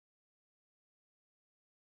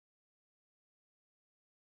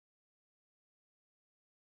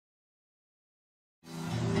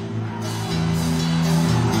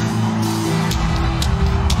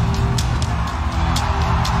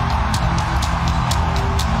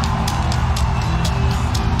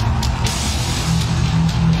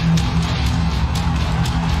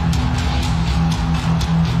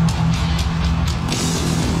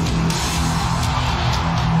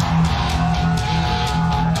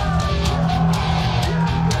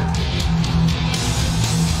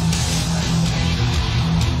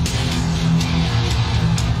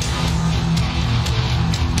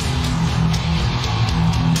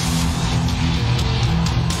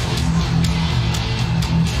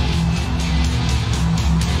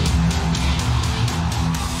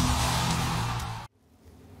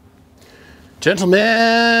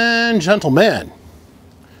Gentlemen.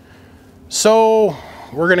 So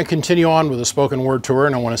we're going to continue on with the spoken word tour,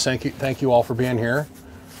 and I want to thank you all for being here.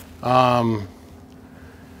 So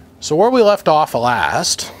where we left off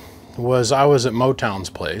last was I was at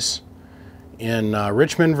Motown's place in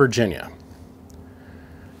Richmond, Virginia.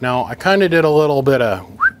 Now I kind of did a little bit of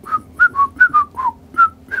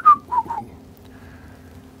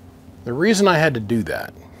the reason I had to do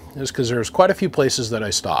that is because there's quite a few places that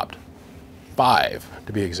I stopped. 5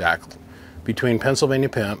 to be exact, between Pennsylvania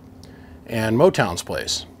Pimp and Motown's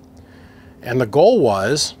place. And the goal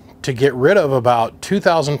was to get rid of about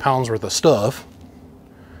 2,000 pounds worth of stuff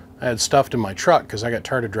I had stuffed in my truck because I got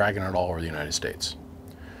tired of dragging it all over the United States,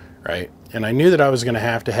 right? And I knew that I was going to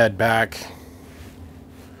have to head back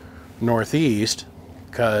northeast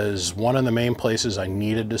because one of the main places I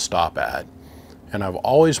needed to stop at, and I've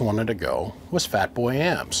always wanted to go, was Fatboy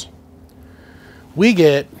Amps. We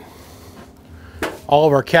get all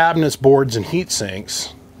of our cabinets, boards, and heat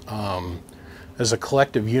sinks as a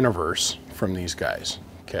collective universe from these guys,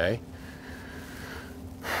 okay?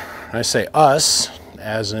 And I say us,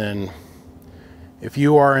 as in, if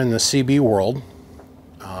you are in the CB world,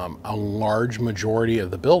 a large majority of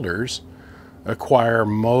the builders acquire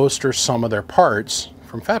most or some of their parts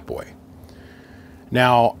from Fatboy.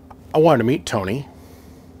 Now, I wanted to meet Tony.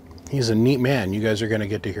 He's a neat man. You guys are going to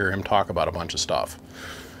get to hear him talk about a bunch of stuff.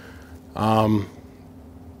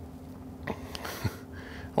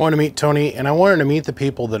 I want to meet Tony, and I wanted to meet the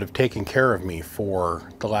people that have taken care of me for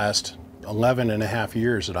the last 11.5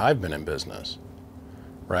 years that I've been in business,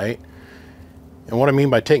 right? And what I mean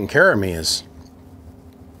by taking care of me is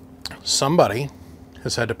somebody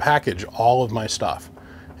has had to package all of my stuff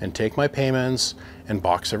and take my payments and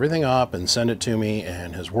box everything up and send it to me,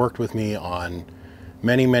 and has worked with me on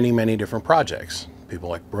many, many, many different projects. People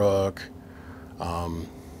like Brooke, you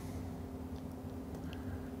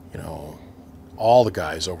know, all the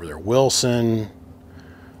guys over there, Wilson,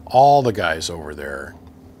 all the guys over there,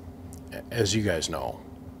 as you guys know,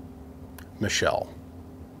 Michelle,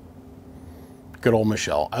 good old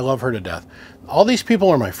Michelle. I love her to death. All these people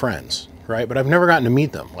are my friends, right? But I've never gotten to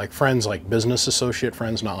meet them. Like friends, like business associate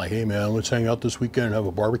friends, not like, hey man, let's hang out this weekend and have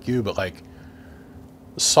a barbecue, but like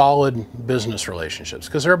solid business relationships,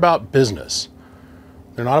 because they're about business.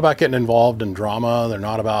 They're not about getting involved in drama. They're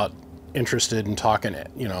not about interested in talking,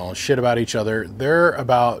 you know, shit about each other. They're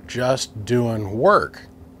about just doing work.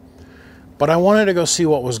 But I wanted to go see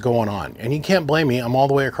what was going on, and you can't blame me. I'm all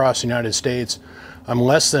the way across the United States. I'm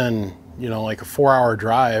less than, you know, like a 4-hour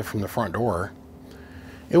drive from the front door.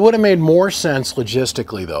 It would have made more sense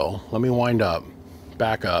logistically, though. Let me wind up,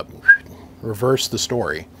 back up, reverse the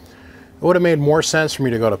story. It would have made more sense for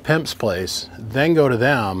me to go to Pimp's place, then go to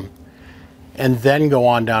them, and then go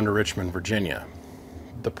on down to Richmond, Virginia.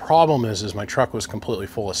 The problem is my truck was completely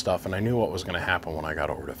full of stuff, and I knew what was going to happen when I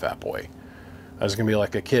got over to Fatboy. I was going to be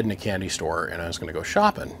like a kid in a candy store, and I was going to go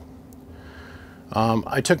shopping.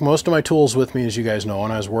 I took most of my tools with me, as you guys know,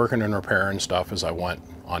 and I was working and repairing stuff as I went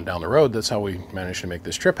on down the road. That's how we managed to make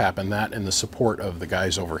this trip happen. That and the support of the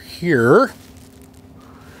guys over here,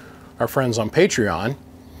 our friends on Patreon,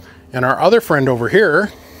 and our other friend over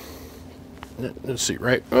here, let's see,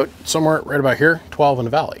 right, somewhere right about here, 12 in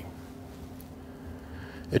the Valley.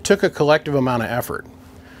 It took a collective amount of effort.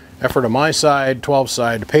 Effort on my side, 12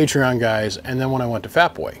 side, the Patreon guys, and then when I went to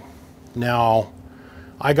Fatboy. Now,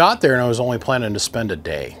 I got there and I was only planning to spend a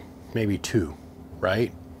day, maybe 2,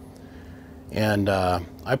 right? And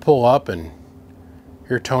I pull up and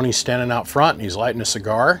here Tony's standing out front and he's lighting a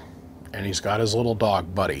cigar and he's got his little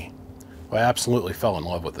dog, Buddy. I absolutely fell in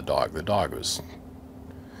love with the dog. The dog was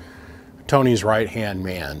Tony's right-hand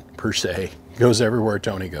man, per se. Goes everywhere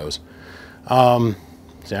Tony goes.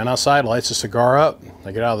 Stand outside, lights a cigar up.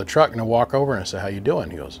 I get out of the truck and I walk over and I say, how you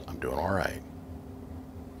doing? He goes, I'm doing all right.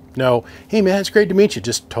 No, hey man, it's great to meet you.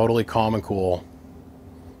 Just totally calm and cool.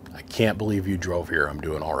 I can't believe you drove here. I'm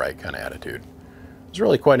doing all right kind of attitude. It was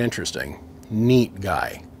really quite interesting. Neat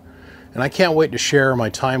guy. And I can't wait to share my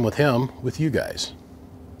time with him with you guys.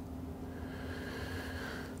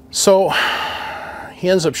 So he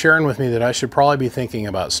ends up sharing with me that I should probably be thinking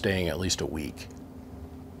about staying at least a week.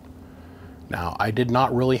 Now, I did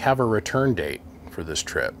not really have a return date for this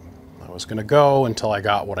trip. I was going to go until I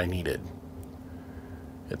got what I needed.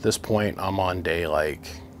 At this point, I'm on day like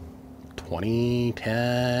 20,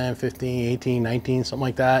 10, 15, 18, 19, something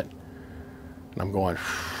like that. And I'm going,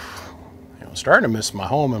 you know, starting to miss my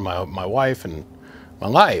home and my wife and my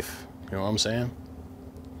life. You know what I'm saying?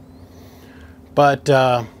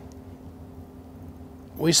 But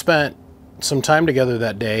we spent some time together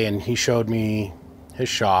that day, and he showed me his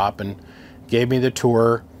shop and gave me the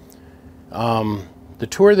tour. The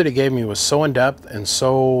tour that he gave me was so in-depth and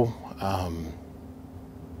so,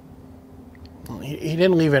 he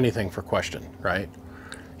didn't leave anything for question, right?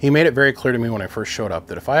 He made it very clear to me when I first showed up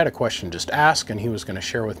that if I had a question, just ask, and he was going to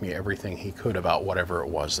share with me everything he could about whatever it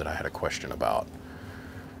was that I had a question about,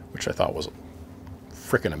 which I thought was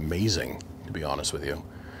freaking amazing, to be honest with you.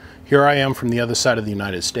 Here I am from the other side of the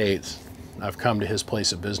United States. I've come to his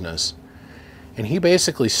place of business, and he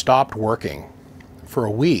basically stopped working for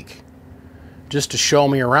a week just to show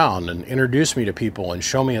me around and introduce me to people and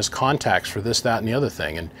show me his contacts for this, that, and the other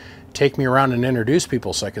thing, and take me around and introduce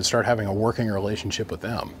people so I could start having a working relationship with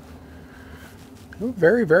them.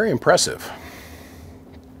 Very, very impressive.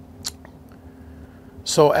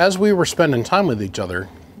 So as we were spending time with each other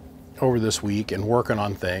over this week and working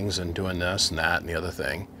on things and doing this and that and the other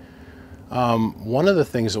thing, one of the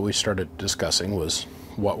things that we started discussing was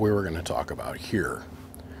what we were going to talk about here.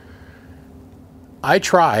 I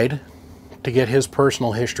tried to get his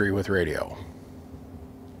personal history with radio.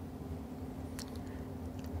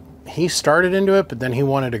 He started into it, but then he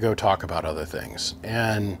wanted to go talk about other things.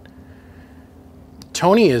 And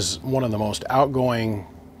Tony is one of the most outgoing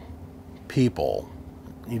people.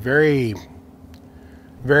 He's very,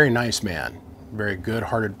 very nice man, very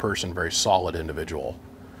good-hearted person, very solid individual.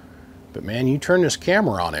 But man, you turn this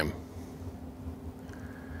camera on him,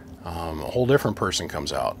 a whole different person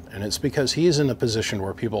comes out. And it's because he's in the position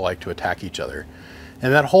where people like to attack each other.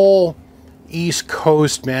 And that whole East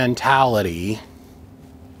Coast mentality,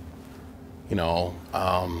 you know,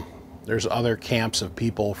 there's other camps of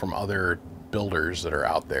people from other builders that are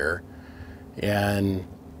out there. And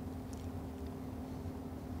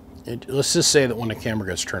let's just say that when the camera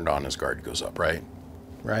gets turned on, his guard goes up, right?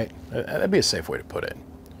 Right? That'd be a safe way to put it.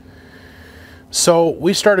 So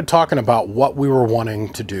we started talking about what we were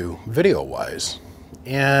wanting to do video-wise.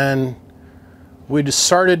 And we just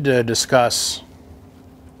started to discuss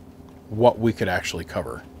what we could actually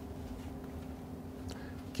cover.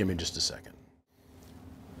 Give me just a second.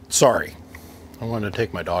 Sorry, I wanted to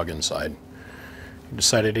take my dog inside. He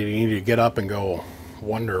decided he needed to get up and go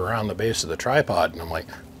wander around the base of the tripod, and I'm like,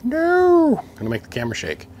 no, I'm gonna make the camera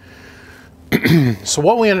shake. So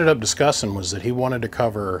what we ended up discussing was that he wanted to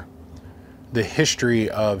cover the history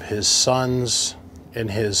of his sons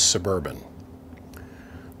and his Suburban,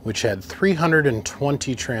 which had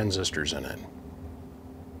 320 transistors in it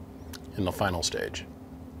in the final stage.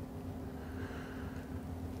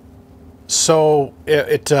 So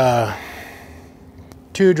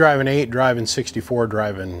two driving 8, driving 64,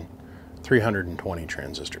 driving 320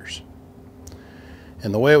 transistors.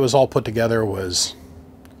 And the way it was all put together was,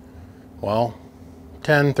 well,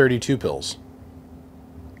 10 32 pills.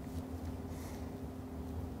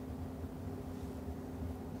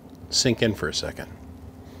 Sink in for a second.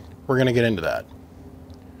 We're going to get into that.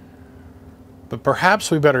 But perhaps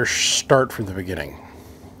we better start from the beginning.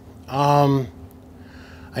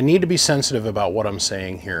 I need to be sensitive about what I'm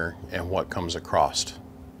saying here and what comes across.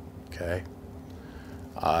 Okay?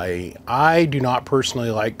 I do not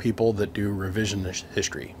personally like people that do revisionist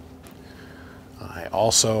history. I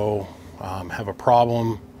also have a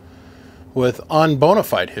problem with unbona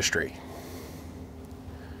fide history.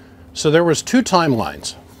 So there was two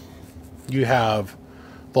timelines. You have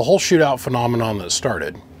the whole shootout phenomenon that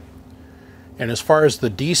started, and as far as the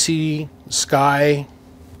DC Sky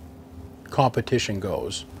competition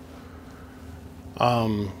goes,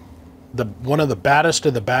 one of the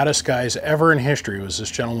baddest guys ever in history was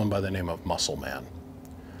this gentleman by the name of Muscle Man.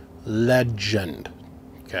 Legend.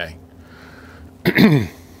 Okay.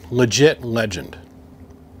 Legit legend.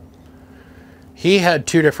 He had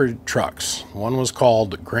two different trucks. One was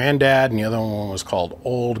called Granddad and the other one was called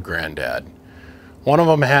Old Granddad. One of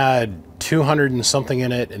them had 200 and something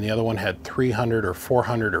in it, and the other one had 300 or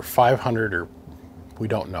 400 or 500, or we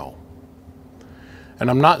don't know. And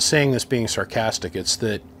I'm not saying this being sarcastic, it's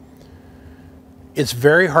that it's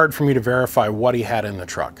very hard for me to verify what he had in the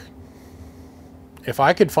truck. If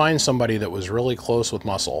I could find somebody that was really close with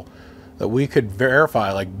Muscle, that we could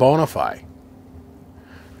verify, like bona fide,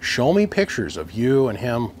 show me pictures of you and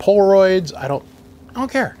him, Polaroids, I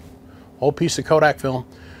don't care. Old piece of Kodak film.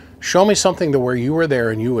 Show me something to where you were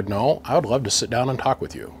there and you would know. I would love to sit down and talk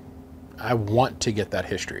with you. I want to get that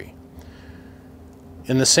history.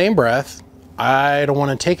 In the same breath, I don't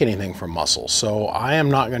want to take anything from Muscle, so I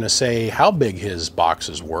am not going to say how big his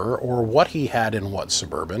boxes were or what he had in what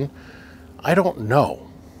Suburban. I don't know.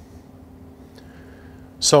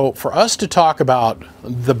 So for us to talk about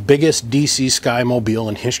the biggest DC Sky mobile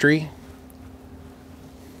in history,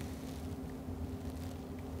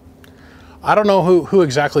 I don't know who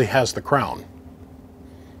exactly has the crown.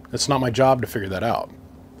 It's not my job to figure that out.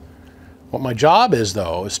 What my job is,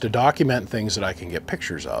 though, is to document things that I can get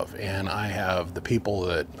pictures of, and I have the people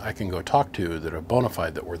that I can go talk to that are bona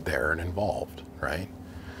fide that were there and involved, right?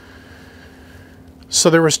 So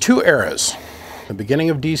there was 2 eras: the beginning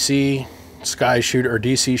of DC Sky shoot or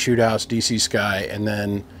DC shootouts, DC Sky, and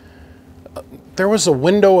then there was a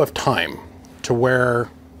window of time to where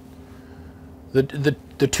the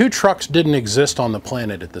 2 trucks didn't exist on the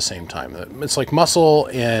planet at the same time. It's like Muscle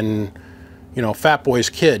and, you know, Fatboy's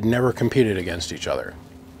kid never competed against each other.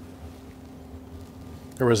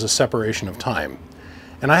 There was a separation of time.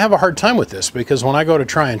 And I have a hard time with this because when I go to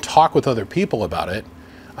try and talk with other people about it,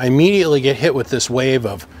 I immediately get hit with this wave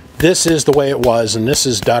of, this is the way it was and this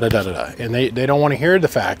is da-da-da-da-da. And they don't want to hear the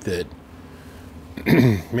fact that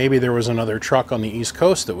maybe there was another truck on the East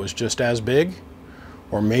Coast that was just as big,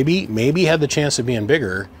 or maybe had the chance of being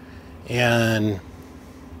bigger, and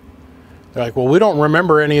they're like, well, we don't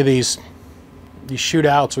remember any of these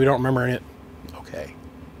shootouts, we don't remember any. Okay.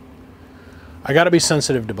 I got to be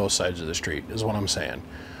sensitive to both sides of the street, is what I'm saying.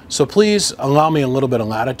 So please allow me a little bit of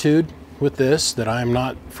latitude with this, that I'm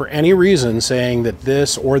not for any reason saying that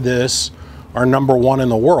this or this are #1 in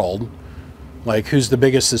the world, like who's the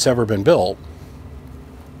biggest that's ever been built.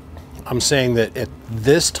 I'm saying that at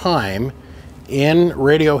this time in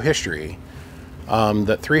radio history,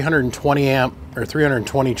 that 320 amp or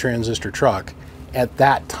 320 transistor truck at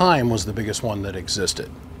that time was the biggest one that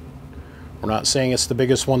existed. We're not saying it's the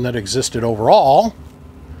biggest one that existed overall,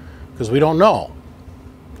 because we don't know.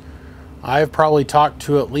 I've probably talked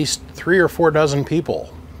to at least 3 or 4 dozen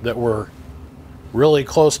people that were really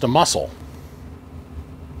close to Muscle,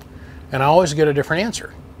 and I always get a different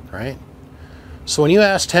answer, right? So when you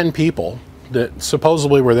ask 10 people that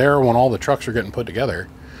supposedly were there when all the trucks are getting put together,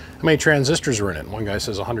 how many transistors were in it? One guy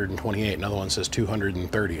says 128, another one says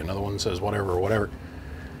 230, another one says whatever.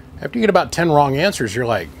 After you get about 10 wrong answers, you're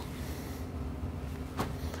like,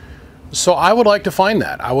 so I would like to find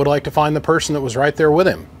that. I would like to find the person that was right there with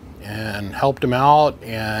him and helped him out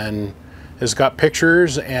and has got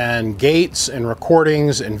pictures and gates and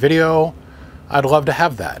recordings and video. I'd love to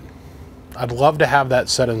have that. I'd love to have that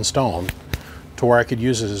set in stone to where I could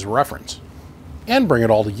use it as a reference and bring it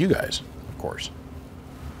all to you guys, of course.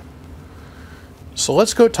 So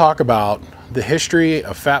let's go talk about the history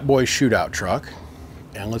of Fatboy's shootout truck,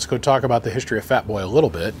 and let's go talk about the history of Fatboy a little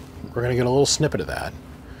bit. We're going to get a little snippet of that.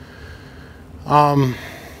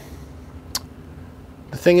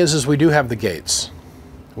 The thing is we do have the gates.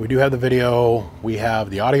 We do have the video. We have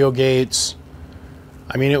the audio gates.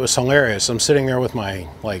 I mean, it was hilarious. I'm sitting there with my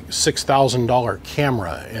like $6,000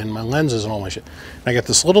 camera and my lenses and all my shit. And I got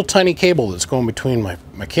this little tiny cable that's going between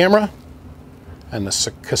my camera and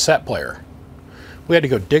the cassette player. We had to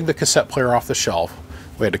go dig the cassette player off the shelf.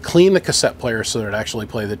 We had to clean the cassette player so that it actually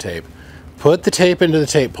played the tape. Put the tape into the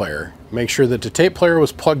tape player. Make sure that the tape player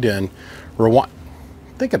was plugged in. Rewind.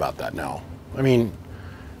 Think about that now. I mean,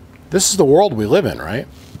 this is the world we live in, right?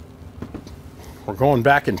 We're going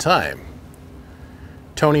back in time.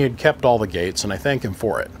 Tony had kept all the gates, and I thank him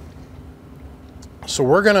for it. So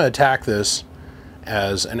we're going to attack this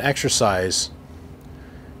as an exercise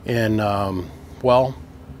in, well,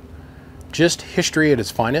 just history at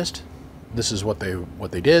its finest. This is what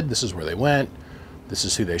they did. This is where they went. This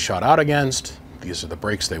is who they shot out against. These are the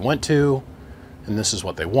breaks they went to, and this is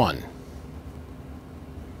what they won.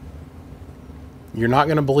 You're not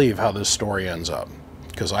going to believe how this story ends up,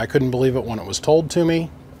 because I couldn't believe it when it was told to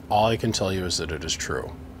me. All I can tell you is that it is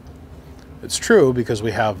true. It's true because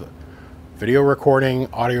we have video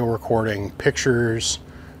recording, audio recording, pictures,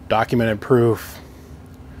 documented proof.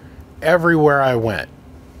 Everywhere I went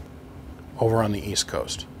over on the East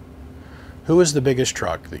Coast. Who is the biggest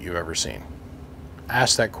truck that you've ever seen?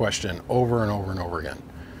 Ask that question over and over and over again.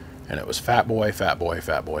 And it was Fatboy, Fatboy,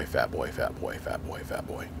 Fatboy, Fatboy, Fatboy, Fatboy,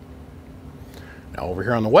 Fatboy. Now over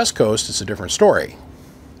here on the West Coast, it's a different story.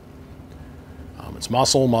 It's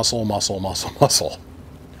Muscle, Muscle, Muscle, Muscle, Muscle.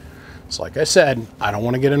 So like I said, I don't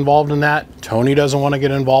want to get involved in that. Tony doesn't want to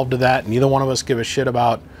get involved in that. Neither one of us give a shit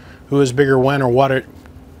about who is bigger when or what.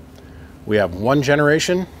 We have one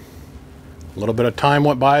generation. A little bit of time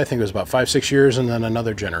went by. I think it was about 5-6 years, and then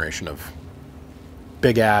another generation of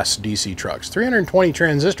big-ass DC trucks. 320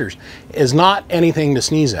 transistors is not anything to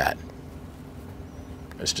sneeze at.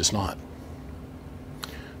 It's just not.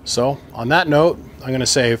 So on that note, I'm going to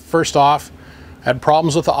say, first off, I had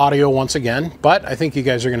problems with the audio once again, but I think you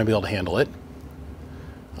guys are going to be able to handle it.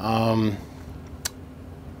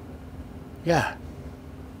 Yeah.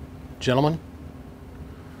 Gentlemen,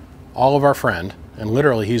 Olive friend, and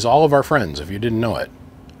literally he's all of our friends if you didn't know it.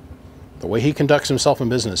 The way he conducts himself in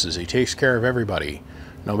business is he takes care of everybody,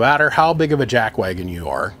 no matter how big of a jackwagon you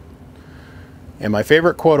are. And my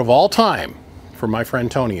favorite quote of all time from my friend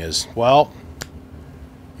Tony is, well,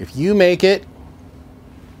 if you make it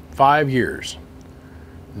 5 years,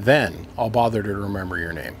 then I'll bother to remember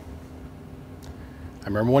your name. I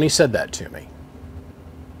remember when he said that to me.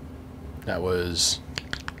 That was,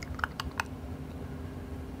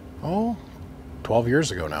 12 years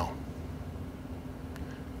ago now.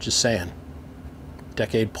 Just saying.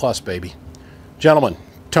 Decade plus, baby. Gentlemen,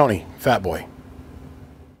 Tony, Fatboy.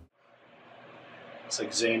 It's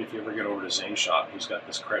like Zane, if you ever get over to Zane's shop, he's got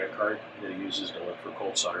this credit card that he uses to look for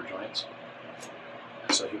cold solder joints.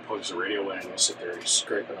 So he plugs the radio in and he'll sit there, he's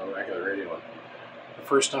scraping on the back of the radio. And the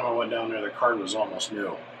first time I went down there, the card was almost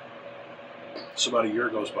new. So about a year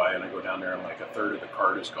goes by and I go down there and like a third of the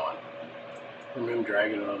card is gone. From him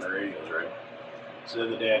dragging it on the radios, right? So the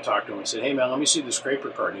other day I talked to him and said, hey man, let me see the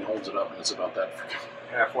scraper card. And he holds it up and it's about that.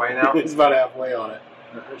 Halfway now? It's about halfway on it.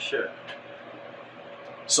 Oh, shit.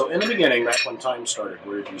 So in the beginning, back when time started,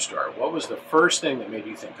 where did you start? What was the first thing that made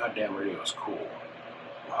you think, God damn, radio is cool?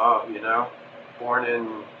 Oh, you know, born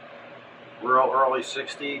in real early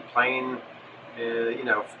 60, playing, you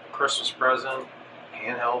know, Christmas present,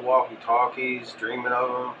 handheld walkie-talkies, dreaming of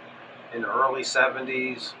them. In the early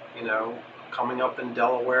 70s, you know, coming up in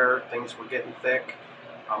Delaware, things were getting thick.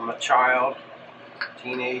 I'm a child,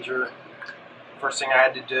 teenager. First thing I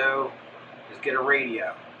had to do is get a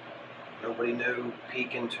radio. Nobody knew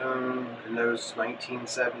Peak and Tune in those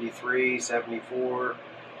 1973, 74.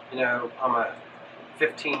 You know, I'm a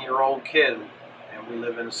 15-year-old kid, and we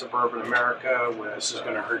live in suburban America with... This is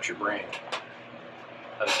going to hurt your brain.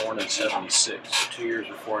 I was born in 76, so 2 years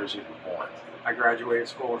before I was even born. I graduated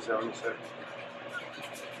school in 76.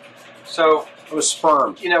 So... I was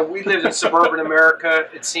sperm. You know, we lived in suburban America.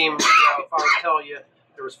 It seemed, you know, if I would tell you,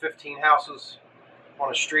 there was 15 houses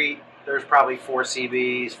on a street. There's probably 4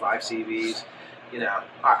 CBs, 5 CBs. You know,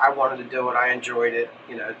 I wanted to do it. I enjoyed it.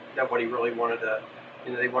 You know, nobody really wanted to,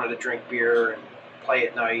 you know, they wanted to drink beer and play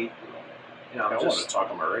at night. You know, I wanted to talk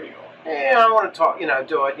on my radio. Yeah, I want to talk, you know,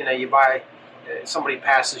 do it. You know, you buy, somebody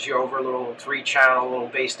passes you over a little 3-channel, little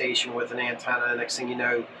base station with an antenna. Next thing you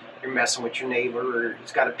know, you're messing with your neighbor. Or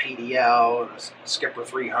he's got a PDL and a Skipper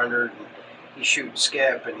 300. And he's shooting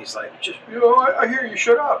skip. And he's like, just, you know, I hear you,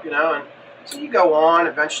 shut up, you know. And so you go on,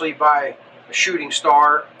 eventually buy a shooting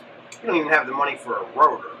star. You don't even have the money for a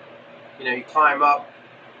rotor. You know, you climb up,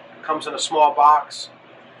 it comes in a small box.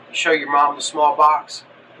 You show your mom the small box.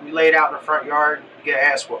 And you lay it out in the front yard, you get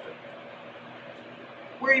an ass whooping.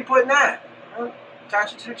 Where are you putting that? Well,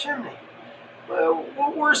 attach it to the chimney. Well,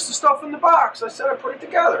 where's the stuff in the box? I said I put it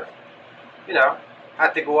together. You know, I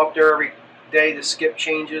had to go up there every day to skip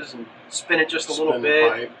changes and spin it just a little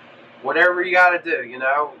bit. Whatever you got to do, you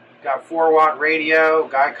know. Got 4-watt radio.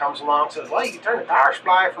 Guy comes along and says, well, you can turn the power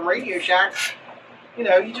supply from Radio Shack. You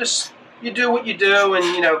know, you do what you do, and,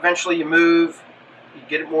 you know, eventually you move. You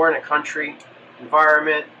get it more in a country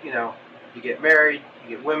environment. You know, you get married,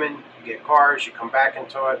 you get women, you get cars, you come back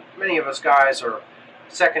into it. Many of us guys are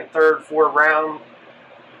second, third, fourth round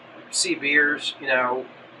CBers. You know,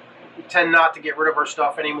 we tend not to get rid of our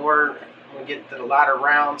stuff anymore. When we get to the latter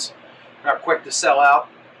rounds, we're not quick to sell out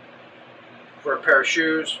for a pair of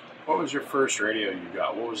shoes. What was your first radio you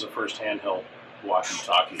got? What was the first handheld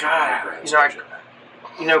walkie-talkie? God,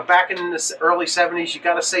 you know, back in the early 70s, you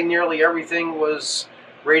got to say nearly everything was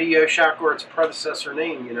Radio Shack or its predecessor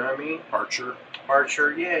name. You know what I mean? Archer.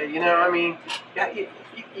 Archer, yeah. You know, I mean, yeah.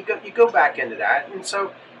 You go back into that, and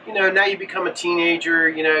so, you know, now you become a teenager.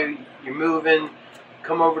 You know, you're moving,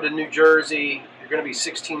 come over to New Jersey. You're going to be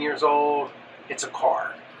 16 years old. It's a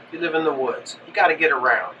car. You live in the woods. You got to get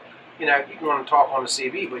around. You know, you can want to talk on the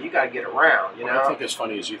CB, but you got to get around, you know? What I think is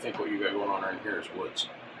funny is you think what you got going on around here is woods.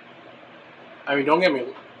 I mean, don't get me,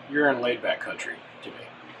 you're in laid-back country to me.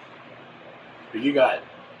 But you got,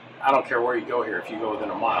 I don't care where you go here, if you go within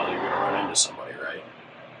a mile, you're going to run into somebody, right?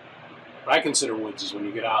 What I consider woods is when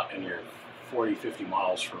you get out and you're 40, 50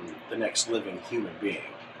 miles from the next living human being.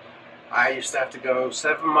 I used to have to go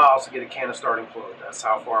 7 miles to get a can of starting fluid. That's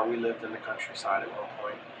how far we lived in the countryside at one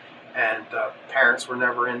point. And parents were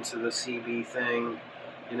never into the CB thing.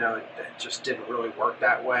 You know, it just didn't really work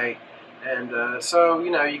that way. And so, you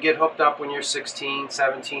know, you get hooked up when you're 16,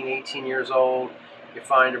 17, 18 years old. You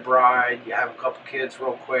find a bride. You have a couple kids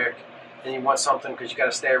real quick. Then you want something because you got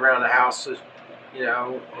to stay around the house, you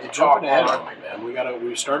know, and talk ahead on me, man.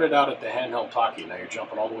 We started out at the handheld talkie. Now you're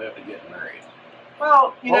jumping all the way up to getting married.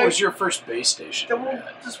 Well, you know. What was your first base station?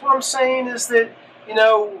 That's what I'm saying is that, you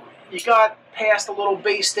know, you got past a little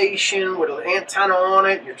base station with an antenna on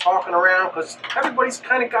it. You're talking around because everybody's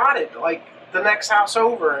kind of got it, like the next house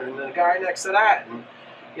over and the guy next to that. And,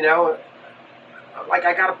 you know, like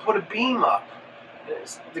I got to put a beam up.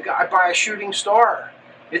 The guy buy a shooting star.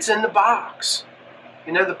 It's in the box.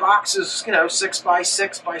 You know, the box is, 6 by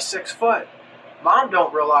 6 by 6 foot. Mom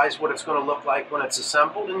don't realize what it's going to look like when it's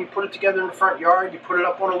assembled, and you put it together in the front yard, you put it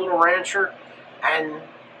up on a little rancher, and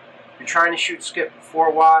you're trying to shoot skip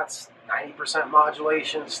 4 watts, 90%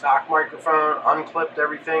 modulation, stock microphone, unclipped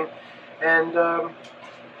everything, and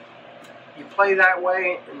you play that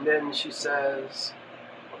way, and then she says,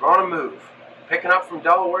 we're going to move. Picking up from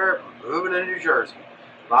Delaware, moving to New Jersey.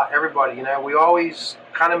 Everybody, we always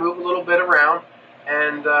kind of move a little bit around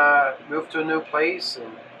and move to a new place,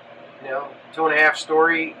 and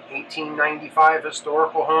 2.5-story, 1895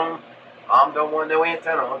 historical home. Mom don't want no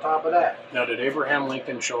antenna on top of that. Now, did Abraham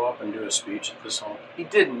Lincoln show up and do a speech at this home? He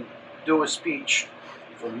didn't do a speech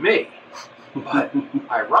for me, but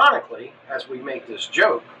ironically, as we make this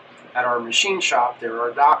joke, at our machine shop, there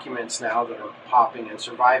are documents now that are popping and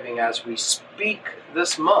surviving as we speak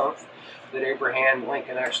this month that Abraham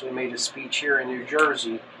Lincoln actually made a speech here in New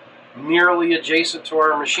Jersey, nearly adjacent to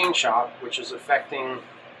our machine shop, which is affecting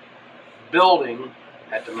building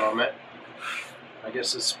at the moment. I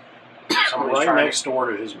guess it's somebody's right next door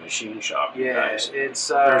to his machine shop. Yeah, guys. it's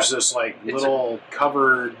there's this little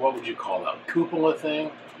covered, what would you call that, cupola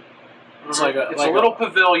thing? It's like a little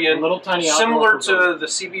pavilion, a little tiny similar pavilion. to the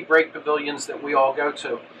CB break pavilions that we all go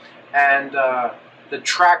to, and the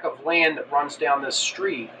tract of land that runs down this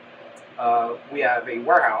street. We have a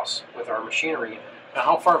warehouse with our machinery in it. Now,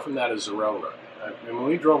 how far from that is the railroad? When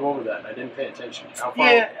we drove over that, and I didn't pay attention. How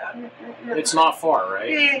far? Yeah, it's not far, right?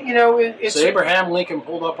 Yeah, it's. So Abraham Lincoln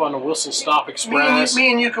pulled up on the Whistle Stop Express.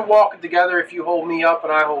 Me and you could walk it together if you hold me up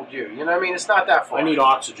and I hold you. You know what I mean? It's not that far. I need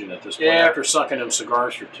oxygen at this point. Yeah. After sucking them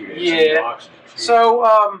cigars for 2 days, I need oxygen.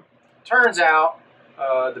 So, turns out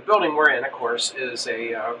the building we're in, of course, is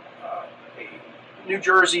a New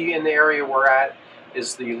Jersey. In the area we're at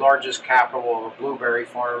is the largest capital of blueberry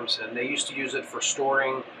farms, and they used to use it for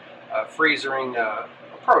storing. Freezing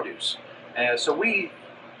produce. So we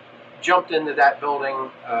jumped into that building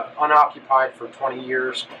unoccupied for 20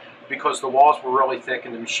 years because the walls were really thick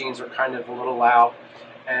and the machines are kind of a little loud.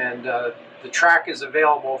 And the track is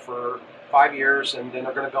available for 5 years, and then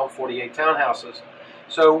they're going to build 48 townhouses.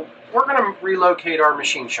 So we're going to relocate our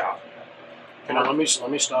machine shop. Now, let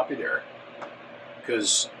me stop you there,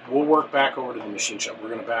 because we'll work back over to the machine shop. We're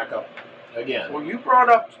going to back up again. Well, you brought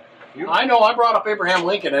up... I know, I brought up Abraham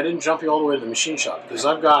Lincoln. I didn't jump you all the way to the machine shop because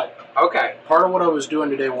I've got part of what I was doing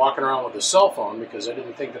today, walking around with a cell phone, because I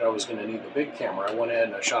didn't think that I was going to need the big camera. I went ahead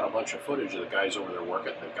and I shot a bunch of footage of the guys over there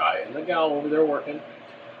working, the guy and the gal over there working.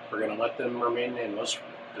 We're going to let them remain nameless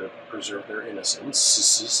to preserve their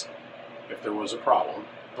innocence if there was a problem.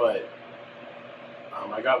 But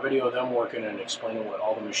I got video of them working and explaining what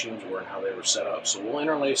all the machines were and how they were set up. So we'll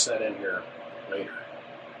interlace that in here later.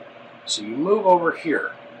 So you move over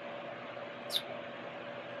here.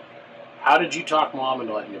 How did you talk Mom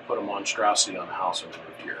into letting you put a monstrosity on the house when you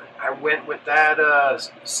moved here? I went with that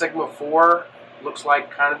Sigma 4. Looks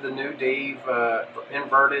like kind of the new Dave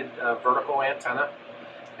inverted vertical antenna,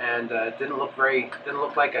 and it didn't look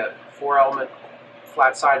like a 4-element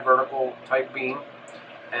flat side vertical type beam,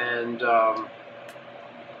 and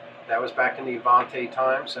that was back in the Avante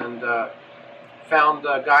times, and found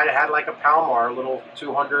a guy that had like a Palomar, a little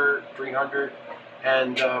 200, 300,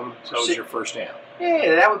 and so that was your first amp.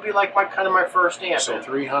 Yeah, that would be like my first amp. So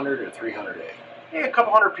 300 or 300A? Yeah, a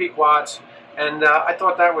couple hundred peak watts, and I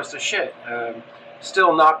thought that was the shit.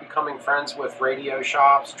 Still not becoming friends with radio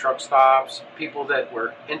shops, truck stops, people that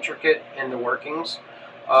were intricate in the workings.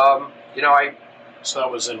 So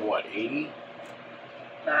that was in what, 80?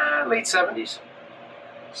 Late 70s.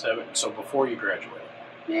 So before you graduated?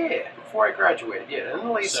 Yeah, before I graduated. Yeah, in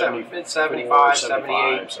the late 70s, mid 75,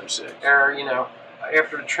 78. 76. Or,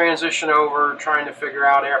 after the transition over, trying to figure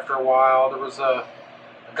out after a while, there was a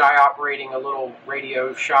guy operating a little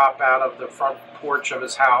radio shop out of the front porch of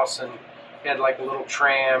his house, and he had like a little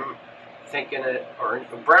tram, or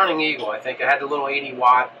a Browning Eagle, I think. It had a little 80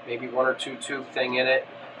 watt, maybe 1 or 2 tube thing in it,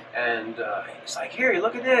 and he's like, "Here,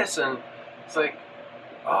 look at this," and it's like,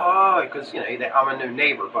 oh, because I'm a new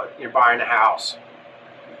neighbor, but you're buying a house,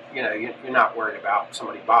 you're not worried about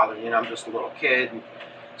somebody bothering you. I'm just a little kid,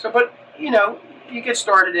 so but you get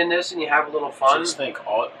started in this and you have a little fun. Just think,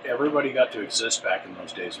 everybody got to exist back in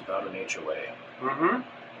those days without an HOA. Mm-hmm. Can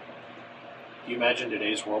you imagine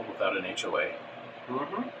today's world without an HOA?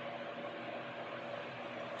 Mm-hmm.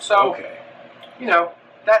 So, okay.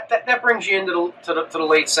 That brings you into the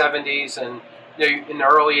late 70s, and in the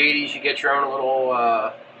early 80s you get your own little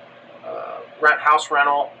house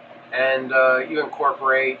rental, and you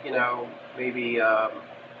incorporate, maybe a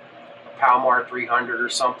Palomar 300 or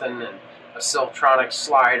something, and a Siltronic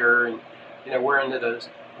slider, and you know we're into the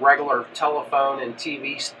regular telephone and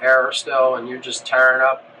TV era still, and you're just tearing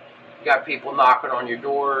up. You got people knocking on your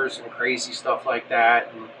doors and crazy stuff like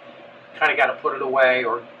that, and kind of got to put it away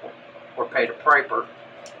or pay the piper.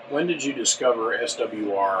 When did you discover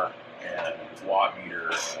SWR and watt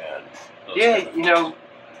meter and those Yeah, kind of you know,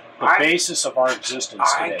 the basis of our existence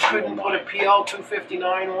I today? couldn't put a PL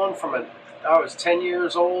 259 on from I was 10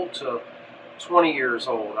 years old to 20 years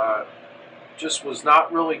old. Just was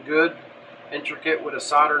not really good, intricate with a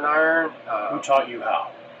soldering iron. Who taught you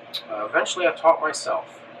how? Eventually, I taught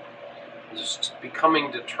myself. Just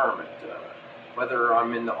becoming determined. Whether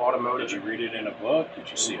I'm in the automotive. Did you read it in a book? Did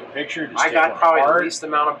you see a picture? Did you I got probably apart? the least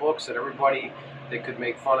amount of books that everybody that could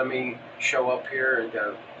make fun of me show up here and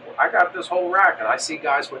go, I got this whole rack, and I see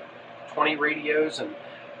guys with 20 radios and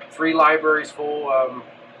 3 libraries full of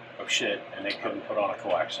shit, and they couldn't put on a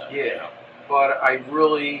coax set. Yeah, but I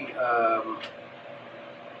really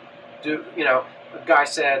do. You know, a guy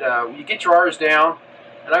said, "You get your R's down,"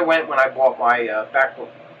 and I went when I bought my back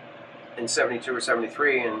in 72 or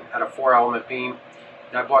 73 and had a 4-element beam,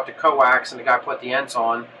 and I bought the coax, and the guy put the ends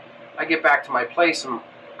on. I get back to my place, and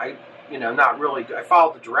I, you know, not really, I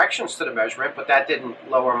followed the directions to the measurement, but that didn't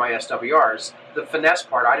lower my SWRs. The finesse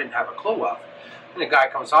part I didn't have a clue of. And the guy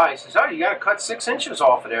comes by, he says, oh, you got to cut 6 inches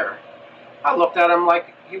off of there. I looked at him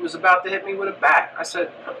like he was about to hit me with a bat. I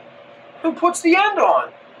said, who puts the end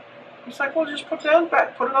on? He's like, well, just put the end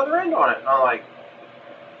back, put another end on it. And I'm like,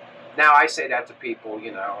 now I say that to people,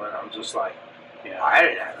 you know, and I'm just like, yeah, I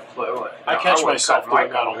didn't have a clue. I catch myself doing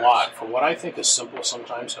that a lot. For what I think is simple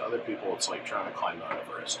sometimes to other people, it's like trying to climb Mount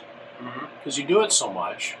Everest. Because you do it so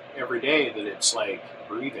much every day that it's like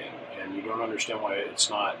breathing, and you don't understand why it's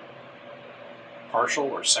not partial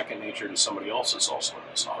or second nature to somebody else that's also in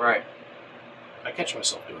this hobby. Right. I catch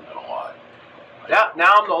myself doing that a lot.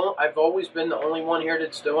 Now I've always been the only one here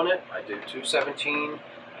that's doing it. I do 217,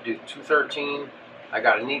 I do 213. I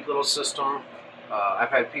got a neat little system. I've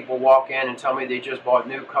had people walk in and tell me they just bought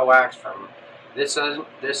new coax from this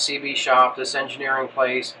CB shop, this engineering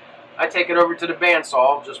place. I take it over to the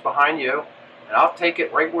bandsaw just behind you, and I'll take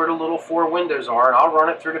it right where the little 4 windows are, and I'll run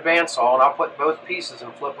it through the bandsaw, and I'll put both pieces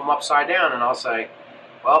and flip them upside down, and I'll say,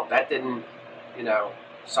 well, that didn't, you know,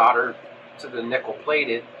 solder to the nickel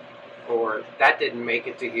plated, or that didn't make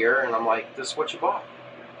it to here, and I'm like, this is what you bought.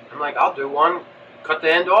 I'm like, I'll do one, cut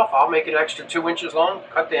the end off, I'll make it extra 2 inches long,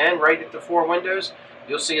 cut the end right at the 4 windows.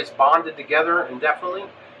 You'll see it's bonded together indefinitely.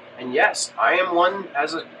 And yes, I am one,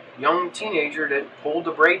 as a young teenager, that pulled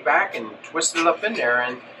the braid back and twisted it up in there.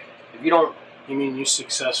 And if you don't... You mean you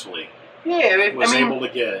successfully was able to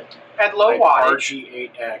get at low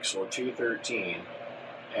wattage RG8X or 213,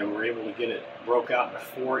 and were able to get it broke out into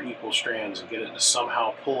 4 equal strands and get it to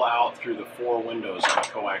somehow pull out through the 4 windows on a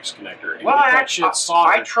coax connector. And well,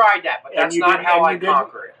 I tried that, but that's not how I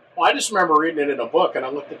conquer it. Well, I just remember reading it in a book, and I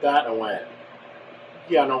looked at that and I went,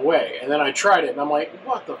 yeah, no way. And then I tried it, and I'm like,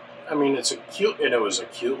 what the... I mean, it's a cute... And it was a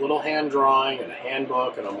cute little hand drawing and a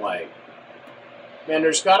handbook, and I'm like, man,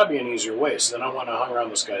 there's got to be an easier way. So then I went and hung around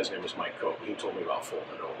this guy's name was Mike Cope. He told me about folding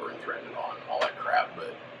it over and threading it on and all that crap,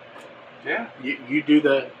 but... Yeah. You do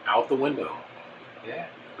the out the window. Yeah.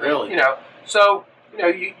 Really? You know, so, you know,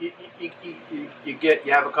 you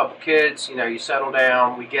have a couple kids, you know, you settle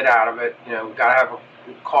down, we get out of it, you know, we got to have a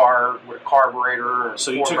car with a carburetor.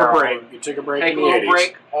 So you took a break. You took a break in the 80s. Take a little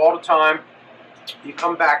break all the time. You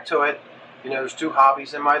come back to it. You know, there's 2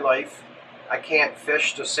 hobbies in my life. I can't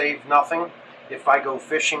fish to save nothing. If I go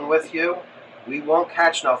fishing with you, we won't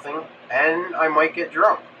catch nothing, and I might get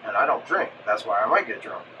drunk. And I don't drink. That's why I might get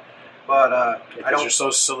drunk. But I don't. You're so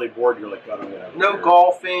silly bored. You're like, God, I'm gonna have no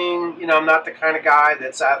golfing. You know, I'm not the kind of guy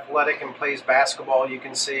that's athletic and plays basketball. You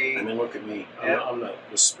can see. I mean, look at me. I'm the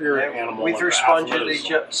spirit animal. We threw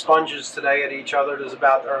sponges today at each other. Is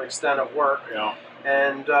about our extent of work. Yeah.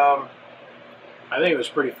 And I think it was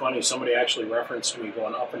pretty funny. Somebody actually referenced me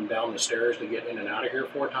going up and down the stairs to get in and out of here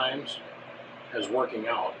 4 times as working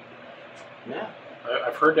out. Yeah.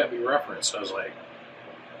 I've heard that be referenced. I was like,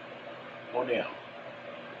 oh damn.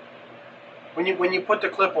 When you put the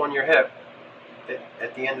clip on your hip,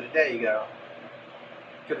 at the end of the day, you go,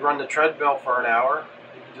 you could run the treadmill for an hour.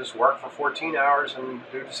 You could just work for 14 hours and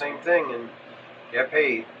do the same thing and get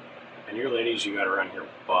paid. And you ladies, you got around here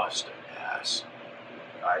busting ass.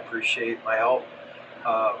 I appreciate my help.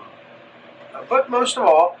 But most of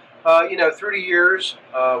all, you know, through the years,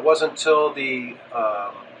 wasn't until the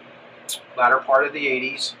latter part of the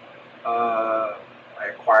 80s, I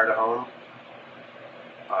acquired a home.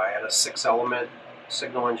 I had a 6-element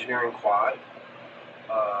signal engineering quad.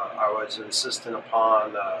 I was insistent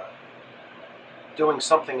upon doing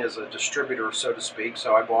something as a distributor, so to speak.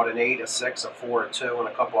 So I bought an 8, a 6, a 4, a 2, and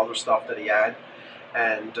a couple other stuff that he had.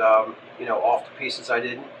 And, off the pieces I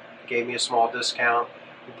didn't. He gave me a small discount.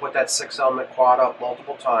 We put that 6-element quad up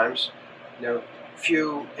multiple times.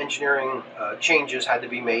 Few engineering changes had to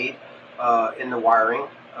be made in the wiring.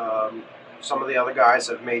 Some of the other guys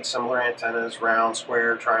have made similar antennas, round,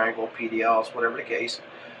 square, triangle, PDLs, whatever the case.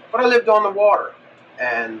 But I lived on the water,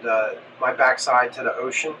 and my backside to the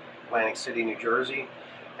ocean, Atlantic City, New Jersey,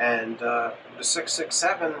 and the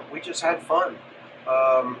 667, we just had fun.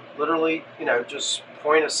 Literally, just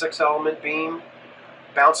point a 6-element beam,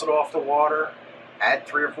 bounce it off the water, add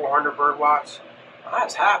 300 or 400 bird watts. I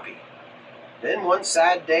was happy. Then one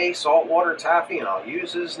sad day, Saltwater Taffy, and I'll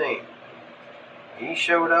use his name. He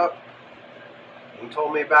showed up. He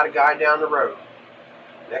told me about a guy down the road.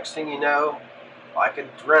 Next thing you know, like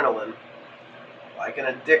adrenaline, like an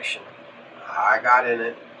addiction, I got in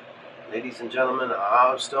it. Ladies and gentlemen,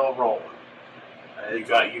 I'm still rolling. You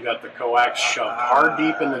got the coax shoved hard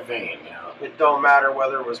deep in the vein. It don't matter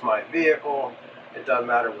whether it was my vehicle. It doesn't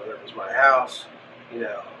matter whether it was my house.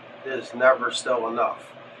 There's never still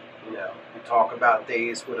enough. We talk about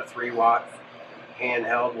days with a 3-watt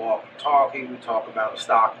handheld walkie-talkie. We talk about a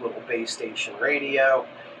stock little base station radio,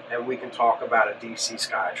 and we can talk about a DC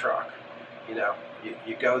Sky truck.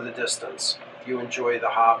 You go the distance. You enjoy the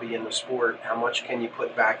hobby and the sport. How much can you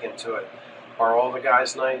put back into it? Are all the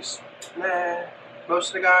guys nice? Nah. Most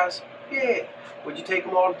of the guys? Yeah. Would you take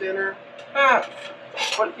them all to dinner? Ah.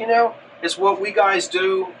 But, it's what we guys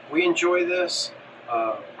do. We enjoy this.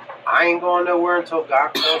 I ain't going nowhere until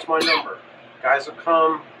God calls my number. Guys will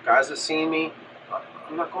come. Guys have seen me.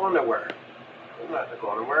 I'm not going nowhere. I'm not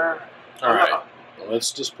going nowhere. All right. Well,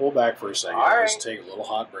 let's just pull back for a second. All right. Let's take a little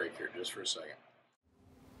hot break here just for a second.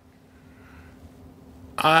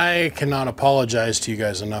 I cannot apologize to you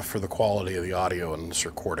guys enough for the quality of the audio in this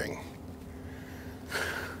recording.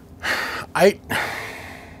 I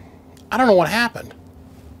don't know what happened.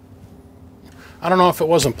 I don't know if it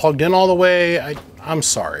wasn't plugged in all the way. I'm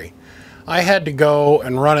sorry. I had to go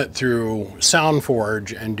and run it through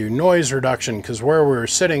SoundForge and do noise reduction because where we were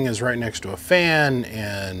sitting is right next to a fan.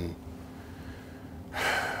 And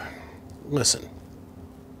listen,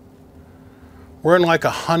 we're in like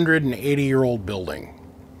a 180-year-old building.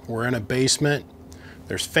 We're in a basement.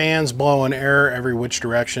 There's fans blowing air every which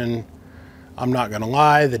direction. I'm not gonna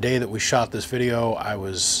lie, the day that we shot this video, I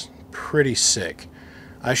was pretty sick.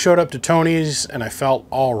 I showed up to Tony's and I felt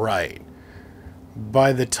all right.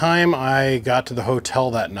 By the time I got to the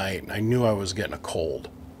hotel that night, I knew I was getting a cold.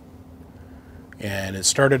 And it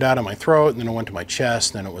started out in my throat, and then it went to my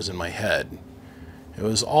chest, and then it was in my head. It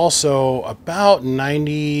was also about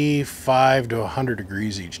 95 to 100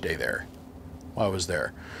 degrees each day there while I was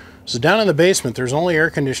there. So down in the basement, there's only air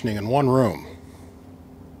conditioning in one room.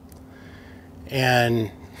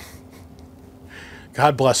 And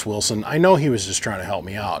God bless Wilson. I know he was just trying to help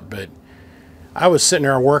me out, but I was sitting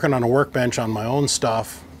there working on a workbench on my own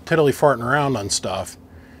stuff, tiddly farting around on stuff,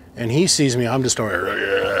 and he sees me, I'm just over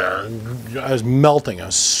there. I was melting, I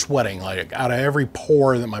was sweating like out of every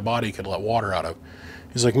pore that my body could let water out of.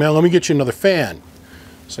 He's like, man, let me get you another fan.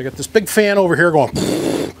 So I got this big fan over here going,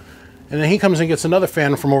 and then he comes and gets another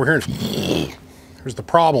fan from over here, and here's the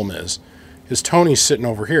problem is Tony's sitting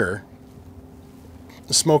over here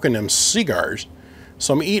smoking them cigars,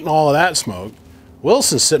 so I'm eating all of that smoke.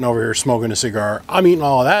 Wilson's sitting over here smoking a cigar. I'm eating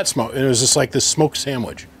all of that smoke. And it was just like this smoked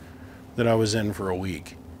sandwich that I was in for a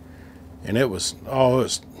week. And I was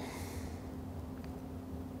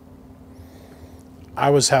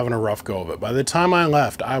having a rough go of it. By the time I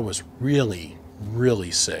left, I was really,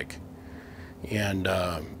 really sick. And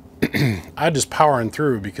I just powering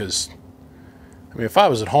through because, if I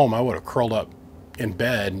was at home, I would have curled up in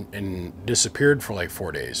bed and disappeared for like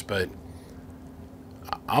 4 days. But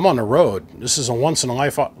I'm on the road. This is a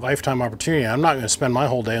once-in-a-lifetime opportunity. I'm not going to spend my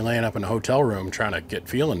whole day laying up in a hotel room trying to get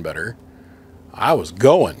feeling better. I was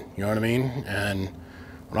going, you know what I mean? And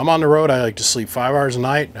when I'm on the road, I like to sleep 5 hours a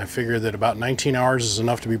night. I figure that about 19 hours is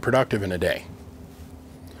enough to be productive in a day.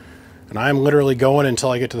 And I'm literally going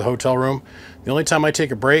until I get to the hotel room. The only time I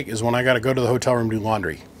take a break is when I got to go to the hotel room and do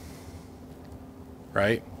laundry.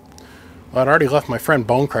 Right? Well, I'd already left my friend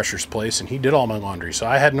Bone Crusher's place, and he did all my laundry, so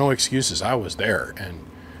I had no excuses. I was there, and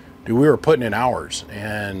dude, we were putting in hours.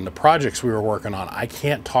 And the projects we were working on, I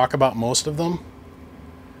can't talk about most of them.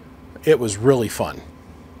 It was really fun.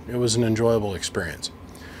 It was an enjoyable experience.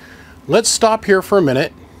 Let's stop here for a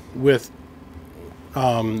minute with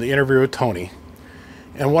the interview with Tony.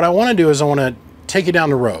 And what I want to do is I want to take you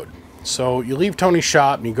down the road. So you leave Tony's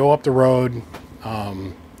shop and you go up the road.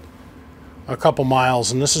 a couple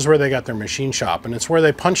miles, and this is where they got their machine shop, and it's where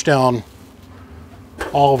they punch down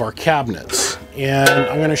all of our cabinets. And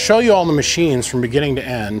I'm going to show you all the machines from beginning to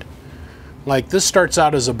end. Like, this starts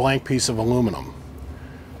out as a blank piece of aluminum.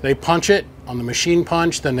 They punch it on the machine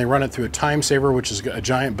punch, then they run it through a time saver, which is a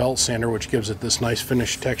giant belt sander, which gives it this nice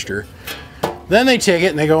finished texture. Then they take it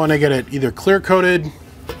and they go and they get it either clear coated,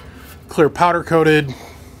 clear powder coated.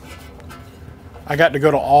 I got to go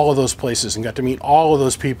to all of those places and got to meet all of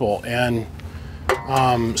those people and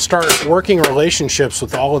start working relationships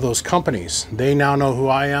with all of those companies. They now know who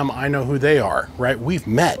I am, I know who they are, right? We've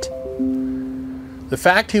met. The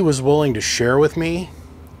fact he was willing to share with me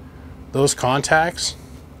those contacts,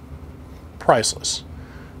 priceless.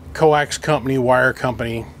 Coax company, wire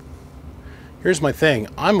company. Here's my thing,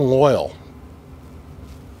 I'm loyal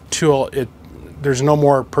to it. There's no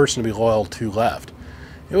more person to be loyal to left.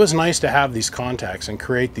 It was nice to have these contacts and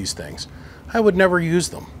create these things. I would never use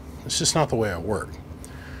them. It's just not the way I work.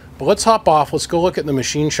 But let's hop off. Let's go look at the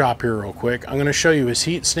machine shop here real quick. I'm going to show you his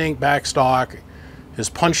heat sink backstock, his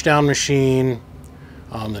punch down machine,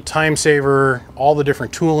 the time saver, all the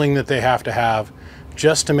different tooling that they have to have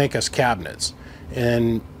just to make us cabinets.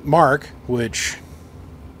 And Mark, and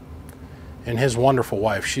his wonderful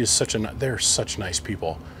wife, they're such nice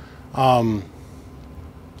people.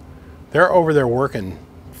 They're over there working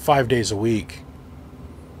 5 days a week,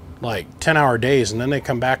 like 10-hour days, and then they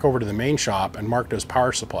come back over to the main shop and Mark does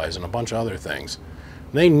power supplies and a bunch of other things.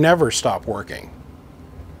 They never stop working.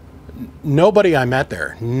 Nobody I met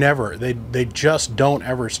there, never. They just don't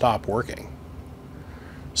ever stop working.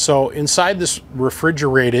 So inside this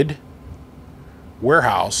refrigerated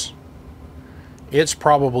warehouse, it's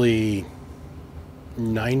probably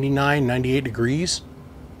 99, 98 degrees.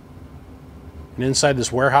 And inside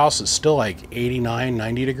this warehouse, it's still like 89,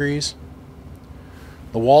 90 degrees.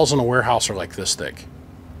 The walls in the warehouse are like this thick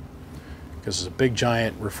because it's a big,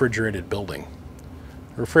 giant refrigerated building.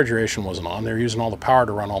 Refrigeration wasn't on. They're using all the power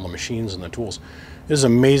to run all the machines and the tools. It is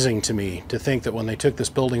amazing to me to think that when they took this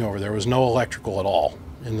building over, there was no electrical at all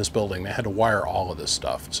in this building. They had to wire all of this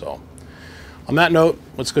stuff. So on that note,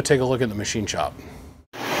 let's go take a look at the machine shop.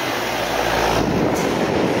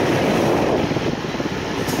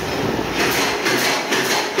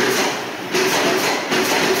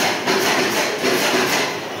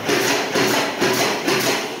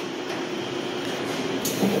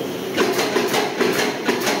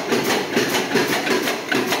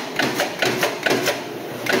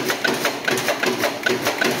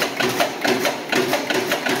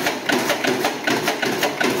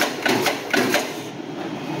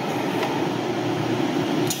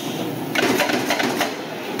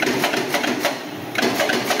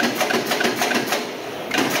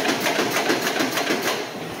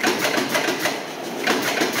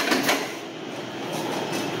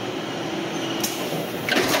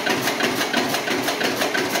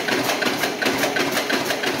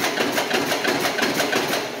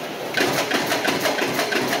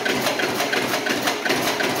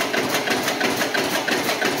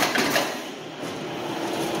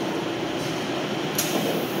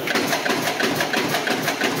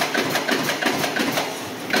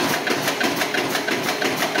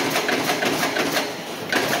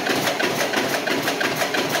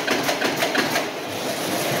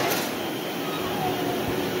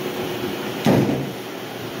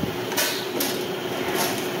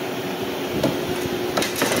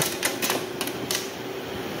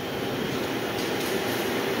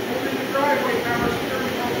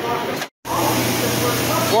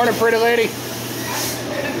 Morning, pretty lady.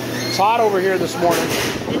 It's hot over here this morning.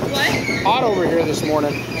 It's what? Hot over here this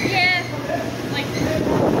morning. Yeah, like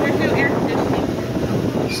there's no air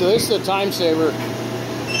conditioning. So this is the time saver.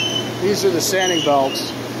 These are the sanding belts.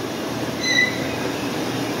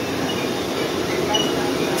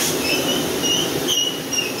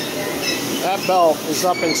 That belt is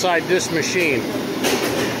up inside this machine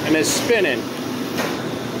and is spinning.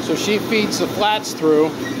 So she feeds the flats through,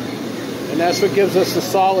 and that's what gives us the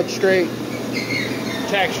solid, straight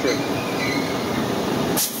texture.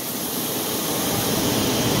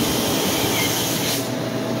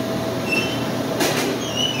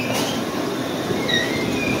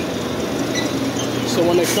 So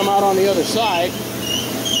when they come out on the other side,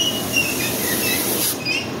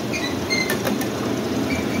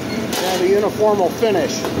 they have a uniform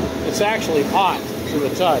finish. It's actually hot to the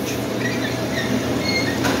touch.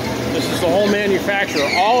 This is the whole manufacturer.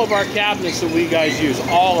 All of our cabinets that we guys use,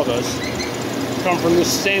 all of us, come from this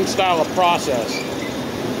same style of process.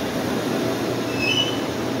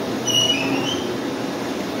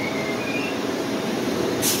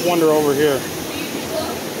 Wonder over here.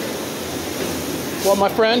 What, my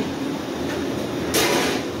friend?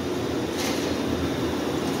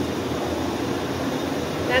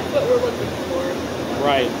 That's what we're looking for.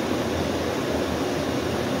 Right.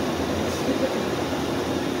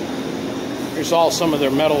 Here's all some of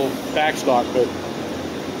their metal backstock, but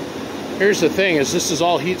here's the thing: is this is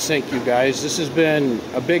all heatsink, you guys. This has been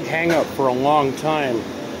a big hang-up for a long time.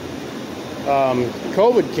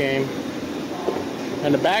 COVID came,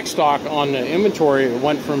 and the backstock on the inventory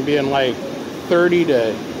went from being like 30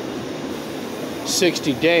 to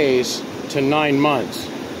 60 days to 9 months.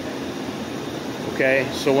 Okay,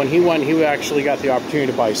 so when he went, he actually got the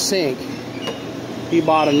opportunity to buy zinc. He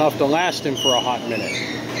bought enough to last him for a hot minute.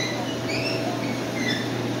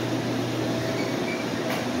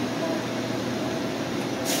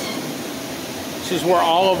 This is where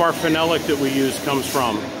all of our phenolic that we use comes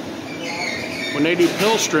from. When they do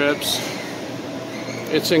pill strips,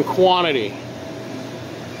 it's in quantity.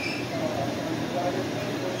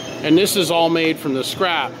 And this is all made from the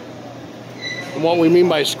scrap. And what we mean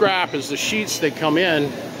by scrap is the sheets that come in.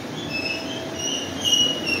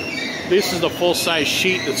 This is the full-size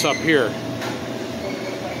sheet that's up here.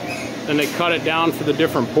 Then they cut it down for the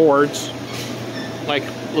different boards. Like,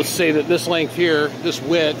 let's say that this length here, this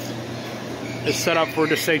width, is set up for,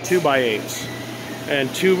 just say, 2x8s. And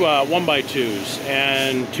 1x2s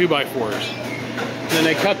and 2x4s. And then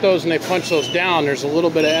they cut those and they punch those down. There's a little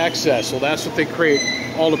bit of excess, so that's what they create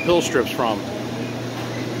all the pill strips from.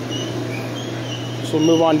 So we'll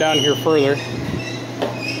move on down here further.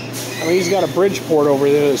 I mean, he's got a bridge port over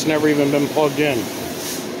there that's never even been plugged in.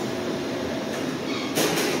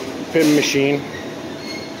 Pin machine.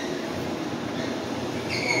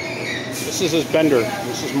 This is his bender.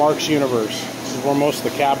 This is Mark's Universe. This is where most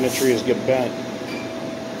of the cabinetry is get bent.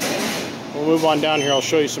 We'll move on down here. I'll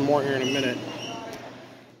show you some more here in a minute.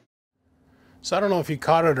 So I don't know if you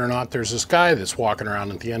caught it or not. There's this guy that's walking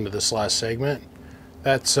around at the end of this last segment.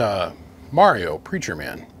 That's Mario, Preacher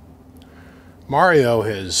Man. Mario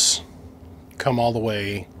has come all the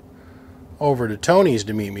way over to Tony's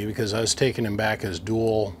to meet me because I was taking him back his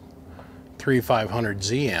dual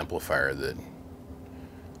 3500Z amplifier that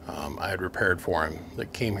I had repaired for him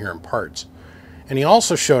that came here in parts. And he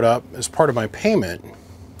also showed up as part of my payment.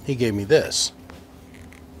 He gave me this.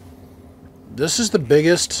 This is the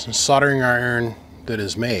biggest soldering iron that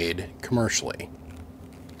is made commercially.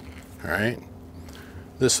 All right.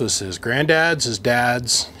 This was his granddad's, his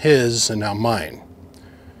dad's, his, and now mine.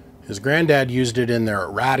 His granddad used it in their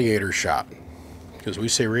radiator shop. Because we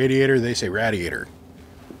say radiator, they say radiator.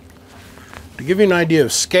 To give you an idea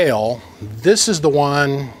of scale, this is the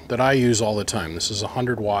one that I use all the time. This is a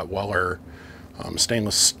 100-watt Weller stained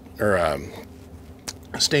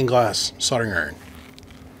glass soldering iron.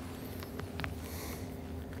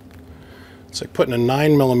 It's like putting a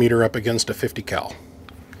 9mm up against a 50 cal.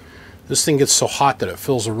 This thing gets so hot that it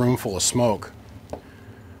fills a room full of smoke.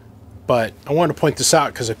 But I wanted to point this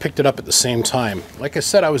out because I picked it up at the same time. Like I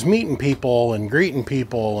said, I was meeting people and greeting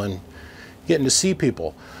people and getting to see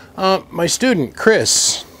people. My student,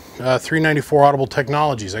 Chris, 394 Audible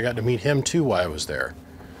Technologies, I got to meet him too while I was there.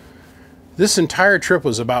 This entire trip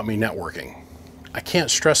was about me networking. I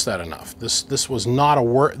can't stress that enough. This was not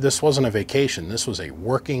a this wasn't a vacation. This was a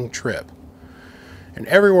working trip. And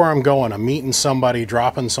everywhere I'm going, I'm meeting somebody,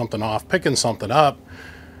 dropping something off, picking something up.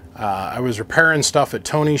 I was repairing stuff at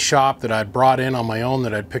Tony's shop that I'd brought in on my own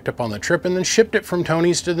that I'd picked up on the trip and then shipped it from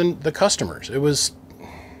Tony's to the customers. It was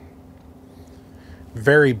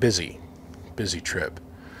very busy trip.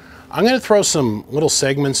 I'm going to throw some little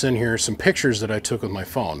segments in here, some pictures that I took with my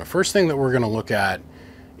phone. The first thing that we're going to look at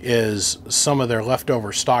is some of their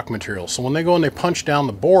leftover stock material. So when they go and they punch down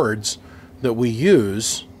the boards that we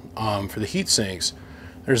use for the heat sinks,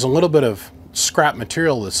 there's a little bit of scrap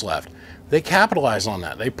material that's left. They capitalize on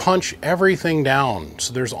that. They punch everything down,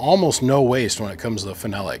 so there's almost no waste when it comes to the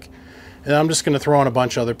phenolic. And I'm just going to throw in a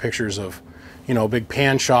bunch of other pictures of, you know, big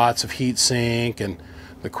pan shots of heat sink and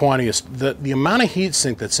the quantity of the amount of heat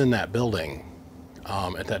sink that's in that building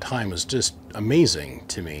at that time was just amazing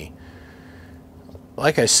to me.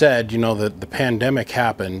 Like I said, you know, the pandemic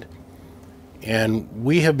happened, and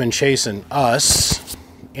we have been chasing us,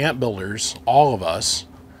 ant builders, all of us,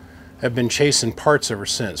 have been chasing parts ever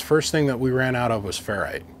since. First thing that we ran out of was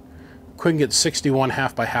ferrite. Couldn't get 61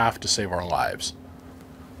 half by half to save our lives.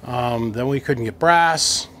 Then we couldn't get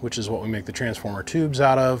brass, which is what we make the transformer tubes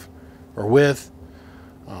out of, or with.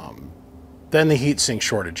 Then the heat sink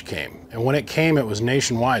shortage came. And when it came, it was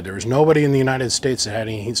nationwide. There was nobody in the United States that had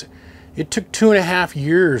any heat sink. It took 2.5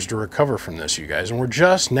 years to recover from this, you guys. And we're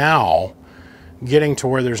just now getting to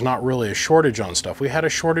where there's not really a shortage on stuff. We had a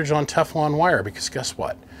shortage on Teflon wire because guess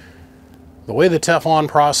what? The way the Teflon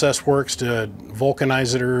process works to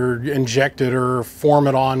vulcanize it or inject it or form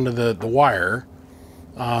it onto the wire,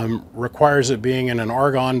 requires it being in an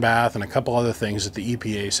argon bath and a couple other things that the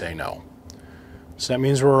EPA say no. So that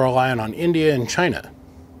means we're relying on India and China.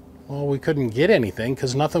 Well, we couldn't get anything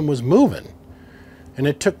because nothing was moving. And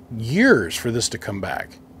it took years for this to come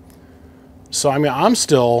back. So, I mean, I'm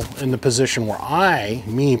still in the position where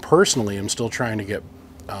me personally, am still trying to get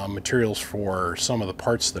materials for some of the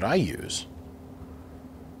parts that I use.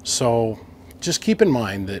 So just keep in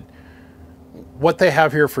mind that what they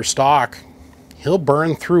have here for stock, he'll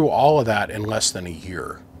burn through all of that in less than a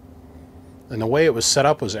year. And the way it was set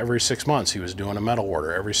up was every 6 months he was doing a metal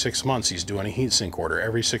order. Every 6 months he's doing a heatsink order.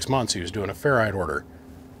 Every 6 months he was doing a ferrite order.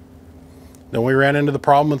 Then we ran into the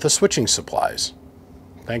problem with the switching supplies.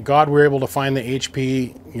 Thank God we were able to find the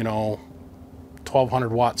HP,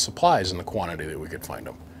 1200 watt supplies in the quantity that we could find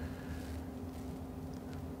them.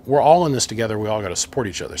 We're all in this together. We all got to support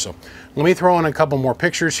each other. So let me throw in a couple more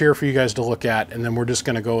pictures here for you guys to look at, and then we're just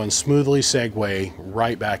going to go and smoothly segue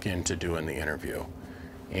right back into doing the interview.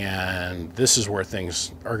 And this is where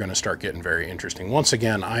things are going to start getting very interesting. Once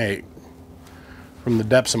again, from the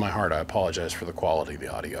depths of my heart, I apologize for the quality of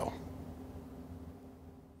the audio.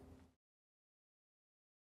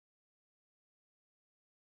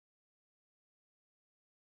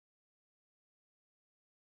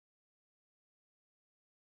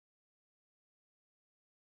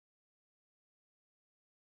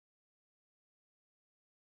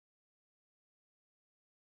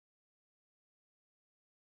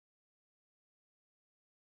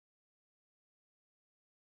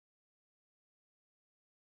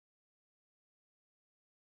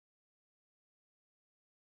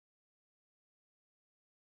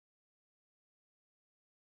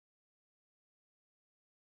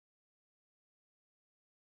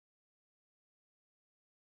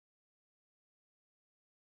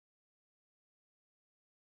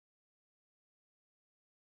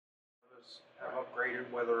 Have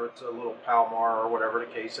upgraded, whether it's a little Palmar or whatever the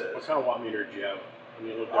case is. What kind of watt meter did you have when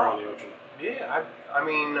you lived there on the ocean? Yeah, I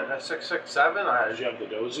mean a 667. Did you have the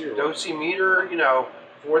dozy or dozy meter?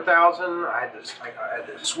 4,000. I had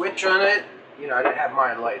the switch on it. I didn't have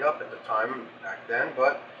mine light up at the time back then,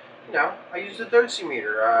 but I used the dozy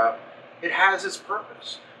meter. It has its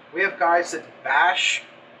purpose. We have guys that bash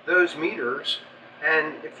those meters,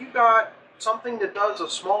 and if you got something that does a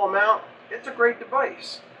small amount, it's a great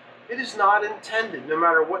device. It is not intended, no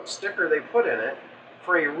matter what sticker they put in it,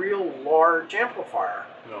 for a real large amplifier.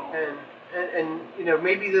 No. And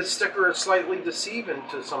maybe this sticker is slightly deceiving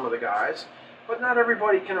to some of the guys, but not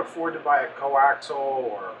everybody can afford to buy a coaxial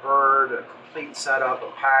or a bird, a complete setup,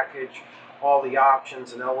 a package, all the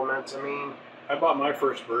options and elements. I mean, I bought my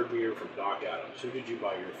first bird meter from Doc Adams. Who did you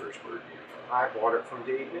buy your first bird meter from? I bought it from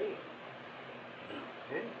Dave Mee.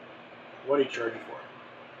 Yeah. What did he charge you for it?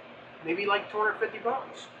 Maybe like $250.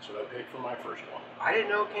 That's what I paid for my first one. I didn't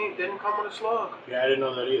know it didn't come with a slug. Yeah, I didn't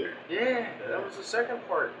know that either. Yeah, that was the second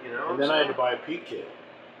part, And then I had to buy a peak kit.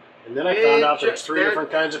 And then I found out there's 3 different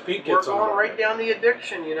kinds of peak kits. We're going right down the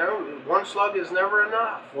addiction, One slug is never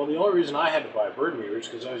enough. Well, the only reason I had to buy a bird meter is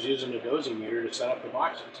because I was using a dozy meter to set up the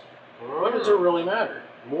boxes. What does it really matter?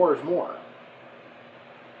 More is more.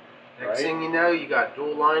 Next thing you know, you got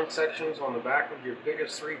dual line sections on the back of your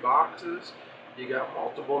biggest 3 boxes. You got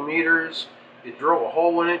multiple meters. You drill a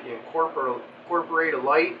hole in it. You incorporate a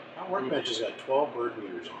light. My workbench has got 12 bird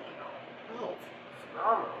meters on it now. Oh,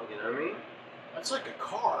 phenomenal! You know what I mean? That's like a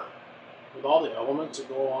car with all the elements that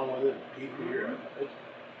go along with it. Peak meter.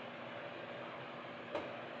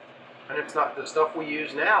 And it's not the stuff we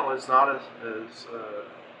use now is not as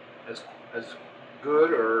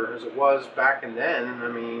good or as it was back in then. I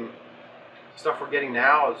mean, stuff we're getting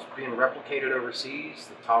now is being replicated overseas.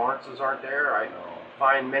 The tolerances aren't there. I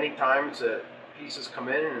find many times that pieces come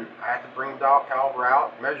in and I have to bring dial caliber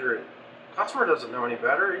out, measure it. Customer doesn't know any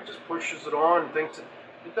better. He just pushes it on and thinks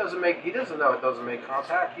it doesn't make. He doesn't know it doesn't make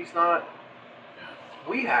contact. He's not.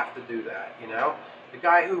 We have to do that, The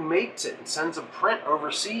guy who makes it and sends a print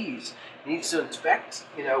overseas needs to inspect,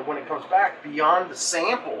 when it comes back beyond the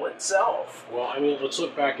sample itself. Well, I mean, let's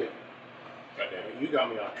look back at. Goddamn it, you got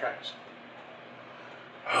me off tracks.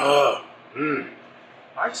 I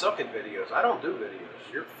suck at videos. I don't do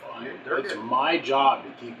videos. You're fine. It's my job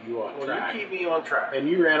to keep you on track. Well, you keep me on track. And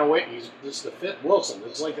you ran away. This is the 5th Wilson.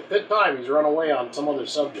 It's like the 5th time he's run away on some other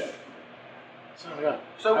subject.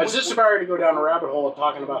 So I was just about to go down a rabbit hole of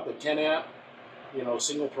talking about the 10 amp,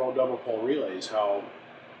 single throw, double pole relays. How,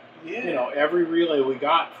 every relay we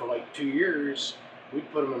got for like 2 years,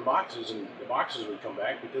 we'd put them in boxes, and the boxes would come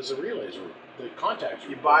back because the relays were, the contacts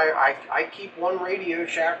were. I keep one Radio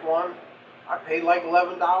Shack one. I paid like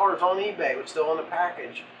 $11 on eBay. It was still in the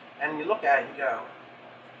package. And you look at it and you go,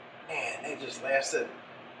 man, they just lasted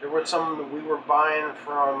There was some that we were buying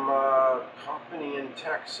from a company in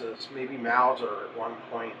Texas, maybe Mauser at one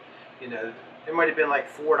point. You know, it might have been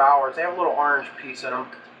like $4. They have a little orange piece in them.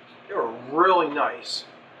 They were really nice.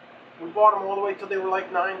 We bought them all the way till they were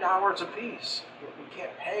like $9 a piece. We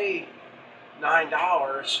can't pay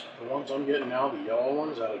 $9. The ones I'm getting now, the yellow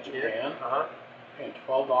ones out of Japan, paying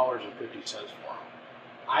 $12.50 for them.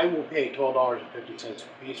 I will pay $12.50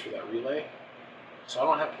 a piece for that relay, so I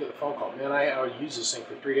don't have to get the phone call. Man, I would use this thing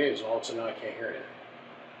for 3 days, and all of a sudden now I can't hear it.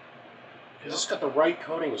 Because it's got the right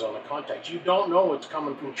coatings on the contacts. You don't know what's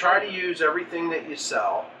coming from Try China. to use everything that you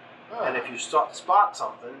sell, and if you spot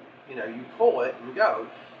something, you know, you pull it and go.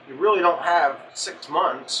 You really don't have 6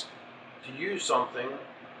 months to use something,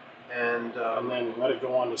 and then let it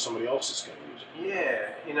go on to somebody else that's going to use it. Yeah,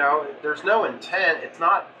 you know, there's no intent. It's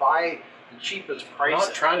not buy the cheapest price. I'm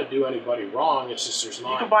not trying to do anybody wrong. It's just there's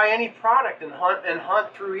not. You can buy any product and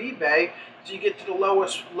hunt through eBay so you get to the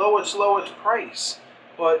lowest price.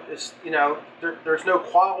 But it's, you know, there's no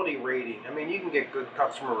quality rating. I mean, you can get good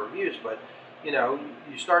customer reviews, but you know,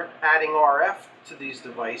 you start adding RF to these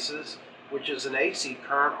devices, which is an AC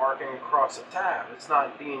current arcing across a tab. It's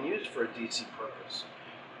not being used for a DC purpose.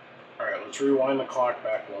 All right, let's rewind the clock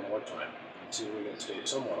back one more time and see if we can stay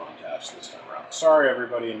somewhat on task this time around. Sorry,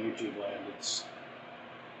 everybody in YouTube land.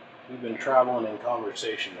 We've been traveling in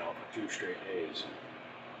conversation now for 2 straight days.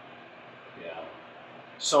 And, yeah.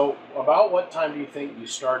 So, about what time do you think you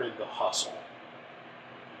started the hustle?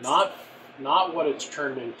 Not what it's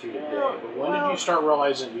turned into today, but when did you start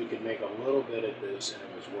realizing you could make a little bit at this and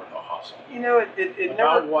it was worth a hustle? You know, it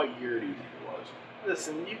about never. What year do you think it was?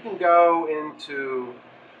 Listen, you can go into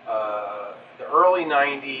the early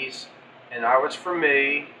 90s, and I was, for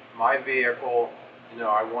me, my vehicle, you know,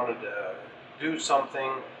 I wanted to do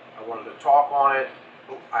something, I wanted to talk on it,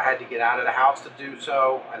 I had to get out of the house to do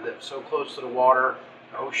so. I lived so close to the water,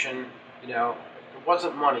 the ocean, you know, it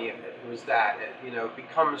wasn't money, it was that, you know, it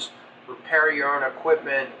becomes repair your own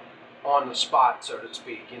equipment on the spot, so to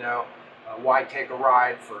speak, you know. Why take a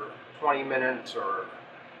ride for 20 minutes or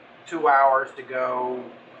 2 hours to go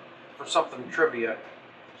for something trivia?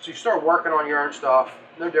 So you start working on your own stuff,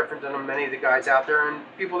 no different than many of the guys out there and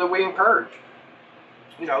people that we encourage.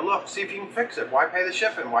 You know, look, see if you can fix it. Why pay the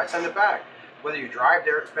shipping? Why send it back? Whether you drive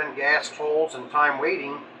there, spend gas, tolls, and time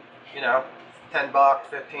waiting, you know, $10,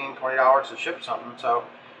 $15, $20 to ship something. So,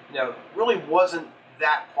 you know, really wasn't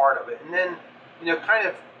that part of it. And then, you know, kind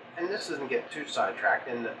of, and this doesn't get too sidetracked,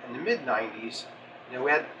 in the mid-90s, you know, we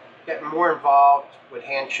had getting more involved with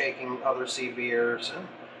handshaking other CBers and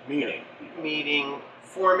meeting,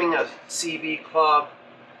 forming a CB club,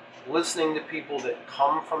 listening to people that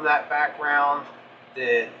come from that background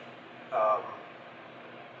that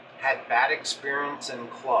had bad experience in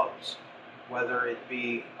clubs, whether it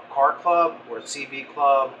be a car club or a CB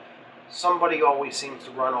club. Somebody always seems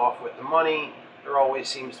to run off with the money. There always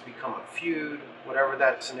seems to become a feud, whatever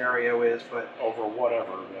that scenario is. But over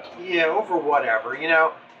whatever, yeah, over whatever, you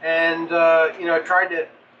know. And you know, I tried to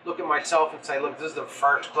look at myself and say, look, this is the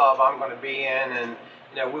first club I'm going to be in, and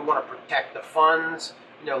you know, we want to protect the funds.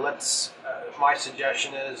 You know, let's. My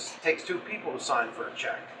suggestion is, it takes 2 people to sign for a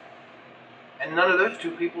check, and none of those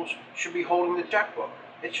 2 people should be holding the checkbook.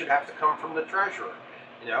 It should have to come from the treasurer.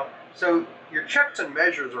 You know, so your checks and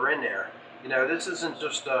measures are in there. You know, this isn't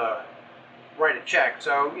just write a check.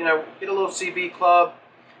 So you know, get a little CB club,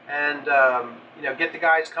 and you know, get the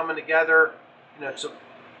guys coming together. You know, to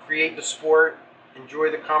create the sport,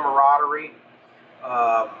 enjoy the camaraderie.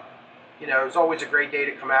 You know, it's always a great day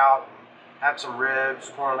to come out and have some ribs,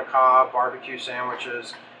 corn on the cob, barbecue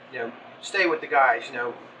sandwiches. You know, stay with the guys. You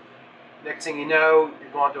know, next thing you know,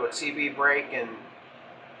 you're going to a CB break in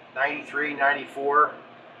 93, 94.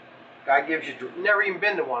 Guy gives you, never even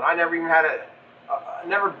been to one. I never even had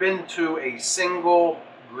never been to a single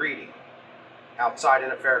greeting outside in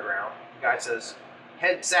a fairground. The guy says,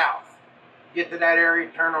 head south. Get to that area,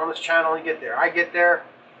 turn on this channel, and get there. I get there,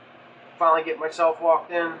 finally get myself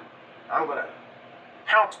walked in. I'm going to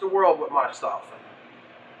pounce the world with my stuff.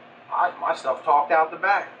 And my stuff talked out the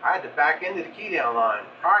back. I had to back into the key down line.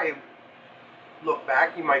 Probably look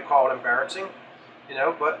back, you might call it embarrassing, you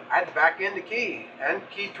know, but I had to back in the key and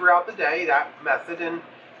key throughout the day, that method. And,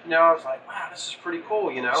 you know, I was like, wow, this is pretty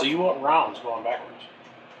cool, you know. So you went rounds going backwards?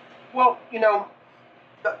 Well, you know,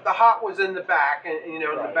 the hot was in the back, and you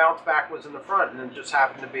know, right. The bounce back was in the front, and it just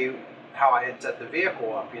happened to be how I had set the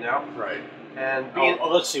vehicle up, you know. Right. And being,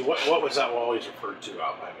 let's see, what was that always referred to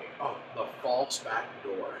out by me? Oh, the false back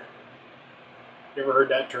door. You ever heard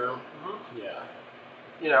that term? Mm-hmm. Yeah.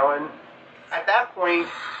 You know, and at that point,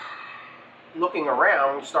 looking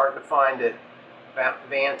around, we started to find that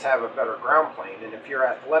vans have a better ground plane, and if you're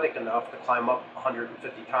athletic enough to climb up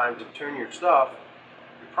 150 times and tune your stuff,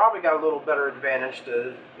 you probably got a little better advantage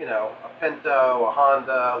to, you know, a Pinto, a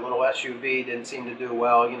Honda, a little SUV didn't seem to do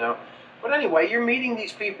well, you know. But anyway, you're meeting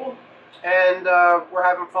these people, and we're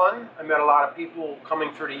having fun. I met a lot of people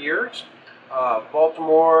coming through the years.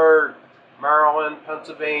 Baltimore, Maryland,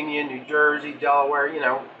 Pennsylvania, New Jersey, Delaware, you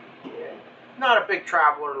know, not a big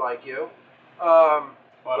traveler like you.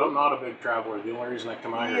 But I'm not a big traveler. The only reason I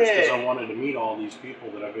come out here is because I wanted to meet all these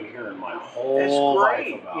people that I've been hearing my whole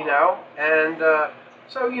life about. You know, and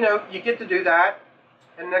so, you know, you get to do that,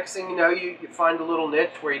 and next thing you know, you find a little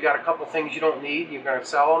niche where you got a couple things you don't need, you're going to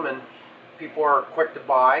sell them, and people are quick to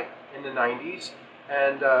buy in the 90s,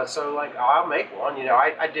 and so, like, oh, I'll make one. You know,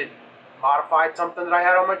 I did modified something that I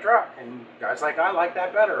had on my truck, and guys like, I like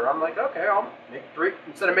that better. I'm like, okay, I'll make 3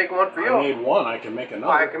 instead of making one for you. I made one, I can make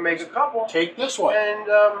another. I can make a couple. Take this one. And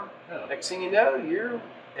next thing you know, you're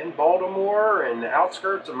in Baltimore and the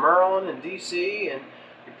outskirts of Maryland and D.C., and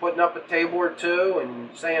you're putting up a table or two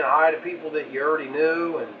and saying hi to people that you already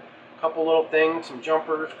knew, and a couple little things, some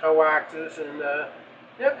jumpers, coaxes, and you know,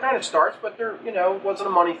 it kind of starts, but there, you know, it wasn't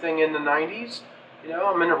a money thing in the 90s. You know,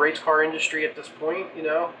 I'm in the race car industry at this point, you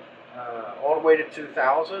know. All the way to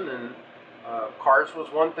 2000, and cars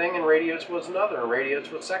was one thing and radios was another, and radios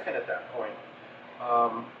was second at that point.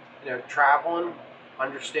 You know, traveling,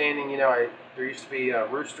 understanding, you know, there used to be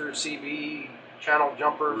Rooster CB channel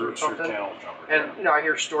jumpers Rooster or something. Channel jumpers, and, you know, I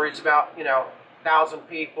hear stories about, you know, 1,000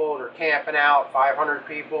 people, they're camping out, 500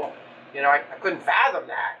 people. You know, I couldn't fathom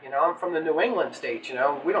that. You know, I'm from the New England states, you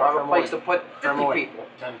know. We don't have a place to put 50 people.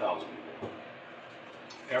 10,000 people.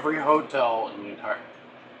 Every hotel in the entire...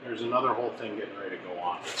 There's another whole thing getting ready to go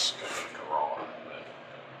on. It's kind of a raw,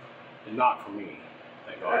 but not for me.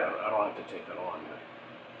 Thank God. I don't have to take that on. But.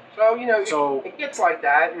 So, you know, it gets like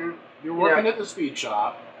that. And you're working at the speed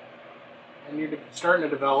shop, and you're starting to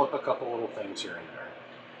develop a couple little things here and there.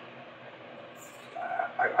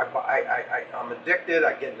 I'm addicted.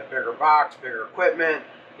 I get in a bigger box, bigger equipment,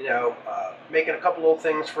 you know, making a couple little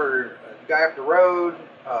things for the guy up the road,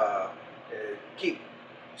 keep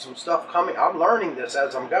some stuff coming. I'm learning this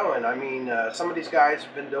as I'm going. I mean, some of these guys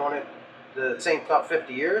have been doing it, the same stuff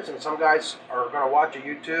 50 years, and some guys are going to watch a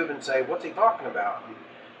YouTube and say, what's he talking about? And,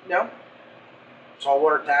 you know,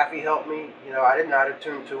 saltwater taffy helped me. You know, I didn't know how to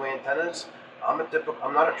tune 2 antennas. I'm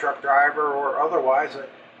not a truck driver or otherwise.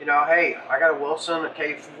 You know, hey, I got a Wilson, a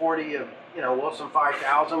K40, you know, Wilson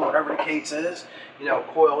 5000, whatever the case is. You know,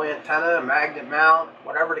 coil antenna, a magnet mount,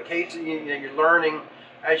 whatever the case is. You know, you're learning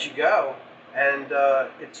as you go. And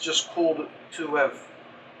it's just cool to have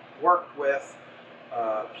worked with,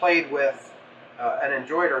 played with, and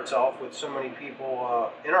enjoyed ourselves with so many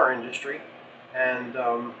people in our industry. And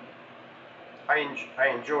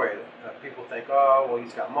I enjoy it. People think, oh, well,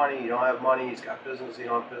 he's got money, you don't have money, he's got business, you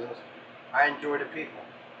don't have business. I enjoy the people.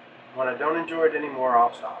 When I don't enjoy it anymore,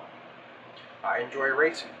 I'll stop. I enjoy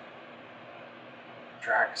racing.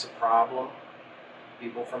 Track's a problem.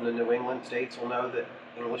 People from the New England states will know that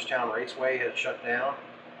Englishtown Raceway has shut down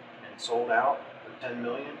and sold out for $10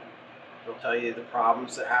 million. They'll tell you the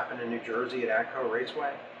problems that happen in New Jersey at Atco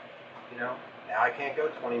Raceway. You know, now I can't go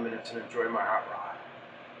 20 minutes and enjoy my hot rod.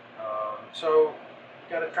 So you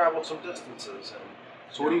got to travel some distances. And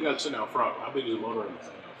so what do you got sitting out front? How big is the motor in the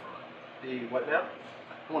thing out front? The what now?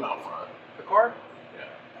 One out front. The car? Yeah.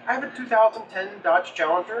 I have a 2010 Dodge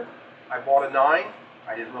Challenger. I bought a 9.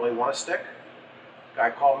 I didn't really want to stick.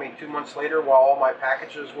 Guy called me 2 months later while all my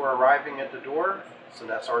packages were arriving at the door. It's an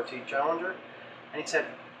SRT Challenger. And he said,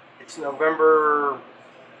 it's November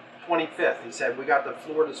 25th. He said, we got the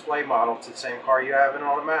floor display model. It's the same car you have in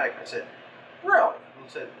automatic. I said, really? He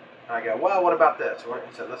said, and I go, well, what about this?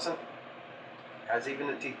 He said, listen, has even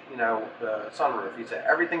the sunroof. He said,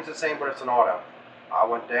 everything's the same, but it's an auto. I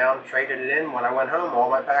went down, traded it in. When I went home, all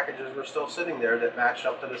my packages were still sitting there that matched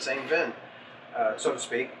up to the same VIN, so to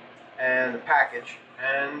speak, and the package.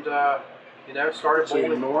 And, started so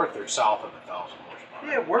bowling. You're north or south of 1,000 horsepower?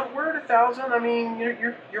 Yeah, we're at 1,000. I mean,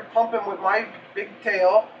 you're pumping with my big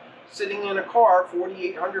tail, sitting in a car,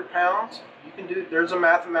 4,800 pounds. You can do. There's a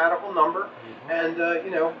mathematical number, and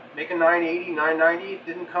making 980, 990 it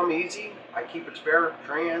didn't come easy. I keep a spare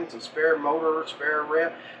trans, a spare motor, a spare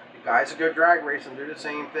rev. The guys that go drag racing do the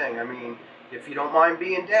same thing. I mean, if you don't mind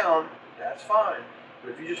being down, that's fine.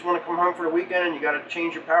 But if you just want to come home for the weekend and you got to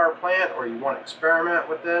change your power plant, or you want to experiment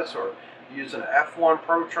with this, or use an F1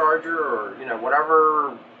 Pro charger, or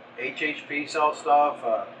whatever HHP sell stuff.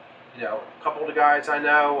 A couple of the guys I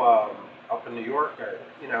know up in New York,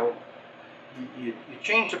 you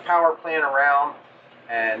change the power plant around,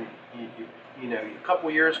 and a couple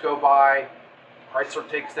of years go by, Chrysler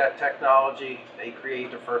takes that technology, they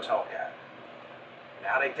create the first Hellcat.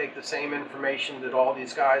 Now they take the same information that all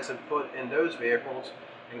these guys have put in those vehicles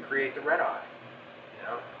and create the Red Eye. You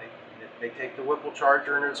know, they take the Whipple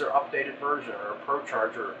Charger and there's their updated version, or a Pro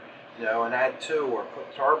Charger, you know, and add 2 or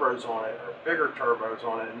put turbos on it or bigger turbos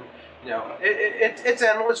on it. And, you know, it's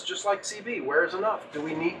endless, just like CB. Where's enough? Do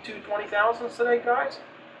we need 2 20,000s today, guys?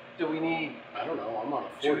 Do we need, I don't know. I'm on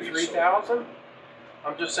a 2 40, 3,000? So.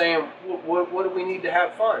 I'm just saying, what do we need to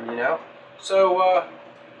have fun, you know? So,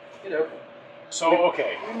 you know. So,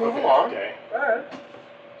 okay. We move along. Okay. All right.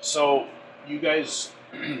 So, you guys...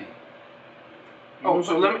 you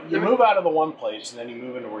move out of the one place, and then you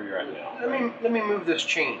move into where you're at now. Let me move this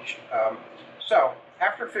change. So,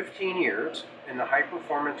 after 15 years in the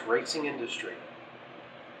high-performance racing industry,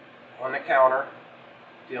 on the counter,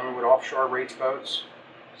 dealing with offshore race boats,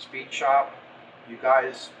 speed shop, you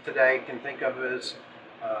guys today can think of as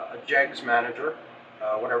a JEGS manager,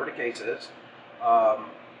 whatever the case is. A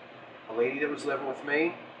lady that was living with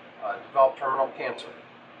me developed terminal cancer.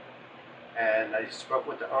 And I spoke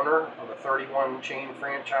with the owner of a 31 chain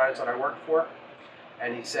franchise that I worked for,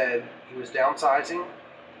 and he said he was downsizing,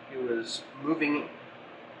 he was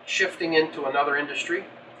shifting into another industry,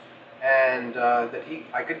 and that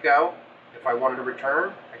I could go. If I wanted to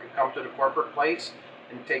return, I could come to the corporate place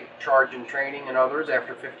and take charge in training and others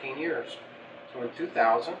after 15 years. So in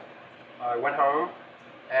 2000, I went home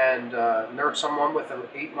and nursed someone with an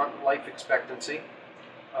 8-month life expectancy.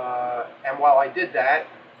 And while I did that,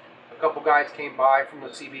 a couple guys came by from the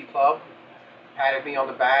CB club, patted me on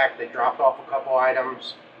the back, they dropped off a couple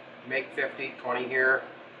items, make 50, 20 here,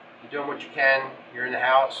 you're doing what you can, you're in the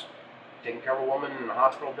house, taking care of a woman in a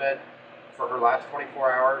hospital bed for her last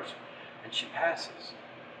 24 hours, and she passes.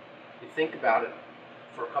 You think about it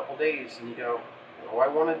for a couple days and you go, what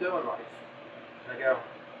do I want to do in life? And I go,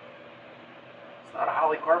 it's not a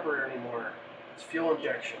Holley carburetor anymore, it's fuel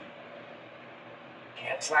injection.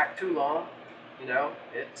 Can't slack too long. You know,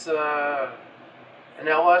 it's an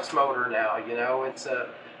LS motor now. You know,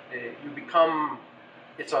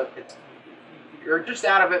 you're just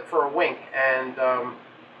out of it for a wink. And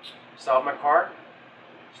still have my car,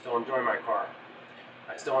 still enjoy my car.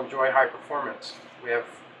 I still enjoy high performance. We have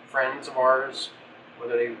friends of ours,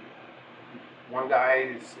 one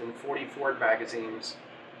guy is in 40 Ford magazines.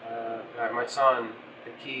 I have my son,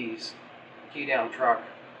 the Keys, key down truck.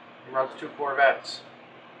 He runs 2 Corvettes,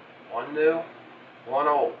 one new, one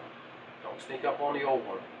old. Don't sneak up on the old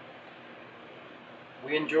one.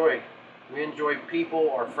 We enjoy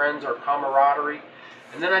people, our friends, our camaraderie.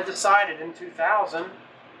 And then I decided in 2000,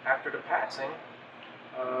 after the passing,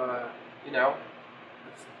 you know,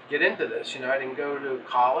 let's get into this. You know, I didn't go to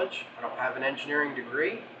college. I don't have an engineering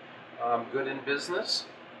degree. I'm good in business.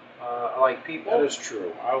 I like people. That is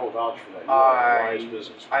true. I will vouch for that. You are a wise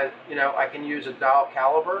businessman. I can use a dial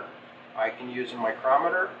caliber. I can use a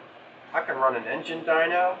micrometer. I can run an engine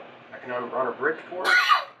dyno. I can run a Bridgeport,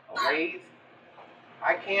 a lathe.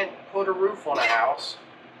 I can't put a roof on a house,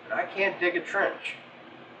 and I can't dig a trench.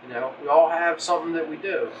 You know, we all have something that we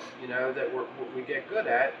do, you know, that we get good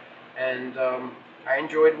at, and I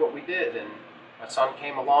enjoyed what we did. And my son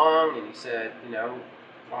came along, and he said, you know,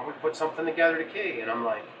 why don't we put something together to key? And I'm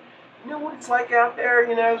like, you know what it's like out there,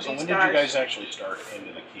 you know, so these when guys. Did you guys actually start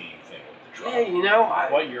into the keying thing with the drop? Yeah, you know,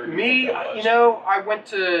 what year did you think that was? You know, I went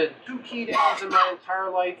to 2 key downs in my entire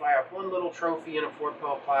life. I have 1 little trophy in a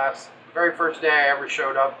 4-12 class. The very first day I ever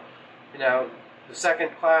showed up, you know, the second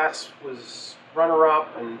class was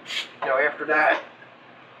runner-up, and, you know, after that,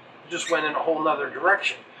 just went in a whole nother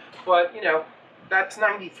direction. But, you know, that's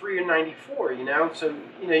 93 and 94, you know, so,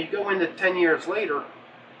 you know, you go into 10 years later,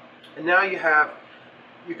 and now you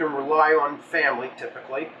can rely on family,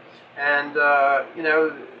 typically, and, you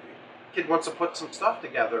know, kid wants to put some stuff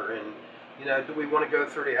together, and, you know, do we want to go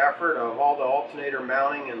through the effort of all the alternator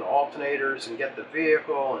mounting and the alternators and get the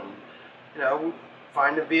vehicle and, you know,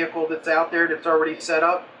 find a vehicle that's out there that's already set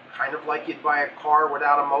up, kind of like you'd buy a car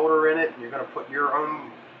without a motor in it, and you're going to put your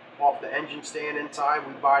own off the engine stand inside.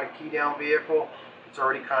 We buy the key down vehicle. It's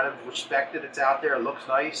already kind of respected. It's out there. It looks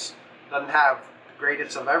nice. Doesn't have the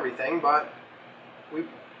greatest of everything, but we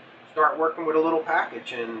start working with a little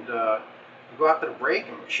package, and we go out to the break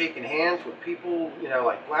and we're shaking hands with people, you know,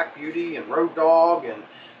 like Black Beauty and Road Dog and,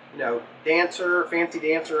 you know, Fancy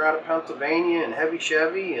Dancer out of Pennsylvania and Heavy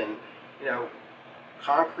Chevy and, you know,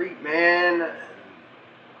 Concrete Man. And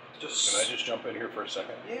just. Can I just jump in here for a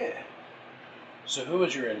second? Yeah. So who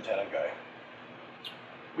was your antenna guy?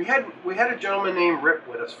 We had a gentleman named Rip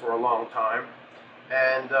with us for a long time,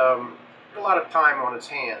 and a lot of time on his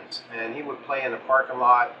hands, and he would play in the parking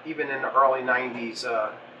lot. Even in the early 90s,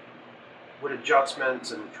 with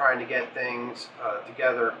adjustments and trying to get things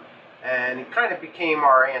together. And he kind of became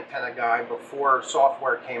our antenna guy before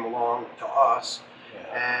software came along to us.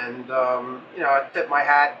 Yeah. And you know, I tipped my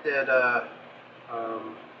hat that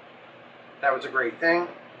that was a great thing.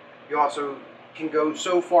 You also can go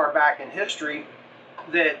so far back in history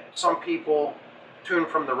that some people tune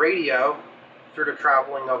from the radio through the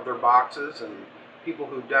traveling of their boxes, and people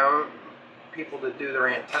who don't, and people that do their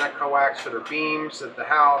antenna coax for their beams at the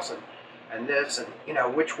house, and this, and you know,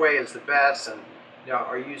 which way is the best, and you know,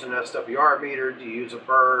 are you using an SWR meter? Do you use a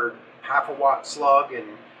bird half a watt slug and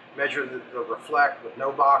measure the reflect with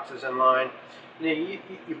no boxes in line? You know,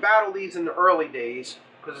 you battle these in the early days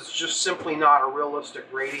because it's just simply not a realistic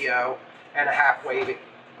radio and a half-wave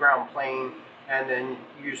ground plane, and then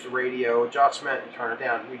use the radio adjustment and turn it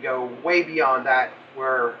down. We go way beyond that,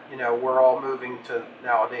 where you know, we're all moving to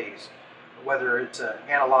nowadays, whether it's an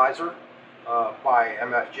analyzer by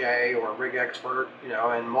MFJ or Rig Expert, you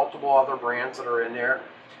know, and multiple other brands that are in there.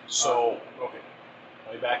 So, okay,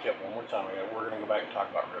 let me back up one more time. We're going to go back and talk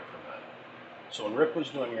about Rip for a minute. So when Rip was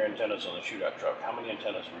doing your antennas on the shootout truck, how many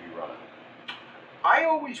antennas were you running? I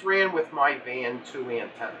always ran with my van 2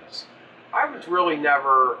 antennas. I was really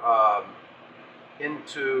never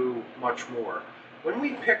into much more. When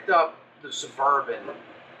we picked up the Suburban,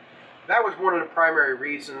 that was one of the primary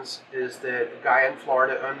reasons, is that a guy in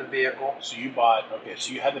Florida owned the vehicle. So you bought, okay,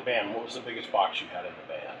 so you had the van. What was the biggest box you had in the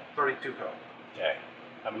van? 32 co. Okay.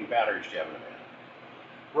 How many batteries do you have in the van?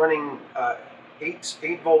 Running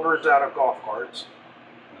 8 volters out of golf carts.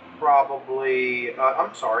 Probably,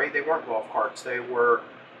 I'm sorry, they weren't golf carts. They were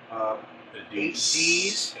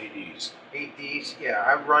 8Ds. 8Ds. 8Ds, yeah,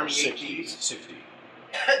 I run the 60, 8Ds. 60.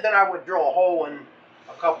 Then I would drill a hole in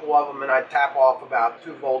a couple of them, and I'd tap off about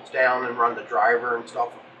 2 volts down and run the driver and stuff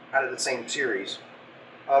out of the same series.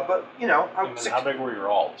 But, you know, How big were your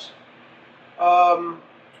alts?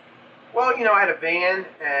 Well, you know, I had a van,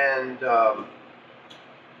 and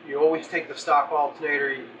you always take the stock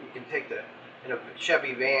alternator. You can take the, in a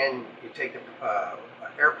Chevy van, you take the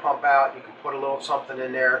air pump out. You can put a little something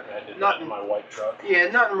in there. I did that in my white truck. Yeah,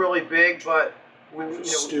 nothing really big, but we, you know,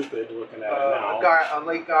 stupid looking at it now. A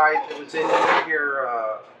late guy that was in here,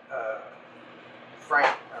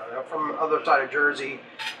 Frank, from the other side of Jersey,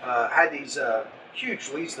 had these huge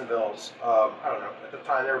Leesonavilles. I don't know, at the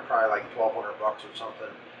time they were probably like $1,200 or something.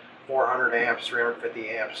 400 amps, 350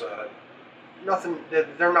 amps. Nothing.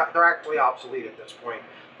 They're not. They're actually obsolete at this point.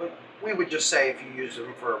 But we would just say, if you use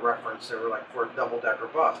them for a reference, they were like for a double-decker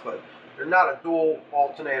bus. But they're not a dual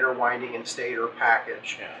alternator winding and stator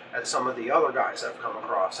package as some of the other guys I've come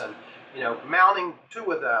across. And you know, mounting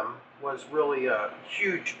 2 of them was really a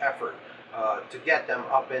huge effort to get them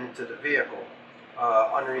up into the vehicle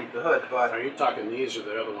underneath the hood. But are you talking these or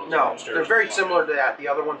the other ones? no, upstairs? they're very similar to that. The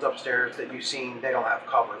other ones upstairs that you've seen, they don't have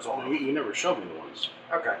covers on. No, you never showed me the ones.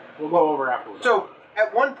 Okay. We'll go over afterwards. So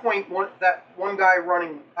at one point, that one guy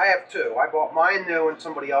running, I have 2. I bought mine new, and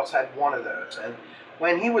somebody else had one of those. And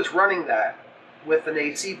when he was running that with an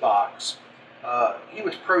AC box, he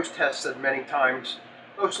was protested many times,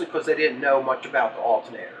 mostly because they didn't know much about the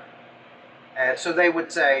alternator. And so they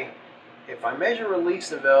would say, if I measure a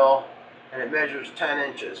Leesonville and it measures 10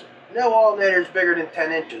 inches, no alternator is bigger than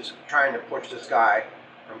 10 inches, trying to push this guy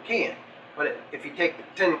from keying. But if you take the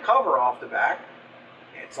tin cover off the back,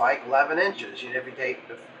 it's like 11 inches. You know, if you take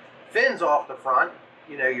the fins off the front,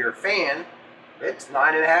 you know, your fan, it's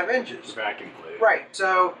 9.5 inches. Vacuum plate. Right.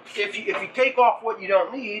 So if you take off what you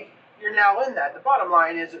don't need, you're now in that. The bottom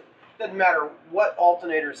line is, it doesn't matter what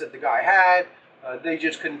alternators that the guy had. They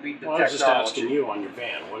just couldn't beat the technology. I was just asking you on your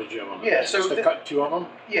van. What did you have on the van? So just to cut 2 of them?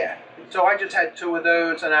 Yeah. So I just had 2 of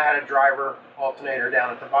those, and I had a driver alternator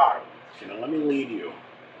down at the bottom. Okay, now let me lead you.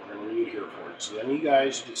 We're going to lead here for it. So then you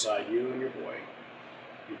guys decide, you and your boy,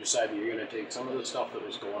 you decide that you're going to take some of the stuff that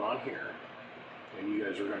was going on here, and you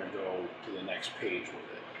guys are going to go to the next page with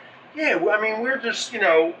it. Yeah, well, I mean, we're just, you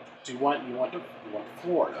know. So you went to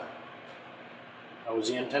Florida. Now, was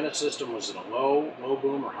the antenna system, was it a low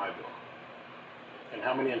boom or high boom? And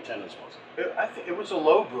how many antennas was it? I think it was a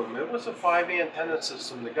low boom. It was a 5 antenna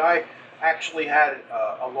system. The guy actually had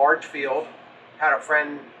a large field, had a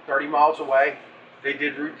friend 30 miles away. They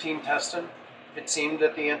did routine testing. It seemed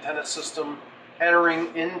that the antenna system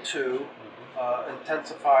entering into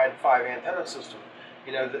intensified 5 antenna system.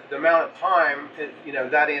 You know, the amount of time, you know,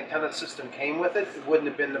 that antenna system came with it, it wouldn't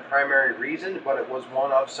have been the primary reason, but it was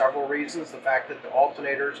one of several reasons. The fact that the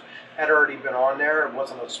alternators had already been on there, it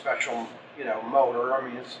wasn't a special, you know, motor. I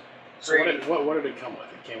mean, it's so what did it come with?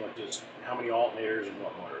 It came with just how many alternators and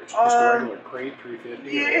what motors? Just a regular crate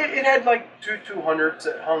 350? Yeah, it had like 2 200s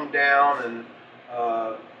that hung down, and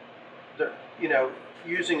you know,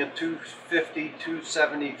 using a 250,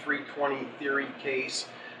 270, 320 theory case,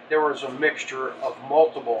 there was a mixture of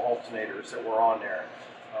multiple alternators that were on there.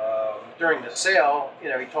 During the sale, you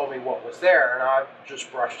know, he told me what was there, and I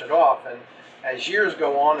just brushed it off. And as years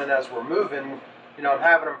go on, and as we're moving, you know, I'm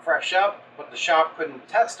having them fresh up, but the shop couldn't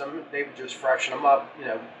test them. They would just freshen them up, you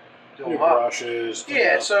know, do them up. Brushes.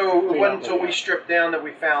 Yeah, so it wasn't until we stripped down that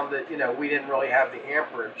we found that, you know, we didn't really have the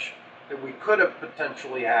amperage that we could have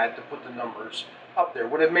potentially had to put the numbers up there.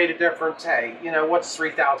 Would have made a difference. Hey, you know, what's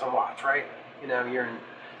 3,000 watts, right? You know,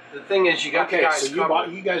 the thing is, you got the guys so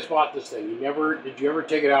you guys bought this thing. Did you ever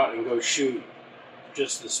take it out and go shoot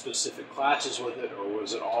just the specific classes with it, or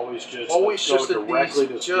was it always just a directly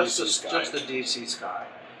DC, to just a DC Sky?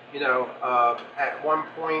 You know, at one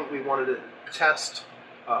point we wanted to test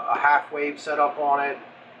a half wave setup on it.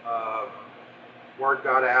 Word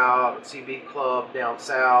got out. CB Club down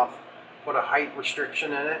south put a height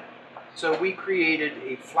restriction in it, so we created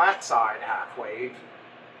a flat side half wave,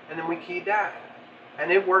 and then we keyed that. And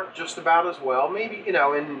it worked just about as well. Maybe, you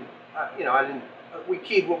know, and you know, I didn't. We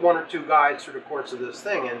keyed with one or two guys through the course of this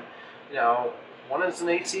thing, and you know, one is an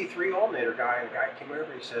AC3 alternator guy, and the guy came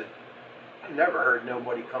over. He said, "I've never heard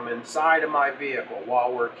nobody come inside of my vehicle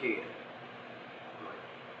while we're keying."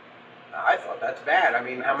 I thought that's bad. I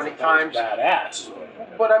mean, how many times? Badass.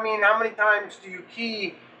 But I mean, how many times do you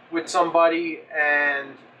key with somebody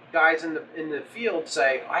and guys in the field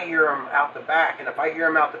say, I hear them out the back, and if I hear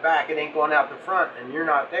them out the back, it ain't going out the front, and you're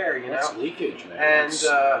not there, you know? That's leakage, man. And,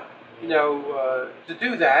 you know, to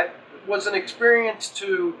do that was an experience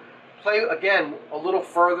to play, again, a little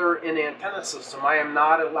further in the antenna system. I am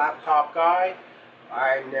not a laptop guy.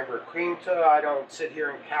 I never claim to. I don't sit here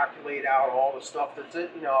and calculate out all the stuff that's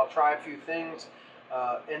it. You know, I'll try a few things.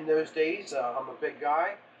 In those days, I'm a big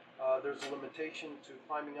guy. There's a limitation to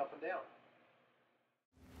climbing up and down.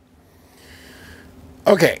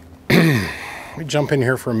 Okay, we jump in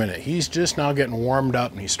here for a minute. He's just now getting warmed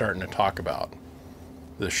up, and he's starting to talk about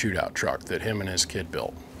the shootout truck that him and his kid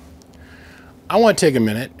built. I want to take a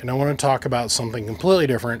minute, and I want to talk about something completely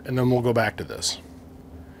different, and then we'll go back to this.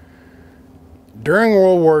 During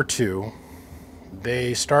World War II,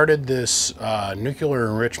 they started this nuclear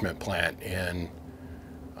enrichment plant in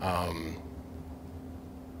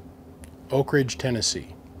Oak Ridge,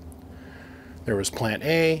 Tennessee. There was Plant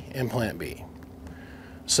A and Plant B.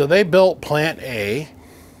 So they built Plant A,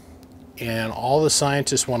 and all the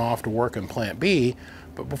scientists went off to work in Plant B,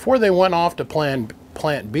 but before they went off to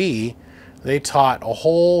Plant B, they taught a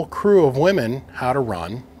whole crew of women how to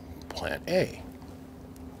run Plant A,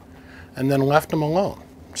 and then left them alone.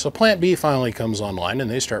 So Plant B finally comes online, and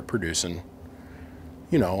they start producing,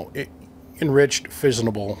 you know, enriched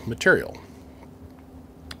fissionable material.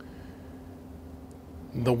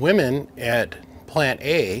 The women at Plant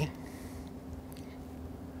A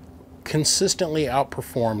consistently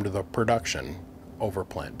outperformed the production over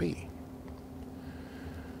Plant B.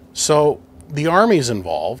 So the Army's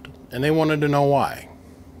involved, and they wanted to know why.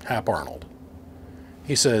 Hap Arnold.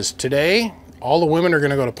 He says, today, all the women are going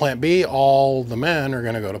to go to Plant B, all the men are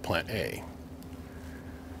going to go to Plant A.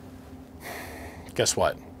 Guess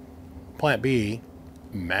what? Plant B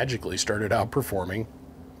magically started outperforming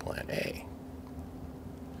Plant A.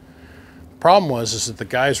 Problem was that the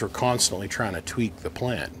guys were constantly trying to tweak the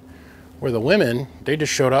plant. Where the women, they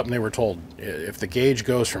just showed up and they were told, if the gauge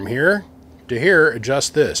goes from here to here,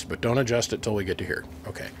 adjust this, but don't adjust it till we get to here.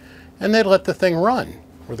 Okay. And they'd let the thing run,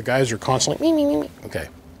 where the guys are constantly, okay.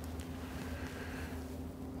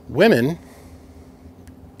 Women,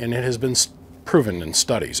 and it has been proven in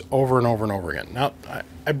studies over and over and over again. Now,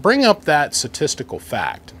 I bring up that statistical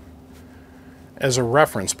fact as a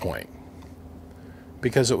reference point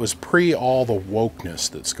because it was pre all the wokeness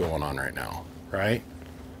that's going on right now, right?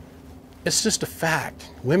 It's just a fact.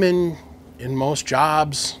 Women in most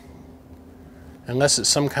jobs, unless it's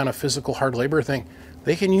some kind of physical hard labor thing,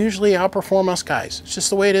 they can usually outperform us guys. It's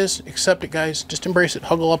just the way it is. Accept it, guys. Just embrace it.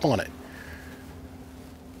 Huggle up on it.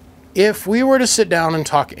 If we were to sit down and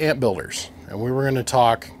talk ant builders, and we were going to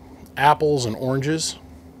talk apples and oranges,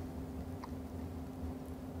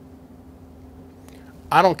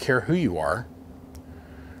 I don't care who you are,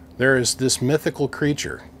 there is this mythical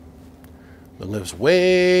creature that lives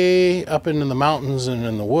way up into the mountains and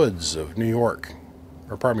in the woods of New York.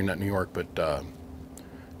 Or pardon me, not New York, but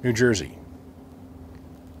New Jersey.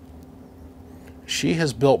 She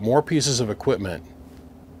has built more pieces of equipment,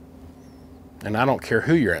 and I don't care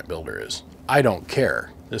who your ant builder is. I don't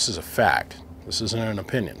care. This is a fact. This isn't an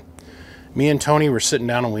opinion. Me and Tony were sitting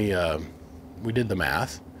down and we did the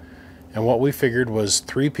math, and what we figured was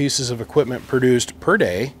 3 pieces of equipment produced per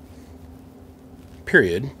day,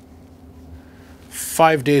 period,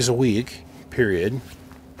 5 days a week, period,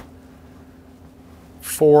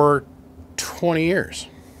 for 20 years.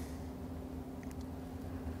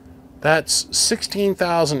 That's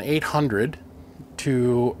 16,800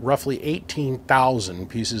 to roughly 18,000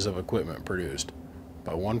 pieces of equipment produced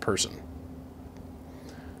by one person.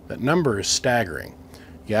 That number is staggering.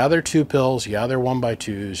 Yeah, they're 2 pills. Yeah, they're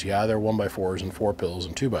 1x2s. Yeah, they're 1x4s and 4 pills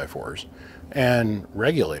and 2x4s. And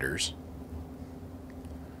regulators.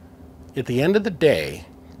 At the end of the day,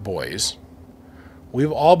 boys,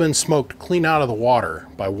 we've all been smoked clean out of the water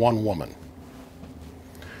by one woman.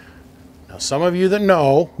 Now, some of you that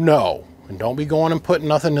know. And don't be going and putting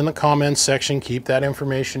nothing in the comments section. Keep that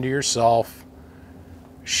information to yourself.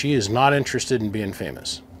 She is not interested in being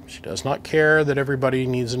famous. She does not care that everybody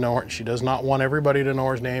needs to know her. She does not want everybody to know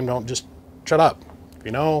her name. Don't just shut up. If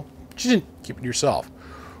you know, keep it to yourself.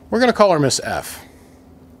 We're going to call her Miss F.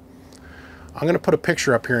 I'm going to put a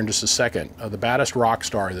picture up here in just a second of the baddest rock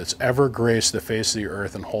star that's ever graced the face of the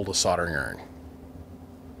earth and hold a soldering iron.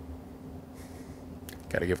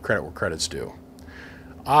 Got to give credit where credit's due.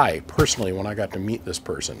 I, personally, when I got to meet this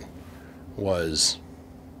person, was,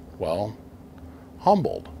 well,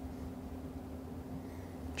 humbled.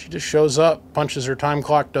 She just shows up, punches her time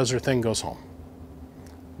clock, does her thing, goes home.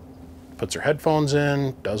 Puts her headphones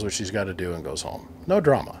in, does what she's got to do, and goes home. No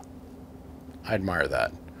drama. I admire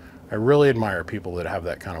that. I really admire people that have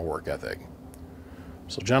that kind of work ethic.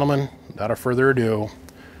 So, gentlemen, without further ado,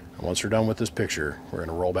 and once we're done with this picture, we're going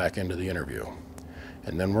to roll back into the interview.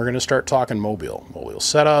 And then we're going to start talking mobile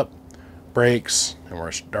setup, brakes, and we're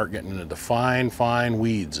going to start getting into the fine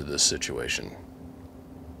weeds of this situation.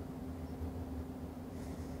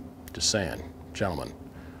 Just saying, gentlemen,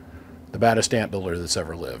 the baddest ant builder that's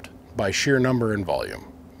ever lived, by sheer number and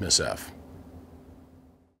volume, Miss F.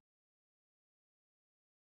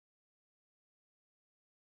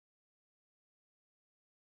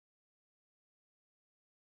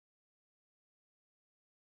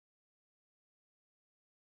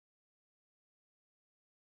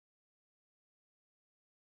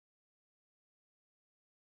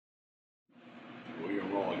 We're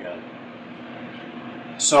gonna roll again.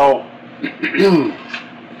 So,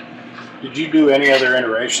 did you do any other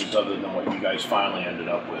iterations other than what you guys finally ended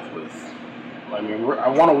up with? I mean, I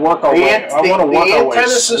want to work our way. I want to work our way. The antenna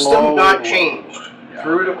system got changed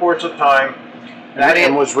through the course of time.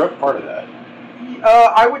 And was RIP part of that?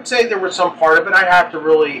 I would say there was some part of it. I have to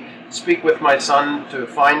really speak with my son to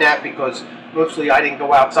find that, because mostly I didn't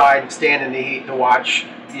go outside and stand in the heat to watch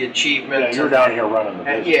the achievement. Yeah, you're down here running the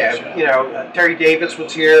business. Yeah, you know, Terry Davis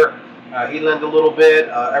was here. He lent a little bit.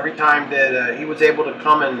 Every time that he was able to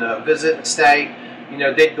come and visit and stay, you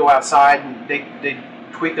know, they'd go outside and they'd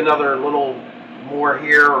tweak another little more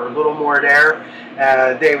here or a little more there.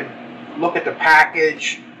 They would look at the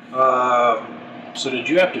package. So did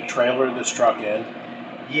you have to trailer this truck in?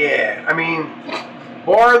 Yeah, I mean,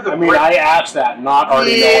 I asked that not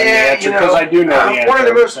already knowing the answer, because I do know the answer. One of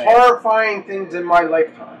the most horrifying things in my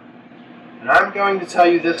lifetime, and I'm going to tell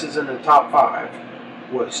you this is in the top 5,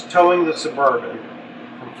 was towing the Suburban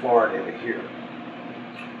from Florida to here.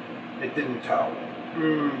 It didn't tow.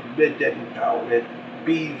 It didn't tow. It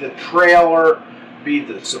be the trailer, be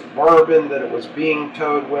the Suburban that it was being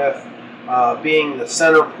towed with, being the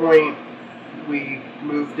center point. We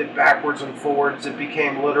moved it backwards and forwards. It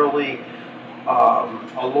became literally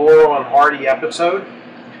a Laurel and Hardy episode.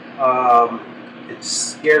 It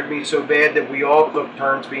scared me so bad that we all took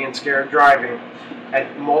turns being scared driving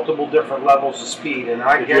at multiple different levels of speed. And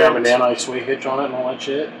did you have an anti-sway hitch on it and all that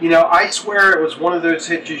shit? You know, I swear it was one of those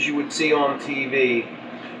hitches you would see on TV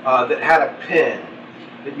that had a pin.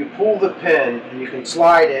 That you pull the pin and you can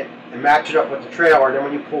slide it and match it up with the trailer. And then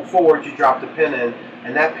when you pull forward, you drop the pin in,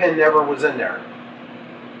 and that pin never was in there.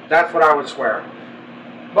 That's what I would swear.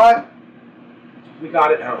 But we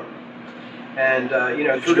got it home. And, you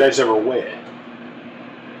know... Did you guys ever weigh it?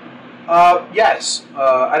 Yes.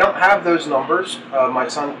 I don't have those numbers. My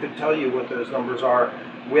son could tell you what those numbers are.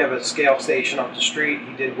 We have a scale station up the street.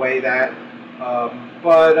 He did weigh that. How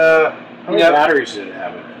many batteries did it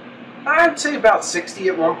have in it? I'd say about 60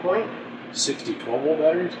 at one point. 60 12-volt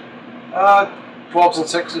batteries? 12s and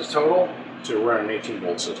 6s total. So we're on an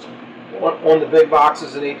 18-volt system. On the big box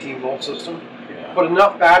is an 18-volt system. Yeah. But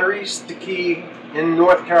enough batteries to key in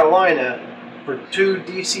North Carolina for 2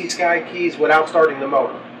 DC Sky keys without starting the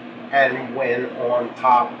motor. And went on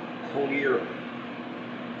top clearly.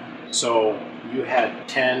 So you had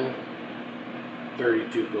 10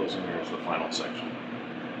 32 pills in there as the final section.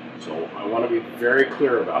 So I want to be very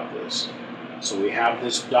clear about this. So we have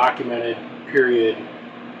this documented period,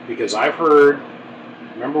 because I've heard,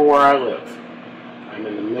 remember where I live. I'm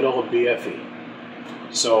in the middle of BFE.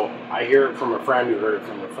 So I hear it from a friend who heard it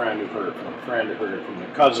from a friend who heard it from a friend who heard it from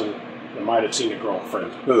a cousin that might have seen a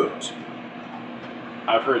girlfriend's boobs.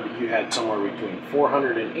 I've heard that you had somewhere between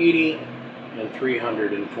 480 and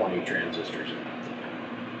 320 transistors in it.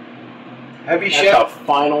 Heavy That's Chevy. the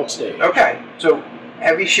final stage. Okay, so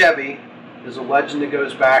Heavy Chevy is a legend that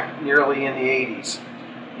goes back nearly in the 80s.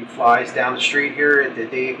 He flies down the street here at the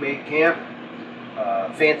Dave Made Camp.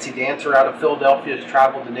 Fancy dancer out of Philadelphia has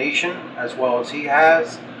traveled the nation as well as he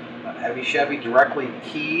has. Heavy Chevy directly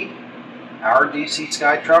keyed our DC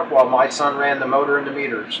Skytruck while my son ran the motor and the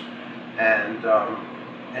meters. And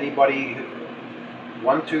anybody who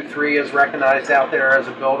 123 is recognized out there as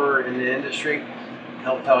a builder in the industry,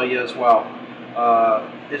 he'll tell you as well.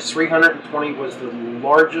 This 320 was the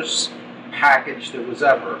largest package that was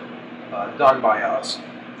ever done by us.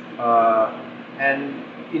 And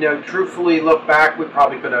you know, truthfully, look back, we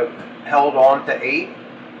probably could have held on to 8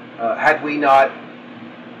 had we not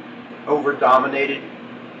over-dominated.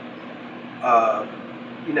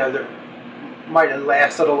 You know, there might have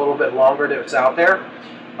lasted a little bit longer that was out there.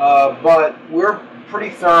 But we're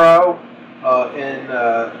pretty thorough in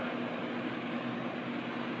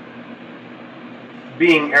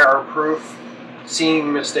being error-proof,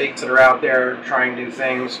 seeing mistakes that are out there, trying new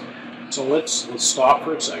things. So let's stop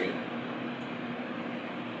for a second.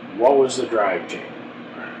 What was the drive chain?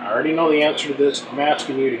 I already know the answer to this. I'm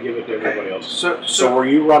asking you to give it to everybody else. So were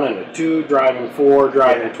you running a 2, driving 4,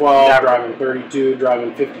 driving 12, never. driving 32,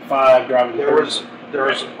 driving 55, driving 30? There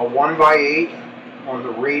was a 1x8 on the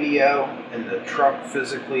radio in the truck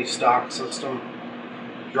physically stock system,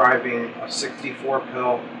 driving a 64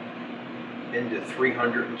 pill into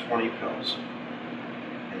 320 pills.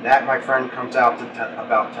 And that, my friend, comes out to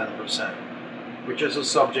about 10%, which is a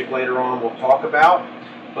subject later on we'll talk about.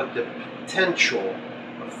 But the potential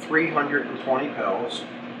of 320 pills,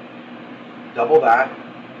 double that,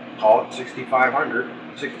 call it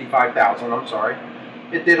 65,000, I'm sorry.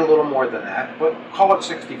 It did a little more than that, but call it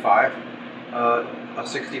 65. A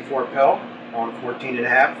 64 pill on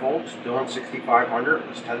 14.5 volts, doing 6,500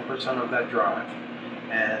 was 10% of that drive.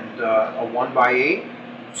 And a 1x8,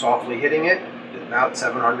 softly hitting it, did about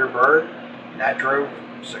 700 bird, and that drove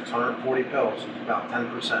 640 pills, it was about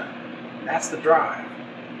 10%. And that's the drive.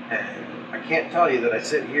 And I can't tell you that I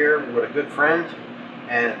sit here with a good friend,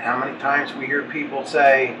 and how many times we hear people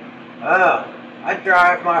say, oh, I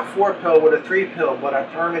drive my 4 pill with a 3 pill, but I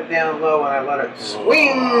turn it down low and I let it swing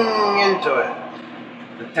into it.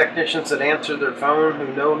 The technicians that answer their phone who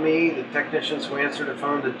know me, the technicians who answer the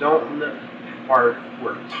phone that don't know,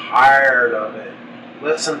 we're tired of it.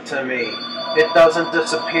 Listen to me. It doesn't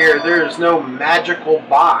disappear. There is no magical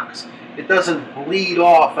box. It doesn't bleed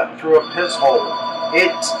off through a piss hole.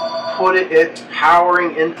 It's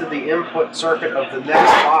powering into the input circuit of the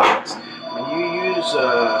next box. When you use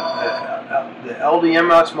the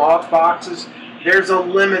LDMS MOS boxes, there's a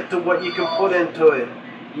limit to what you can put into it.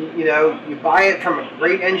 You know, you buy it from a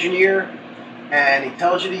great engineer, and he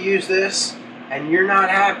tells you to use this, and you're not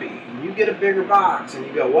happy. And you get a bigger box, and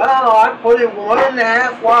you go, well, I put in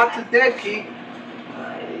 1.5 watts of dead key.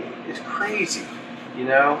 It's crazy, you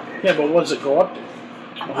know? Yeah, but what does it go up to?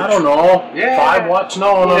 I don't know. Yeah. 5 watts?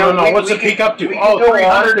 No. What's the peak up to?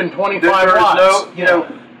 325 watts. No, you know,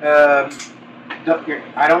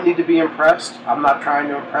 I don't need to be impressed. I'm not trying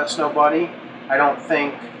to impress nobody. I don't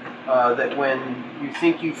think that when you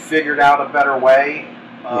think you've figured out a better way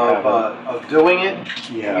of doing it,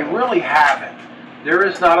 you really haven't. There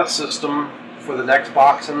is not a system for the next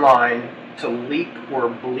box in line to leak or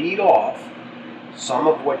bleed off some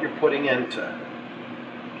of what you're putting into.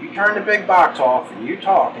 If you turn the big box off and you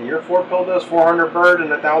talk and your 4 pill does 400 bird and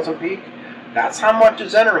 1,000 peak, that's how much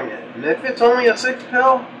is entering it. And if it's only a 6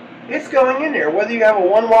 pill, it's going in there. Whether you have a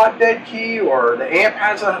 1 watt dead key or the amp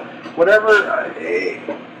has a whatever,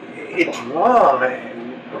 it's wrong.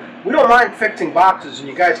 We don't mind fixing boxes and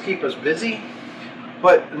you guys keep us busy,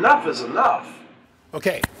 but enough is enough.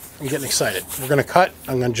 Okay, I'm getting excited. We're going to cut.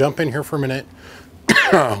 I'm going to jump in here for a minute.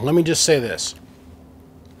 Let me just say this.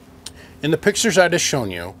 In the pictures I just shown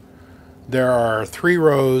you, there are 3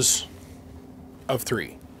 rows of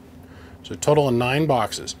 3. So a total of 9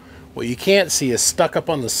 boxes. What you can't see is stuck up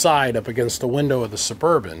on the side up against the window of the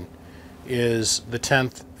Suburban is the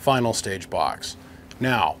 10th final stage box.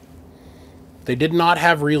 Now, they did not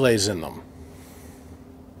have relays in them.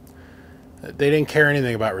 They didn't care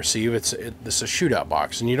anything about receive. This is a shootout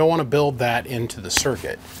box, and you don't want to build that into the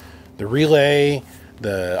circuit. The relay,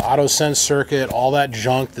 the auto sense circuit, all that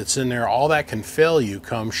junk that's in there, all that can fail you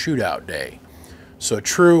come shootout day. So a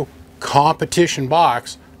true competition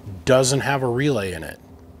box doesn't have a relay in it.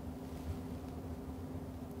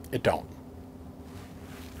 It don't.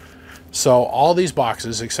 So all these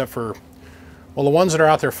boxes, except for, well, the ones that are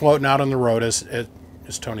out there floating out on the road, as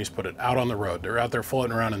Tony's put it, out on the road, they're out there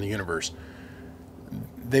floating around in the universe.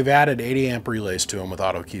 They've added 80 amp relays to them with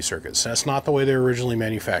auto key circuits. That's not the way they were originally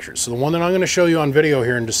manufactured. So the one that I'm going to show you on video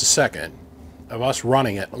here in just a second, of us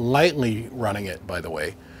running it, lightly running it, by the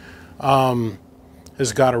way,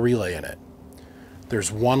 has got a relay in it.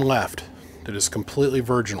 There's one left that is completely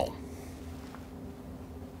virginal.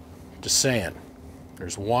 Just saying.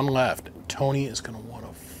 There's one left. Tony is going to want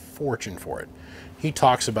a fortune for it. He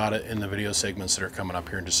talks about it in the video segments that are coming up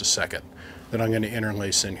here in just a second that I'm going to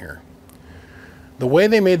interlace in here. The way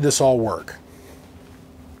they made this all work.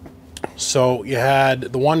 So you had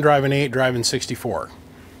the one driving 8, driving 64.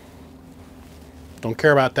 Don't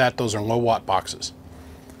care about that. Those are low watt boxes.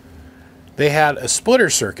 They had a splitter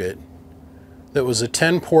circuit that was a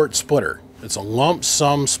 10-port splitter. It's a lump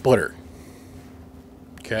sum splitter.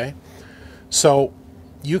 Okay? So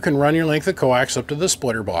you can run your length of coax up to the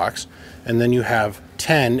splitter box, and then you have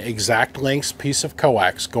 10 exact lengths piece of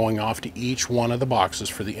coax going off to each one of the boxes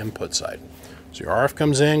for the input side. So your RF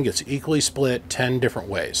comes in, gets equally split 10 different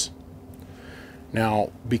ways.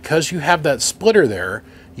 Now, because you have that splitter there,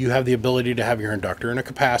 you have the ability to have your inductor and a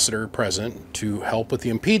capacitor present to help with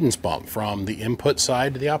the impedance bump from the input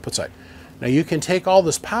side to the output side. Now you can take all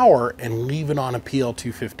this power and leave it on a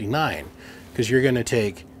PL259, because you're going to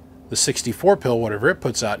take the 64 pill, whatever it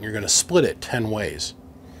puts out, and you're going to split it 10 ways.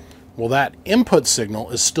 Well, that input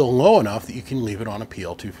signal is still low enough that you can leave it on a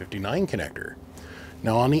PL259 connector.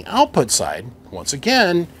 Now on the output side, once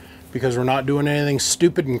again, because we're not doing anything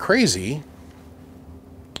stupid and crazy,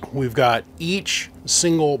 we've got each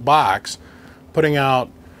single box putting out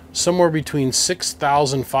somewhere between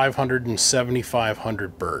 6,500 and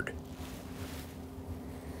 7,500 bird.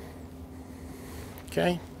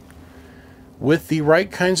 Okay? With the right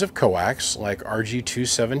kinds of coax, like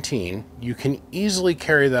RG217, you can easily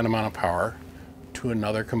carry that amount of power to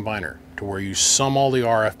another combiner, to where you sum all the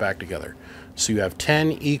RF back together. So you have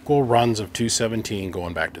 10 equal runs of 217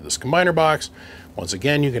 going back to this combiner box. Once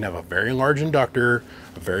again, you can have a very large inductor,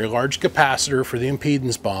 a very large capacitor for the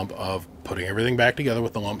impedance bump of putting everything back together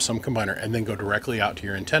with the lump sum combiner, and then go directly out to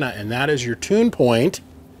your antenna. And that is your tune point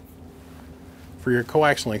for your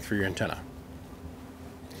coax length for your antenna.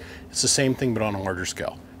 It's the same thing, but on a larger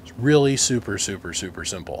scale. It's really super, super, super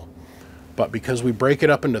simple. But because we break it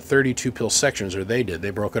up into 32 pill sections, or they did, they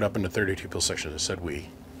broke it up into 32 pill sections. I said we.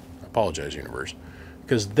 I apologize, universe.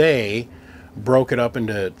 Because they broke it up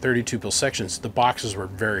into 32 pill sections, the boxes were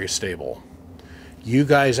very stable. You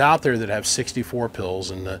guys out there that have 64 pills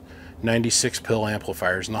and the 96 pill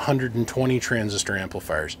amplifiers and the 120 transistor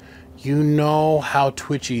amplifiers, you know how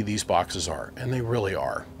twitchy these boxes are, and they really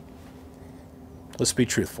are. Let's be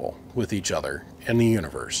truthful with each other and the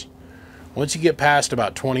universe. Once you get past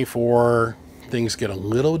about 24, things get a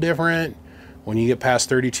little different. When you get past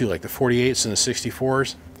 32, like the 48s and the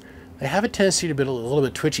 64s, they have a tendency to be a little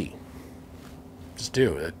bit twitchy. Just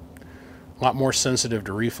do it. A lot more sensitive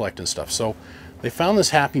to reflect and stuff. So they found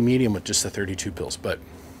this happy medium with just the 32 pills, but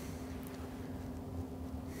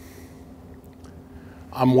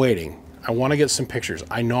I'm waiting. I want to get some pictures.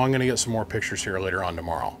 I know I'm going to get some more pictures here later on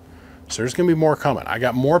tomorrow. So there's going to be more coming. I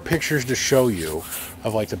got more pictures to show you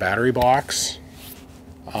of like the battery box.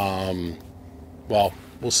 Well,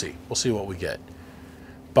 we'll see. We'll see what we get.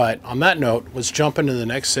 But on that note, let's jump into the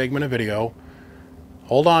next segment of video.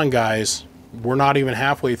 Hold on, guys. We're not even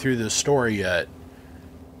halfway through this story yet.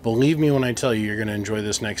 Believe me when I tell you, you're going to enjoy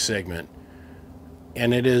this next segment.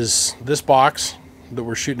 And it is this box that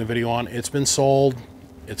we're shooting a video on. It's been sold.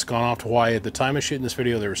 It's gone off to Hawaii. At the time of shooting this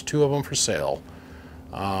video, there was 2 of them for sale.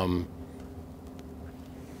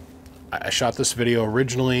 I shot this video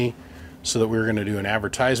originally so that we were going to do an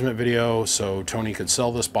advertisement video so Tony could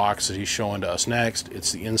sell this box that he's showing to us next.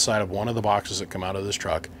 It's the inside of one of the boxes that come out of this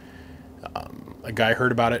truck. A guy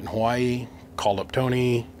heard about it in Hawaii, called up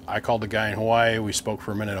Tony. I called the guy in Hawaii. We spoke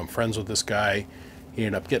for a minute. I'm friends with this guy. He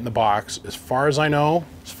ended up getting the box. As far as I know,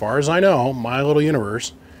 my little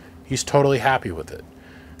universe, he's totally happy with it.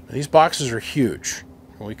 Now, these boxes are huge,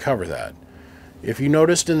 and we cover that. If you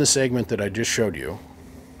noticed in the segment that I just showed you,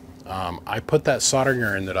 I put that soldering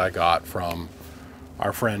iron that I got from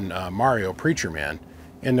our friend Mario, Preacher Man,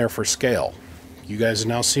 in there for scale. You guys have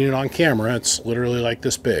now seen it on camera. It's literally like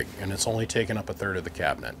this big, and it's only taken up 1/3 of the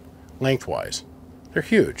cabinet, lengthwise. They're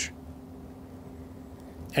huge.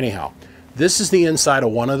 Anyhow, this is the inside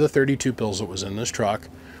of one of the 32 pills that was in this truck.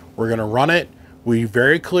 We're going to run it. We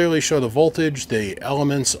very clearly show the voltage, the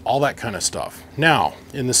elements, all that kind of stuff. Now,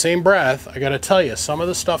 in the same breath, I got to tell you, some of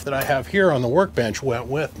the stuff that I have here on the workbench went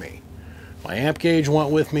with me. My amp gauge went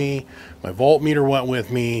with me. My voltmeter went with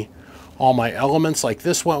me. All my elements like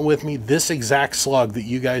this went with me. This exact slug that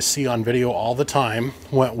you guys see on video all the time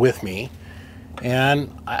went with me.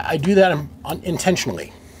 And I do that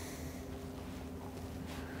intentionally.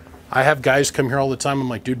 I have guys come here all the time. I'm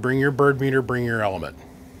like, dude, bring your bird meter, bring your element.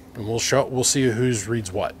 And we'll see who's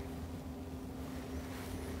reads what.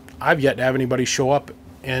 I've yet to have anybody show up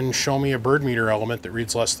and show me a bird meter element that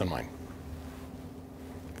reads less than mine.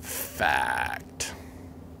 Fact.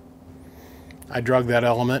 I drug that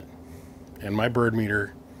element and my bird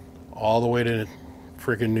meter all the way to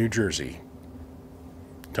freaking New Jersey.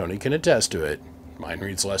 Tony can attest to it. Mine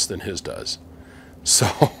reads less than his does. So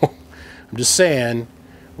I'm just saying,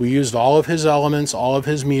 we used all of his elements, all of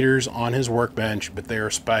his meters on his workbench, but they are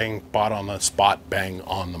bought on the spot, bang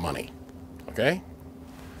on the money. Okay?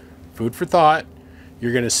 Food for thought.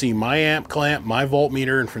 You're going to see my amp clamp, my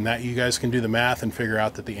voltmeter, and from that you guys can do the math and figure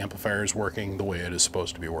out that the amplifier is working the way it is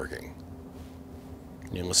supposed to be working.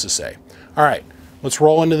 Needless to say. All right, let's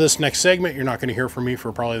roll into this next segment. You're not going to hear from me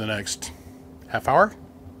for probably the next half hour.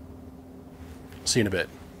 See you in a bit.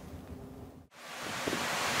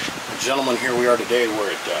 Gentlemen, here we are today.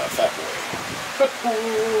 We're at Fatboy.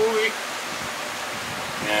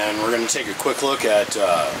 And we're going to take a quick look at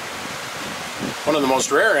one of the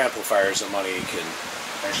most rare amplifiers that money can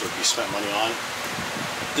actually be spent money on.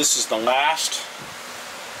 This is the last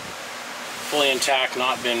fully intact,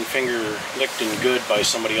 not been finger licked and good by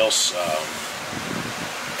somebody else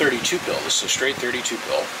 32 pill. This is a straight 32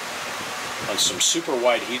 pill on some super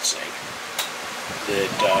wide heatsink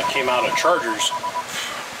that came out of Chargers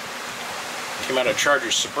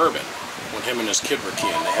Suburban when him and his kid were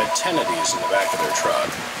keying. They had 10 of these in the back of their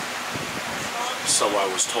truck, so I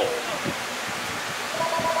was told.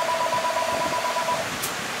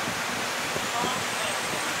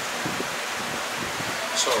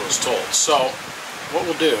 So what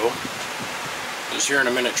we'll do is here in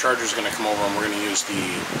a minute, Charger's going to come over and we're going to use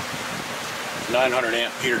the 900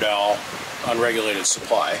 amp Peter Dowell unregulated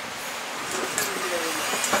supply.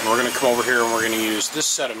 And we're going to come over here and we're going to use this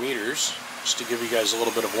set of meters just to give you guys a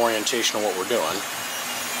little bit of orientation of what we're doing.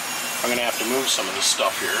 I'm going to have to move some of this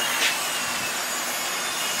stuff here.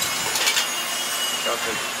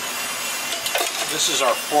 Okay. This is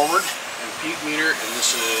our forward and peak meter, and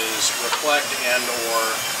this is reflect and or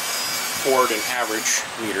forward and average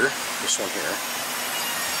meter, this one here.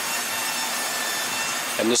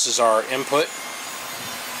 And this is our input,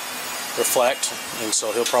 reflect, and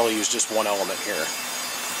so he'll probably use just one element here.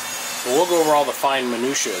 But we'll go over all the fine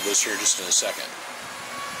minutiae of this here just in a second.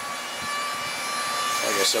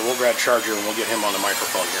 Like I said, we'll grab Charger and we'll get him on the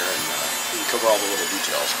microphone here and we can cover all the little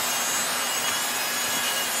details.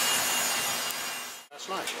 That's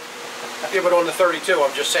nice. Yeah, but on the 32,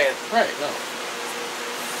 I'm just saying. Right, no.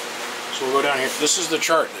 So we'll go down here. This is the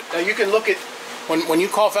chart. Now you can look at... When you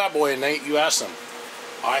call Fatboy and you ask them,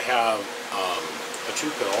 I have a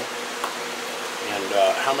 2-pill, and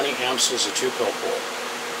how many amps does a 2-pill pull?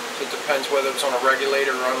 It depends whether it's on a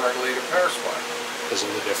regulated or unregulated power supply. Because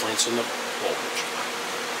of the difference in the voltage.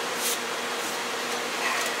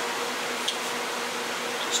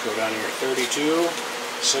 Let's go down here, 32,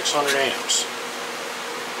 600 amps.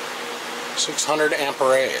 600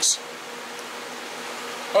 amperays.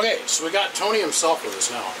 Okay, so we got Tony himself with us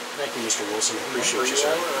now. Thank you, Mr. Wilson. Appreciate you,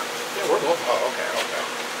 sir. Yeah, we're both. Oh, okay.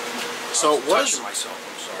 So what is... myself,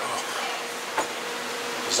 I'm sorry.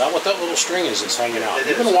 Is that what that little string is that's hanging out?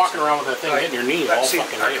 You've been walking around with that thing hitting your knee all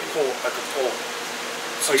fucking day. I could pull.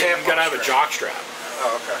 So you gotta have a jock strap.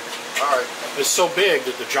 Oh, okay. All right. It's so big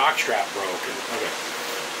that the jock strap broke. Okay.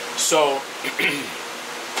 So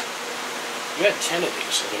you had 10 of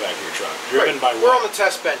these in the back of your truck, driven by what? We're on the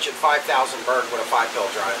test bench at 5,000 Berg with a 5-pill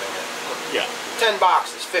drive in it. Yeah. 10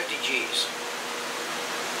 boxes, 50 Gs.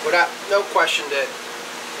 Without no question that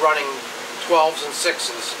running 12s and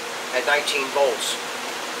 6s at 19 volts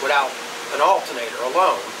without an alternator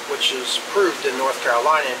alone, which is proved in North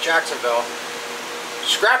Carolina and Jacksonville,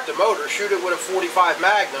 scrap the motor, shoot it with a 45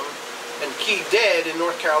 Magnum, and key dead in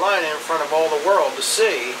North Carolina in front of all the world to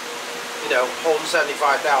see, you know, holding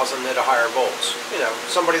 75,000 at a higher volts. You know,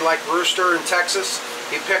 somebody like Brewster in Texas,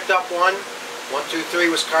 he picked up one, 123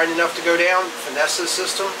 was kind enough to go down, finesse the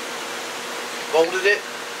system, volted it,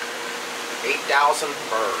 8,000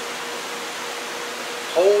 Berg.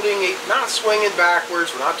 Holding it, not swinging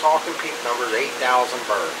backwards, we're not talking peak numbers, 8,000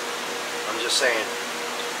 Berg. I'm just saying,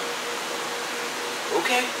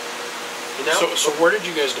 okay. You know? So where did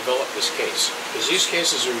you guys develop this case? Because these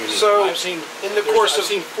cases are unique. So I've seen 4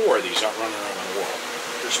 of these out running around the world.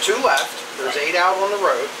 There's 2 left. There's 8 out on the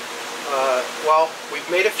road. Well,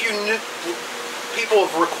 we've made a few new... People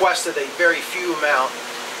have requested a very few amount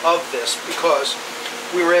of this because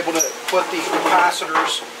we were able to put these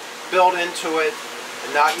capacitors built into it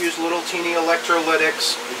and not use little teeny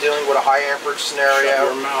electrolytics. You're dealing with a high amperage scenario.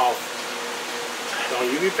 Shut your mouth.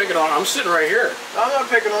 Don't you be picking on. I'm sitting right here. I'm not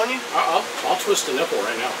picking on you. I'll twist the nipple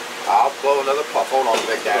right now. I'll blow another puff. Hold on,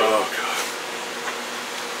 Big Daddy. Oh, God.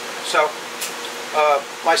 So,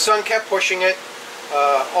 my son kept pushing it.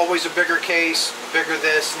 Always a bigger case, bigger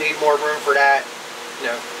this, need more room for that. You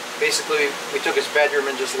know, basically, we took his bedroom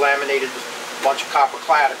and just laminated a bunch of copper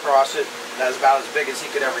clad across it. That was about as big as he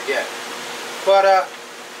could ever get. But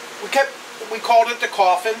we called it the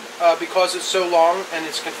coffin because it's so long and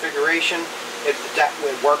its configuration. It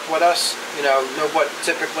worked with us. You know,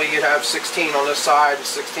 typically you'd have 16 on this side and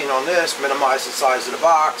 16 on this, minimize the size of the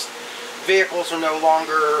box. Vehicles are no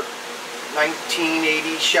longer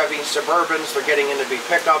 1980 Chevy Suburbans. They're getting into big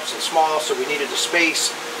pickups and small, so we needed the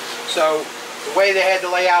space. So the way they had to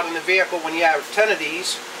lay out in the vehicle when you have 10 of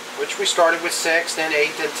these, which we started with 6, then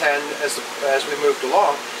 8, then 10 as we moved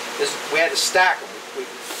along, is we had to stack them.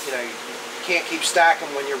 You know, you can't keep stacking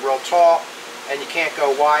when you're real tall, and you can't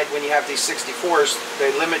go wide when you have these 64s.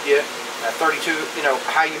 They limit you at 32, you know,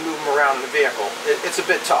 how you move them around in the vehicle. It's a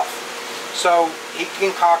bit tough. So he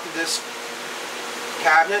concocted this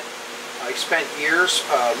cabinet. I spent years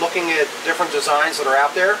looking at different designs that are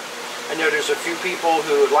out there. I know there's a few people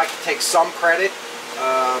who would like to take some credit.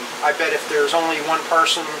 I bet if there's only one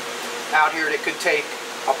person out here that could take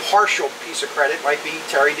a partial piece of credit, might be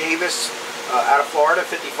Terry Davis out of Florida,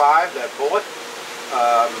 55, that bullet.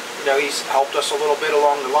 You know, he's helped us a little bit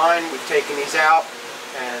along the line. We've taken these out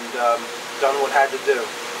and done what had to do.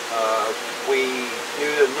 We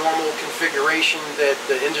knew the normal configuration that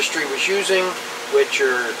the industry was using, which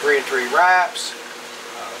are 3 and 3 wraps,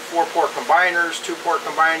 4-port combiners, 2-port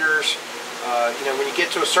combiners. You know, when you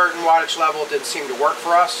get to a certain wattage level, it didn't seem to work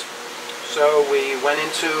for us. So we went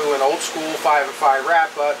into an old school 5 and 5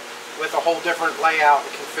 wrap, but with a whole different layout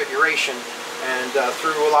and configuration. And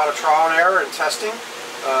through a lot of trial and error and testing,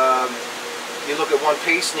 you look at one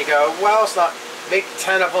piece and you go, well, it's not, make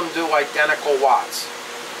 10 of them do identical watts.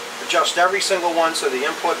 Adjust every single one so the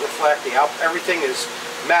input reflect, the output, everything is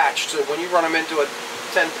matched. So when you run them into a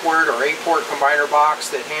 10-port or 8-port combiner box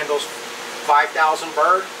that handles 5,000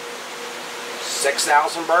 bird,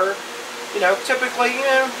 6,000 bird, you know, typically, you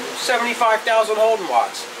know, 75,000 Holden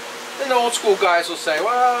watts. Then the old school guys will say,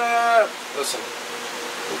 well, listen,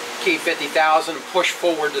 key 50,000, push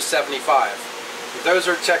forward to 75. If those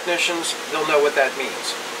are technicians, they'll know what that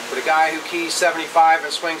means. For the guy who keys 75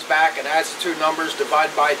 and swings back and adds the two numbers,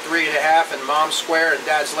 divide by 3.5 and mom's square and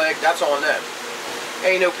dad's leg, that's on them.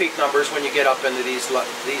 Ain't no peak numbers when you get up into these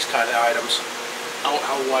kind of items.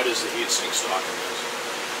 How wide is the heatsink stock in this?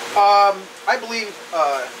 I believe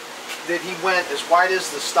that he went as wide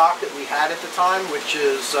as the stock that we had at the time, which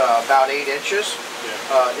is about 8 inches,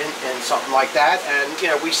 in something like that. And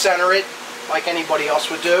you know, we center it like anybody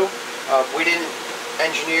else would do. We didn't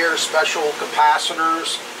engineer special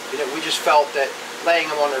capacitors. You know, we just felt that laying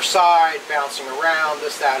them on their side, bouncing around,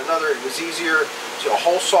 this, that, another, it was easier to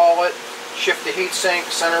hole saw it, shift the heat sink,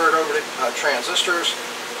 center it over to transistors,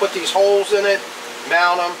 put these holes in it,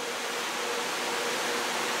 mount them,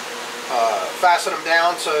 fasten them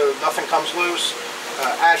down so nothing comes loose,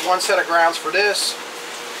 add one set of grounds for this,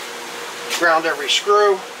 ground every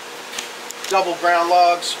screw, double ground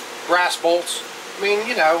lugs, brass bolts. I mean,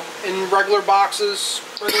 you know, in regular boxes,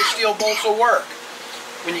 regular steel bolts will work.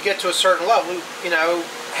 When you get to a certain level, you know,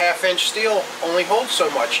 1/2-inch steel only holds so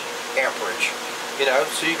much amperage, you know,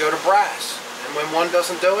 so you go to brass. And when one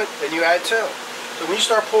doesn't do it, then you add 2. So when you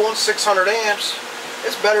start pulling 600 amps,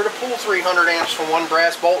 it's better to pull 300 amps from one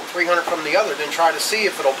brass bolt and 300 from the other than try to see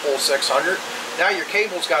if it'll pull 600. Now your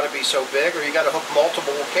cable's got to be so big, or you got to hook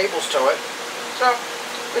multiple cables to it. So,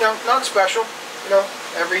 you know, not special. You know,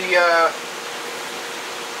 every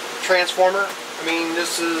transformer. I mean,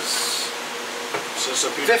 this is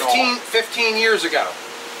 15 years ago.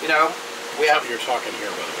 You know, we have. You're talking here,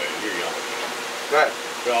 by the way. You're yelling. Go ahead.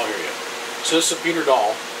 We all hear you. So this is a Peter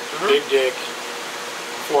Dahl, big dick,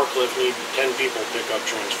 forklift, need 10 people pick up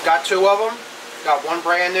transformer. Got 2 of them. Got one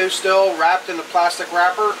brand new still, wrapped in the plastic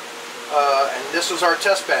wrapper. And this is our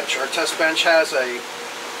test bench. Our test bench has a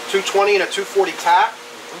 220 and a 240 tap.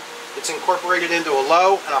 It's incorporated into a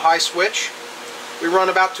low and a high switch. We run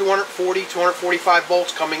about 240, 245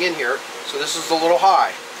 volts coming in here. So this is a little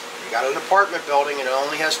high. You got an apartment building and it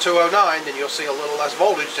only has 209, then you'll see a little less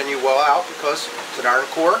voltage than you will out because it's an iron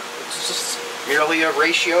core. It's just merely a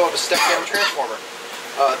ratio of a step-down transformer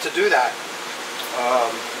to do that.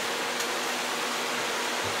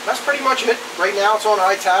 That's pretty much it. Right now it's on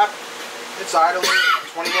high tap. It's idling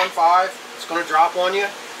 21.5. It's going to drop on you.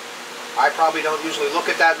 I probably don't usually look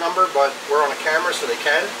at that number, but we're on a camera so they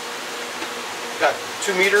can. Got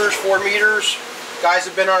 2 meters, 4 meters. Guys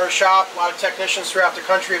have been in our shop. A lot of technicians throughout the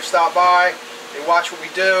country have stopped by. They watch what we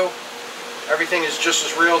do. Everything is just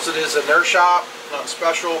as real as it is in their shop. Nothing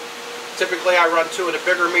special. Typically I run 2 of the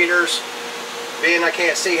bigger meters, being I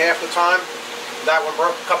can't see half the time. That one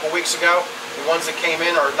broke a couple weeks ago. The ones that came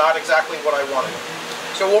in are not exactly what I wanted.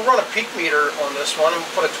 So we'll run a peak meter on this one and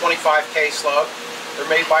we'll put a 25K slug. They're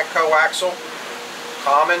made by Coaxial,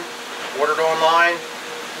 common, ordered online.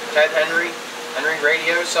 Ted Henry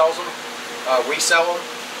Radio sells them. We sell them.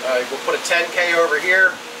 We'll put a 10K over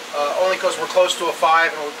here, only because we're close to a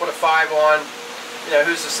 5, and we put a 5 on. You know,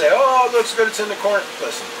 who's to say, oh, it looks good, it's in the corner.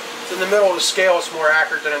 Listen, it's in the middle of the scale, it's more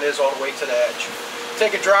accurate than it is all the way to the edge.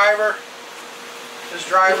 Take a driver. This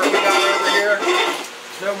driver we got over here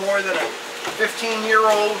is no more than a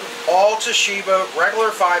 15-year-old, all Toshiba,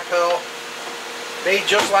 regular 5-pill, made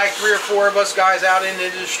just like 3 or 4 of us guys out in the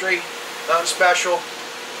industry. Nothing special.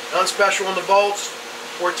 Nothing special in the bolts.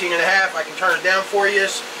 14.5. I can turn it down for you.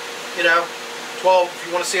 You know, 12 if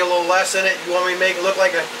you want to see a little less in it. You want me to make it look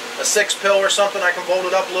like a 6-pill or something, I can bolt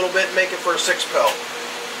it up a little bit and make it for a 6-pill.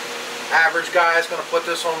 Average guy is going to put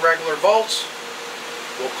this on regular volts.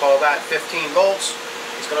 We'll call that 15 volts.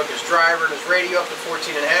 He's going to hook his driver and his radio up to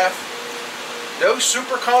 14.5. No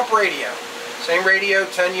super comp radio. Same radio,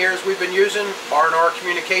 10 years we've been using. R&R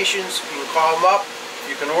Communications. You can call them up.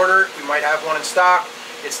 You can order it. We might have one in stock.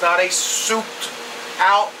 It's not a souped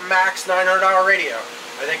out max $900 radio.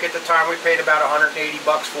 I think at the time we paid about 180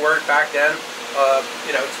 bucks for it back then.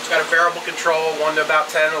 You know, it's got a variable control, 1 to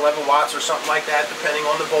about 10, 11 watts or something like that, depending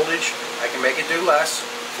on the voltage. I can make it do less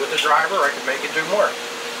with the driver. I can make it do more.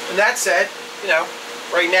 And that said, you know,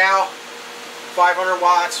 right now, 500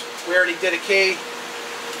 watts. We already did a key.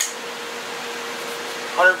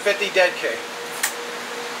 150 dead key.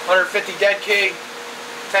 150 dead key.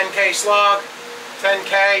 10K slug.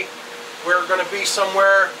 10K. We're going to be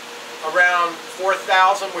somewhere around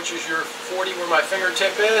 4,000, which is your 40 where my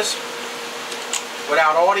fingertip is,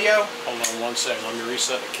 without audio. Hold on 1 second. Let me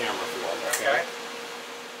reset the camera for you. Okay.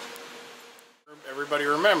 Everybody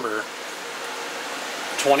remember,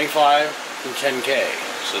 25 and 10K.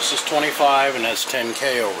 So this is 25 and that's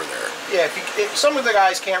 10K over there. Yeah, if some of the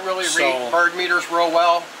guys can't really read bird meters real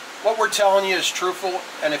well, what we're telling you is truthful,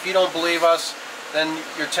 and if you don't believe us, then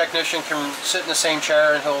your technician can sit in the same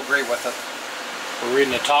chair and he'll agree with it. We're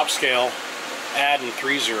reading the top scale, adding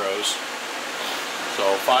 3 zeros. So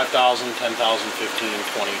 5,000, 10,000, 15,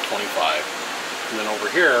 20, 25. And then over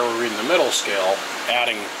here, we're reading the middle scale,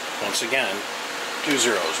 adding, once again, 2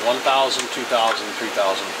 zeros. 1,000, 2,000,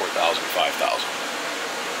 3,000, 4,000,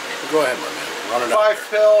 5,000. Go ahead, my man. Run it out.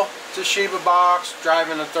 5-pill, Toshiba box,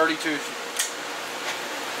 driving a 32.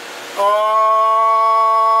 Audio.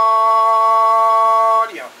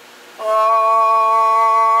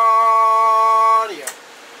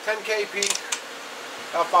 10K peak,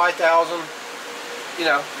 about 5,000. You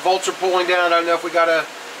know, volts are pulling down. I don't know if we got a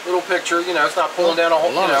little picture. You know, it's not pulling down a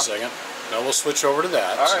whole. Hold on a second. Now we'll switch over to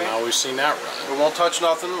that. All so right. now we've seen that running. We won't touch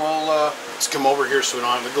nothing. We'll. Let's come over here so we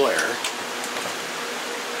don't have the glare.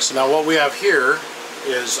 So now what we have here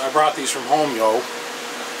is, I brought these from home, yo.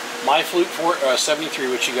 My Flute 73,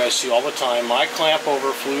 which you guys see all the time. My clamp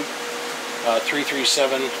over Flute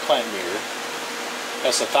 337 clamp meter.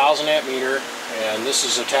 That's a 1,000 amp meter, and this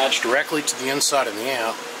is attached directly to the inside of the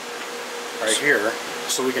amp, right here,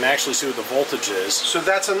 so we can actually see what the voltage is. So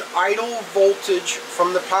that's an idle voltage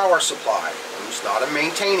from the power supply. It's not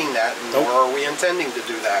maintaining that, nor are we intending to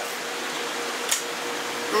do that.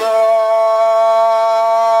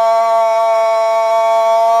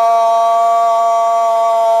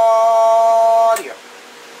 Audio.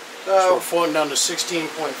 So we're floating down to 16.4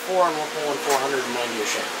 and we're pulling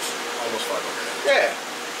 490-ish amps. Almost 500. Yeah.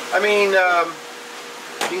 I mean,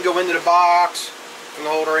 you can go into the box, you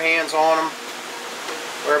can hold our hands on them,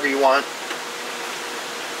 wherever you want.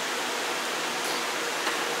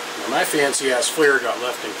 Now, my fancy-ass FLIR got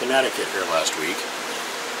left in Connecticut here last week,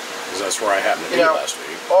 because that's where I happened to be last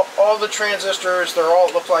week. All the transistors, they're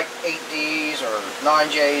all look like 8Ds or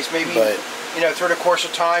 9Js, maybe, you know, through the course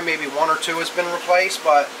of time, maybe 1 or 2 has been replaced,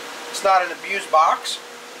 but it's not an abused box.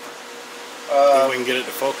 If we can get it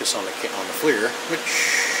to focus on the FLIR, which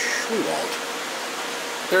we won't.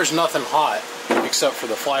 There's nothing hot except for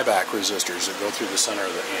the flyback resistors that go through the center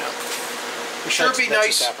of the amp. It sure be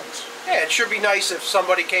nice. Yeah, it should be nice if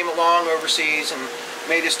somebody came along overseas and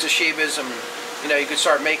made us Toshibas, and you know, you could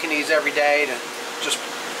start making these every day to just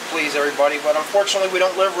please everybody. But unfortunately, we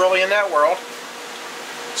don't live really in that world.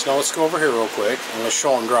 So now let's go over here real quick and let's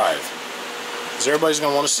show them drive. Because everybody's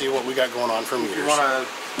going to want to see what we got going on for meters. You want to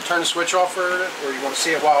turn the switch off for it, or you want to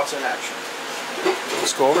see it while it's in action?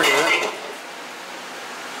 Let's go over here.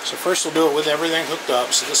 So first we'll do it with everything hooked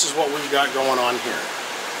up. So this is what we've got going on here.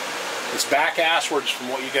 It's back asswards from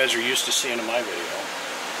what you guys are used to seeing in my video.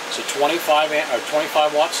 So 25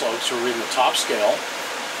 watt slug, so we're reading the top scale,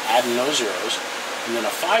 adding no zeros, and then a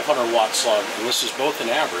 500 watt slug, and this is both an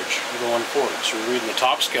average, going forward. So we're reading the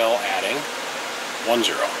top scale, adding 1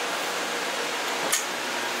 0.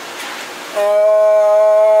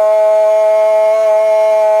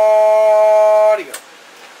 Audio.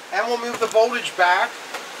 And we'll move the voltage back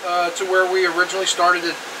to where we originally started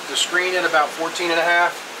the screen at about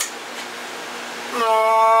 14.5.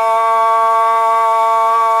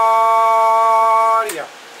 Audio.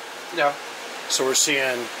 No. So we're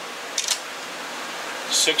seeing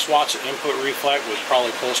 6 watts of input reflect with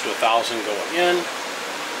probably close to 1,000 going in,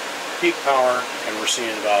 peak power, and we're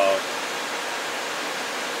seeing about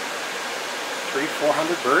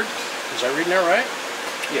 300-400 birds. Is I reading that right?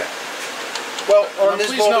 Yeah. Well, on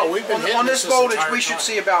this voltage, no, we've been on this voltage, we should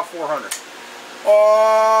see about 400. A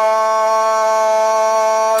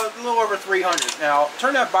little over 300. Now,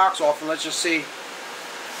 turn that box off and let's just see.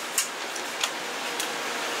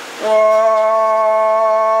 Audio.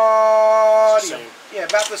 Yeah,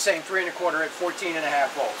 about the same, 3 1/4 at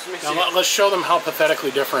 14.5 volts. Let me see. Now let's show them how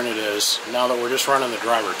pathetically different it is now that we're just running the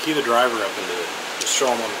driver. Key the driver up into it. Just show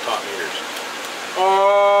them on the top meters.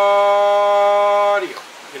 Audio. You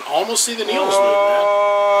can almost see the needles move, man.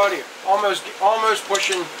 Audio. Almost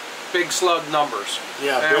pushing big slug numbers.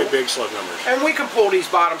 Yeah, big slug numbers. And we can pull these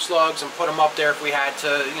bottom slugs and put them up there if we had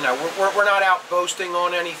to. You know, we're not out boasting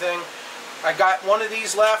on anything. I got one of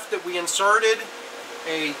these left that we inserted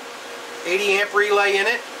a 80 amp relay in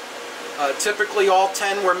it. Typically all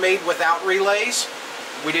 10 were made without relays.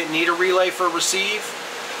 We didn't need a relay for receive.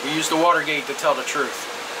 We used the water gate to tell the truth.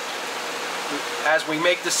 As we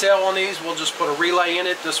make the sale on these, we'll just put a relay in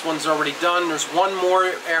it. This one's already done. There's one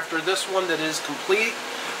more after this one that is complete,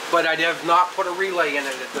 but I have not put a relay in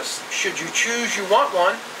it at this. Should you choose you want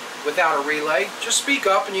one without a relay, just speak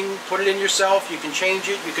up and you can put it in yourself. You can change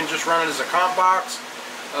it. You can just run it as a comp box.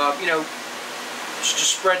 You know,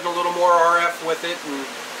 just spreading a little more RF with it, and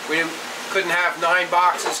we couldn't have 9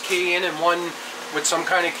 boxes keying and one with some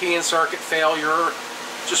kind of key and circuit failure.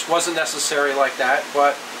 Just wasn't necessary like that.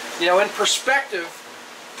 But you know, in perspective,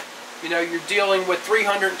 you know, you're dealing with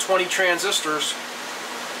 320 transistors.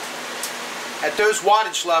 At those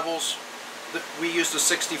wattage levels, we used a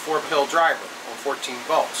 64 pill driver on 14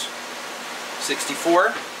 volts.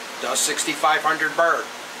 64 does 6,500 bird,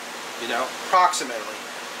 you know, approximately.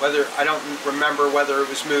 Whether, I don't remember whether it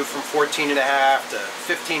was moved from 14.5 to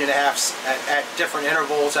 15.5 at different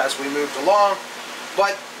intervals as we moved along,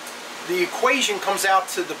 but the equation comes out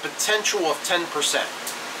to the potential of 10%.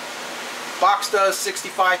 Box does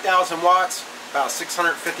 65,000 watts, about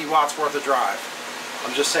 650 watts worth of drive.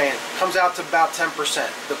 I'm just saying, it comes out to about 10%.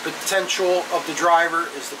 The potential of the driver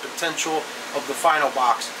is the potential of the final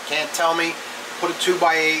box. Can't tell me, put a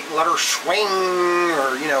 2x8 and let her swing,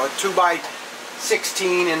 or you know, a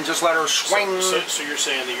 2x16 and just let her swing. So you're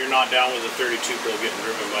saying that you're not down with a 32 pill getting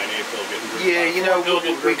driven by an 8 pill getting driven by a 4 pill? Yeah, you know,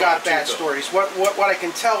 we got bad stories. What I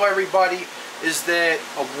can tell everybody is that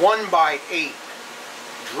a 1x8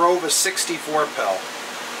 drove a 64 pill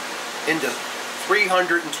into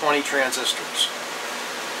 320 transistors.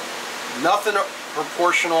 Nothing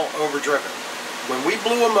proportional overdriven. When we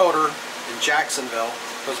blew a motor in Jacksonville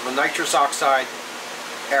because of a nitrous oxide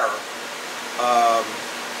error,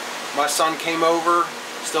 my son came over,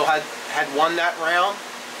 still had won that round,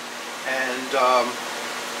 and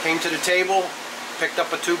came to the table, picked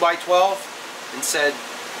up a 2x12 and said,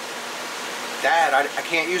 "Dad, I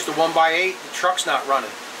can't use the 1x8, the truck's not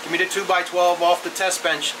running. Give me the 2x12 off the test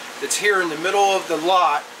bench that's here in the middle of the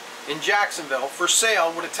lot in Jacksonville for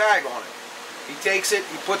sale with a tag on it." He takes it,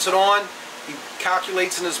 he puts it on, he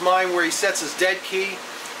calculates in his mind where he sets his dead key,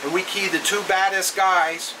 and we key the 2 baddest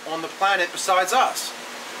guys on the planet besides us.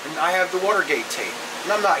 And I have the Watergate tape.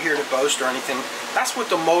 And I'm not here to boast or anything. That's with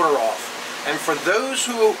the motor off. And for those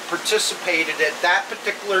who participated at that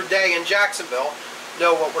particular day in Jacksonville,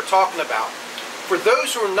 know what we're talking about. For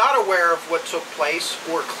those who are not aware of what took place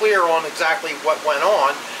or clear on exactly what went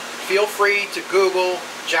on, feel free to Google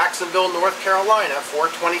Jacksonville, North Carolina,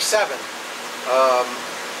 427.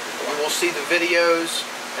 You will see the videos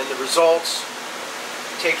and the results.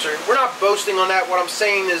 Tapes are, we're not boasting on that. What I'm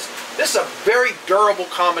saying is this is a very durable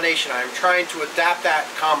combination. I'm trying to adapt that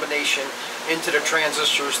combination into the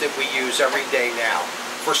transistors that we use every day now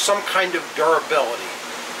for some kind of durability.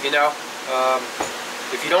 You know,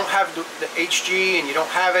 if you don't have the HG and you don't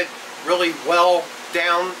have it really well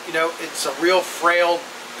down, you know, it's a real frail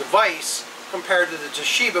device compared to the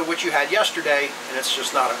Toshiba, which you had yesterday, and it's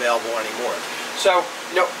just not available anymore. So,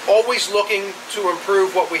 you know, always looking to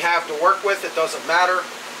improve what we have to work with. It doesn't matter.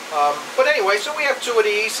 But anyway, so we have two of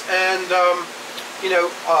these, and you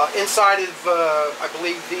know, inside of, I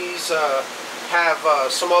believe these have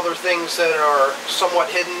some other things that are somewhat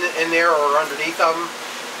hidden in there or underneath them.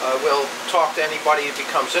 We'll talk to anybody who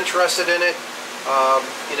becomes interested in it.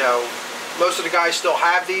 You know, most of the guys still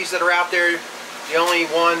have these that are out there. The only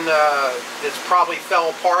one that's probably fell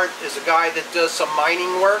apart is a guy that does some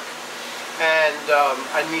mining work, and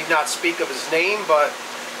I need not speak of his name, but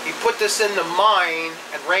he put this in the mine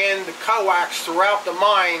and ran the coax throughout the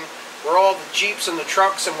mine, where all the Jeeps and the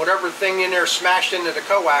trucks and whatever thing in there smashed into the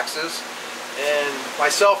coaxes. And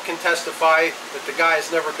myself can testify that the guy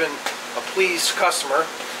has never been a pleased customer.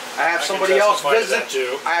 I have somebody else visit.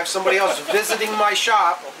 I have somebody else visiting my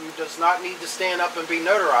shop who does not need to stand up and be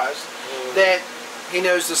notarized. That he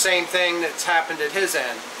knows the same thing that's happened at his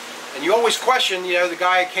end. And you always question, you know, the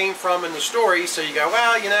guy came from in the story. So you go,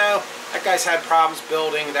 well, you know, that guy's had problems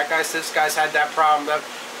building. That guy's this guy's had that problem. That,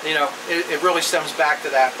 you know, it really stems back to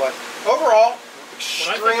that. But overall,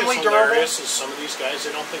 extremely durable. What I think is hilarious is some of these guys,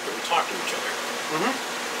 they don't think that we talk to each other.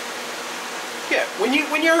 Yeah, when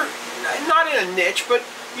you're not in a niche, but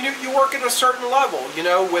you know, you work at a certain level, you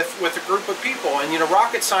know, with a group of people, and you know,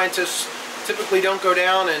 rocket scientists typically don't go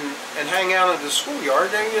down and hang out in the schoolyard.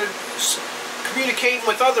 They communicating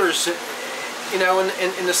with others, you know,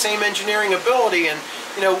 in the same engineering ability, and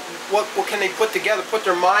you know, what can they put together? Put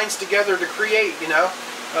their minds together to create, you know.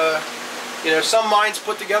 You know, some minds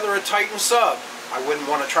put together a Titan sub. I wouldn't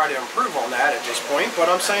want to try to improve on that at this point, but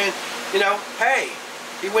I'm saying, you know, hey,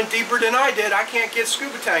 he went deeper than I did. I can't get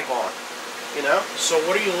scuba tank on, you know. So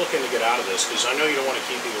what are you looking to get out of this? Because I know you don't want to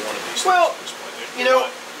keep either one of these things well, at this point.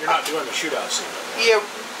 You're not doing the shootout scene. Yeah,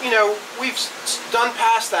 you know, we've done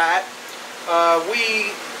past that.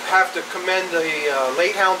 We have to commend the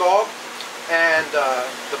late hound dog and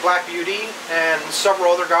the Black Beauty and several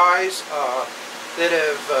other guys that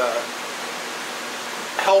have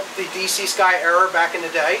helped the DC Sky era back in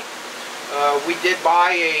the day. We did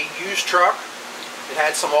buy a used truck. It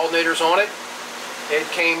had some alternators on it. It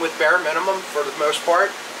came with bare minimum for the most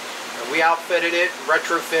part. We outfitted it,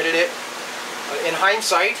 retrofitted it. In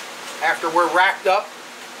hindsight, after we're racked up,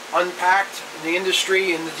 unpacked, the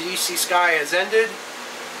industry in the DC Sky has ended,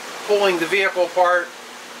 pulling the vehicle apart,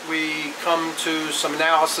 we come to some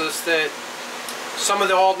analysis that some of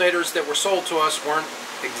the alternators that were sold to us weren't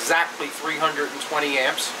exactly 320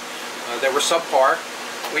 amps. They were subpar.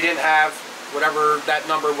 We didn't have whatever that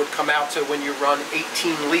number would come out to when you run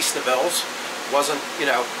 18 lease nivelles. Wasn't, you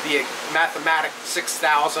know, the mathematic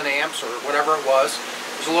 6,000 amps or whatever it was.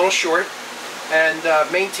 It was a little short. And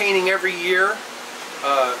maintaining every year,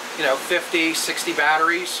 you know, 50, 60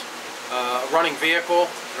 batteries, a running vehicle,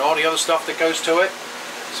 and all the other stuff that goes to it.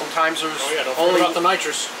 Sometimes there's don't forget about the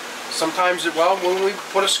nitrous. Sometimes, well, when we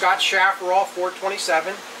put a Scott Shafferall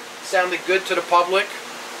 427, it sounded good to the public.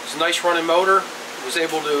 It was a nice running motor. It was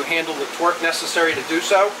able to handle the torque necessary to do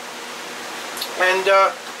so. And,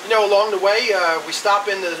 you know, along the way, we stop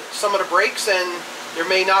into some of the breaks, and there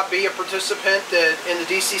may not be a participant in the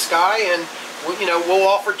DC Sky, and you know, we'll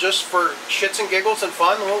offer just for shits and giggles and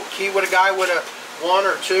fun. We'll key with a guy with a 1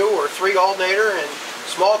 or 2 or 3 alternator, and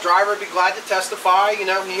small driver would be glad to testify. You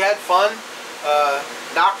know, he had fun.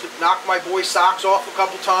 Knocked my boy's socks off a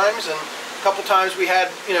couple times, and a couple times we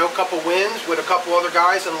had, you know, a couple wins with a couple other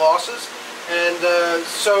guys and losses. And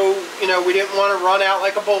so, you know, we didn't want to run out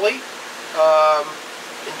like a bully.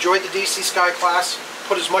 Enjoyed the DC Sky class.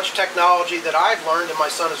 Put as much technology that I've learned and my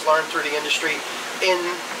son has learned through the industry in,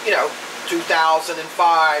 you know, 2005,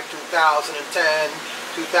 2010,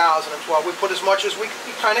 2012. We put as much as we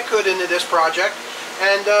kind of could into this project,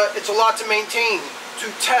 and it's a lot to maintain, to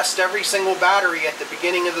test every single battery at the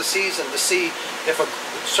beginning of the season to see if a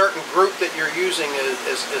certain group that you're using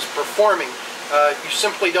is performing. You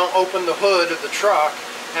simply don't open the hood of the truck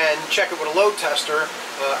and check it with a load tester,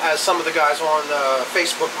 as some of the guys on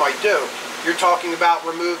Facebook might do. You're talking about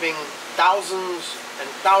removing thousands and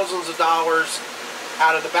thousands of dollars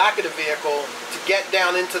out of the back of the vehicle to get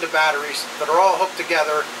down into the batteries that are all hooked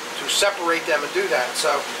together to separate them and do that. So,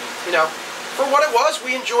 you know, for what it was,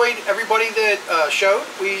 we enjoyed everybody that showed.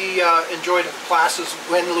 We enjoyed the classes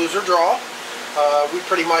win, lose, or draw. We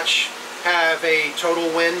pretty much have a total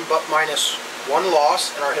win but minus 1 loss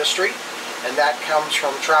in our history, and that comes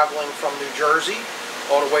from traveling from New Jersey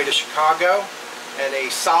all the way to Chicago, and a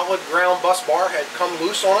solid ground bus bar had come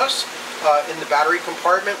loose on us in the battery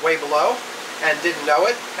compartment way below, and didn't know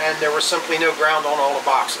it, and there was simply no ground on all the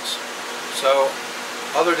boxes. So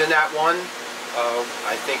other than that one,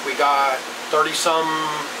 I think we got 30-some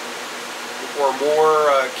or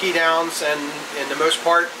more key downs, and in the most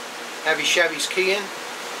part, heavy Chevy's keying.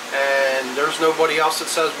 And there's nobody else that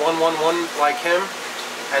says 111 like him,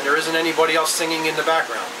 and there isn't anybody else singing in the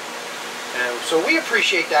background. And so we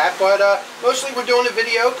appreciate that, but mostly we're doing a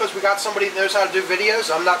video because we got somebody that knows how to do videos.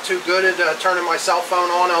 I'm not too good at turning my cell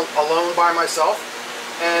phone on alone by myself.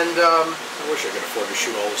 And I wish I could afford to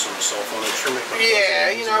shoot all this on a cell phone. I'd sure make my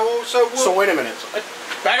you know, so wait a minute.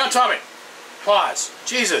 Back on topic. Pause.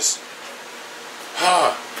 Jesus.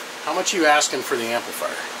 How much are you asking for the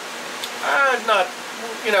amplifier? not,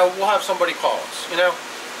 you know, we'll have somebody call us. You know,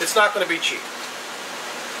 it's not going to be cheap.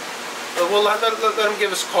 But we'll let them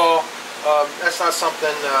give us a call. That's not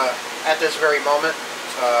something at this very moment.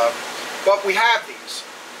 But we have these,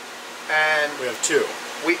 and we have two.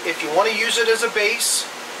 If you want to use it as a base,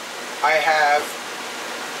 I have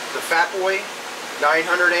the Fatboy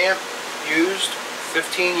 900 amp used,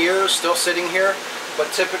 15 years, still sitting here.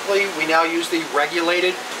 But typically, we now use the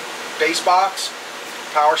regulated bass box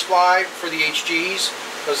power supply for the HGs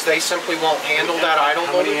because they simply won't handle that idle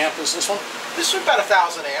voltage. How many amp is this one? This is about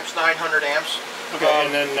 1,000 amps, 900 amps. Okay,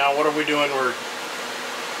 and then now what are we doing?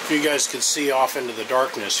 If you guys could see off into the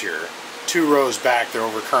darkness here, 2 rows back there,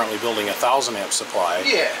 we're currently building a 1,000 amp supply.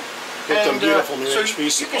 Yeah. With them beautiful new so HP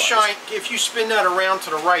supplies. You can shine, if you spin that around to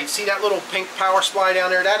the right, see that little pink power supply down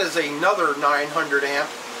there? That is another 900 amp.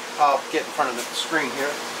 I'll get in front of the screen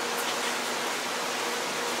here.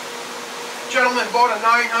 Gentleman bought a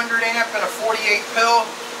 900 amp and a 48 pill.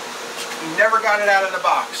 He never got it out of the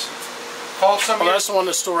box. Called somebody. Well, that's the one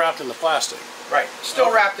that's still wrapped in the plastic. Right,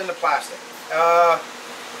 still wrapped in the plastic.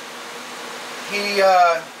 He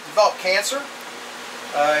developed cancer.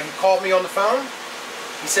 He called me on the phone.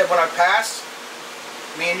 He said, when I pass,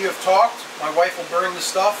 me and you have talked. My wife will burn the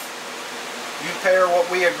stuff. You pay her what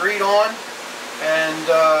we agreed on,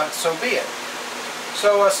 and so be it.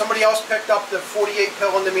 So somebody else picked up the 48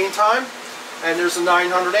 pill in the meantime, and there's a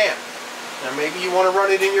 900 amp. Now maybe you want to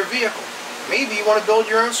run it in your vehicle. Maybe you want to build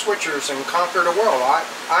your own switchers and conquer the world.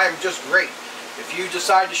 I am just great. If you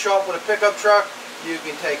decide to show up with a pickup truck, you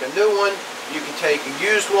can take a new one, you can take a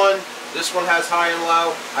used one. This one has high and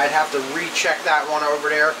low. I'd have to recheck that one over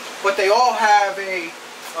there. But they all have a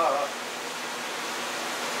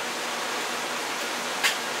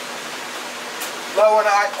low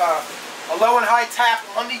and high tap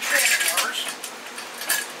on the transformers.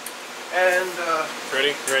 And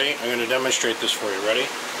ready? I'm going to demonstrate this for you. Ready?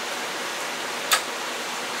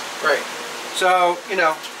 Right. So, you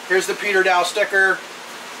know, here's the Peter Dow sticker.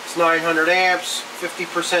 It's 900 amps,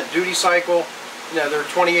 50% duty cycle. You know, they're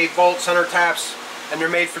 28 volt center taps, and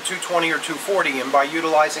they're made for 220 or 240. And by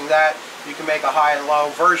utilizing that, you can make a high and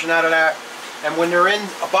low version out of that. And when they're in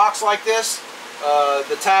a box like this,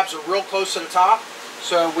 the tabs are real close to the top.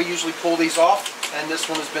 So we usually pull these off, and this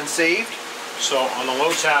one has been saved. So on the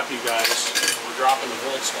low tap, you guys, we're dropping the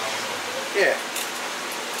volts down a little bit. Yeah.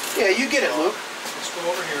 Yeah, you get it, Luke. Let's go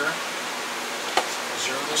over here.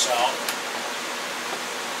 Zero this out.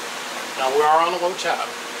 Now we are on the low tap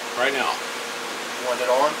right now. You want it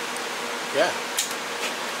on? Yeah.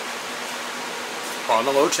 We're on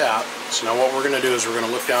the low tap. So now what we're going to do is we're going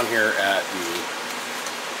to look down here at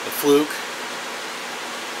the fluke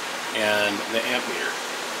and the amp meter.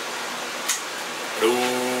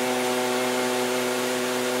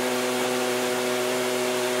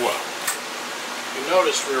 You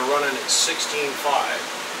notice we were running at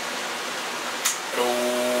 16.5.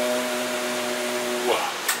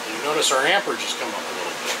 You notice our amperage has come up a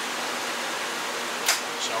little bit.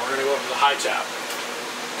 So we're going to go up to the high tap.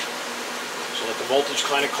 So let the voltage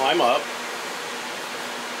kind of climb up.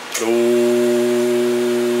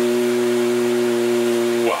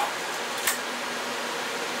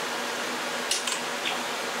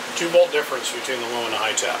 2-volt difference between the low and the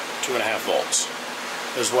high tap. 2.5 volts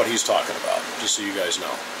is what he's talking about, just so you guys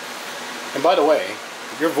know. And by the way,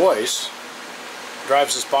 your voice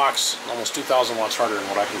drives this box almost 2,000 watts harder than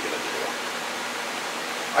what I can get it to do.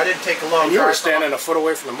 I didn't take a long drive. You were standing a foot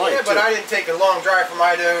away from the mic. Yeah, but too. I didn't take a long drive from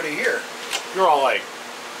Idaho to here. You're all like,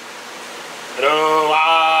 hello,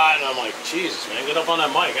 and I'm like, Jesus, man, get up on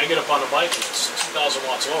that mic. I get up on the mic and it's 2,000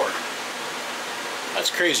 watts lower.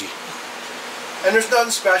 That's crazy. And there's nothing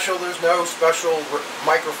special. There's no special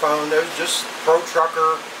microphone. There's just Pro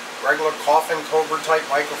Trucker, regular Coffin Cobra type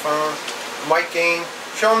microphone. Mic gain.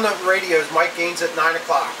 Show them the radios. Mic gains at 9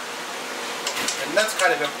 o'clock. And that's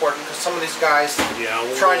kind of important because some of these guys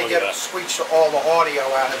trying to get squeeze all the audio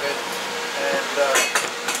out of it. And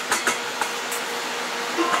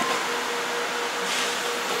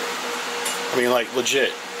I mean, like,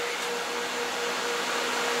 legit.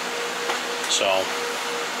 So,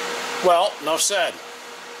 well, enough said.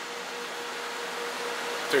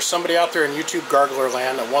 If there's somebody out there in YouTube Gargler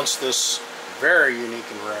land that wants this very unique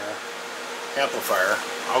and rare amplifier,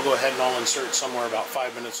 I'll go ahead and I'll insert somewhere about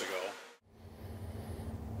 5 minutes ago.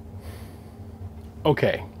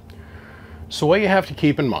 Okay, so what you have to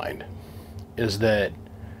keep in mind is that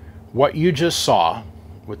what you just saw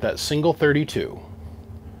with that single 32,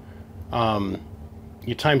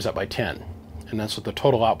 you times that by 10, and that's what the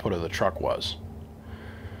total output of the truck was.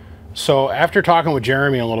 So after talking with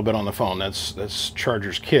Jeremy a little bit on the phone, that's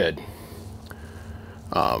Charger's kid,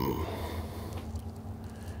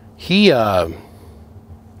 he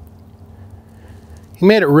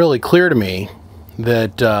made it really clear to me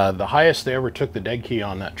that the highest they ever took the dead key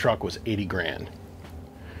on that truck was 80 grand.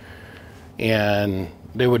 And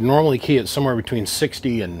they would normally key it somewhere between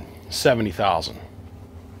 60 and 70,000.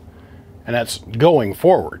 And that's going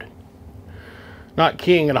forward. Not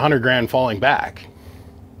keying at 100 grand falling back.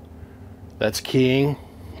 That's keying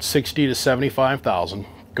 60 to 75,000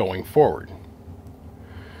 going forward.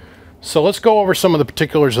 So let's go over some of the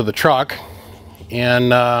particulars of the truck.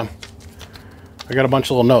 And I got a bunch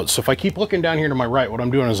of little notes. So if I keep looking down here to my right, what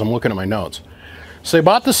I'm doing is I'm looking at my notes. So they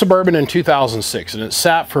bought the Suburban in 2006, and it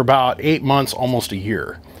sat for about 8 months, almost a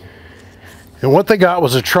year. And what they got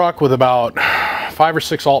was a truck with about 5 or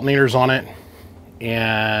 6 alternators on it,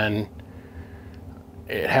 and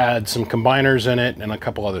it had some combiners in it and a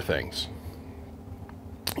couple other things.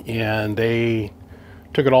 And they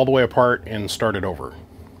took it all the way apart and started over.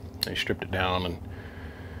 They stripped it down, and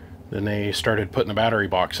then they started putting the battery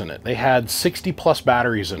box in it. They had 60 plus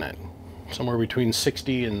batteries in it, somewhere between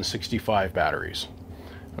 60 and 65 batteries.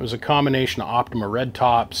 It was a combination of Optima red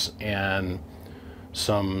tops and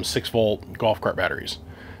some 6-volt golf cart batteries.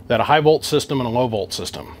 They had a high volt system and a low volt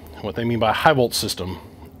system. What they mean by a high volt system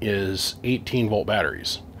is 18 volt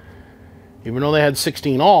batteries. Even though they had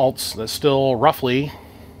 16 alts, that's still roughly,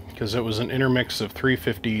 because it was an intermix of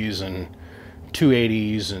 350s and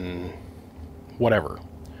 280s and whatever,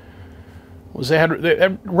 they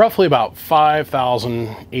had roughly about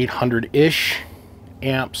 5,800-ish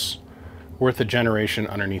amps worth of generation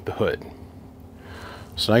underneath the hood.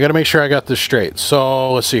 So I got to make sure I got this straight.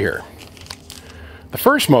 So let's see here. The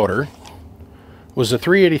first motor was a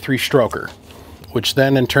 383 stroker, which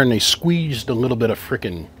then in turn they squeezed a little bit of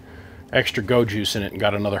frickin' extra go juice in it and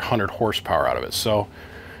got another 100 horsepower out of it. So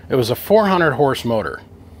it was a 400 horse motor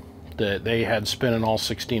that they had spinning all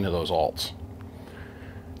 16 of those alts.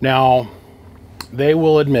 Now, they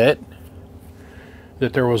will admit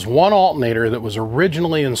that there was one alternator that was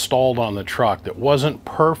originally installed on the truck that wasn't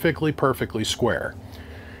perfectly square.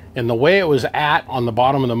 And the way it was at on the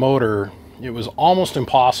bottom of the motor, it was almost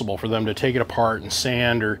impossible for them to take it apart and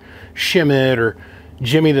sand or shim it or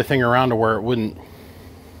jimmy the thing around to where it wouldn't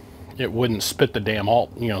spit the damn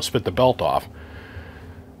spit the belt off.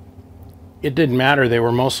 It didn't matter. They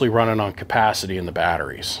were mostly running on capacity in the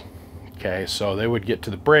batteries. Okay, so they would get to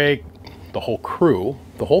the brake, the whole crew,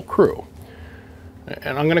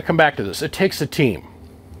 and I'm going to come back to this. It takes a team.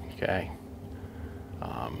 Okay.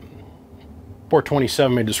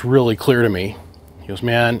 427 made this really clear to me. He goes,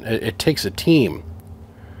 man, it takes a team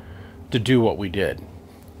to do what we did.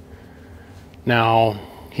 Now,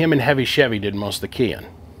 him and Heavy Chevy did most of the keying.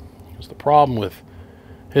 Because the problem with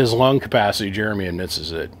his lung capacity, Jeremy admits,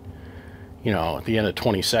 is that, at the end of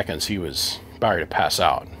 20 seconds, he was about to pass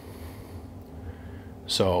out.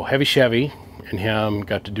 So Heavy Chevy and him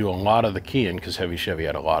got to do a lot of the keying because Heavy Chevy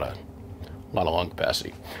had a lot of lung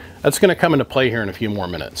capacity. That's going to come into play here in a few more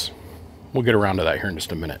minutes. We'll get around to that here in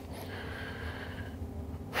just a minute.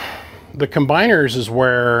 The combiners is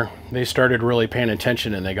where they started really paying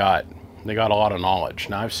attention, and they got a lot of knowledge.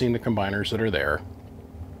 Now, I've seen the combiners that are there.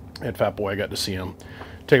 At Fatboy, I got to see them,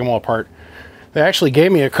 take them all apart. They actually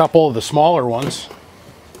gave me a couple of the smaller ones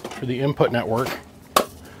for the input network.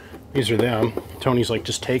 These are them. Tony's like,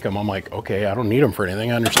 just take them. I'm like, okay, I don't need them for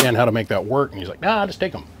anything. I understand how to make that work. And he's like, nah, just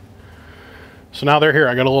take them. So now they're here.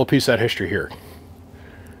 I got a little piece of that history here.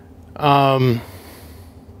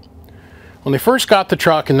 When they first got the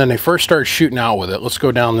truck and then they first started shooting out with it, let's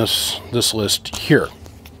go down this list here.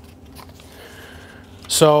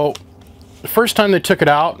 So the first time they took it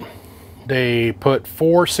out, they put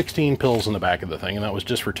 4 16 pills in the back of the thing, and that was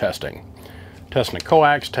just for testing. Testing the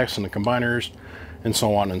coax, testing the combiners, and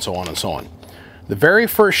so on and so on and so on. The very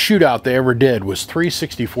first shootout they ever did was 3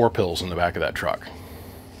 64 pills in the back of that truck.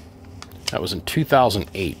 That was in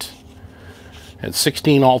 2008. Had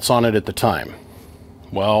 16 alts on it at the time.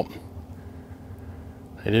 Well,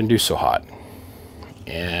 they didn't do so hot.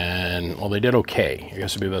 And, well, they did okay, I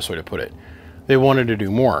guess would be the best way to put it. they wanted to do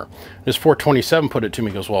more. This 427 put it to me,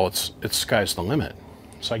 he goes, well, it's sky's the limit.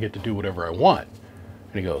 So I get to do whatever I want.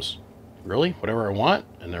 And he goes, really? Whatever I want?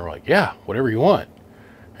 And they're like, yeah, whatever you want.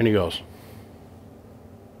 And he goes,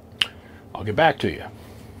 I'll get back to you.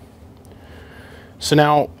 So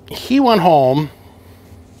now he went home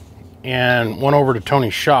and went over to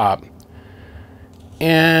Tony's shop,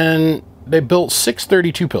 and they built 6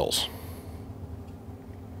 32 pills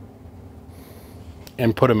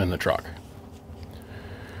and put them in the truck.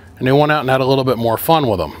 And they went out and had a little bit more fun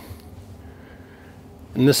with them.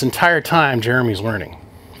 And this entire time, Jeremy's learning.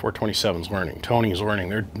 427's learning. Tony's learning.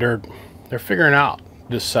 They're figuring out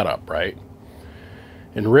this setup, right?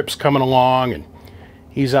 And Rip's coming along, and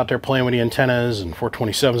he's out there playing with the antennas, and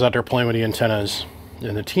 427's out there playing with the antennas,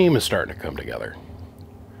 and the team is starting to come together.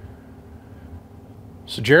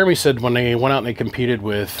 So Jeremy said when they went out and they competed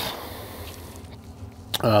with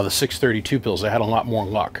the 632 pills, they had a lot more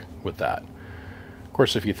luck with that. Of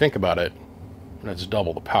course, if you think about it, that's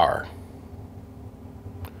double the power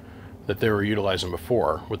that they were utilizing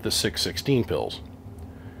before with the 616 pills.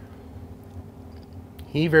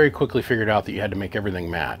 He very quickly figured out that you had to make everything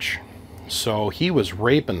match. So he was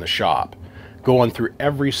raping the shop, going through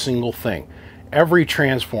every single thing, every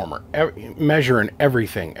transformer, measuring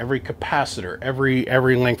everything, every capacitor,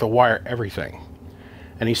 every length of wire, everything.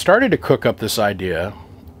 And he started to cook up this idea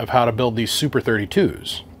of how to build these Super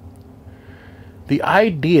 32s. The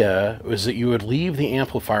idea was that you would leave the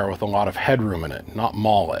amplifier with a lot of headroom in it, not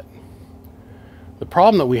maul it. The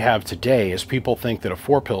problem that we have today is people think that a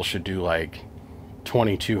 4-pill should do like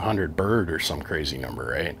 2200 bird or some crazy number,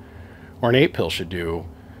 right? Or an 8-pill should do,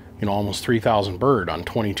 you know, almost 3000 bird on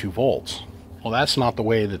 22 volts. Well, that's not the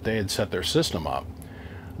way that they had set their system up.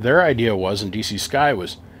 Their idea was, in DC Sky,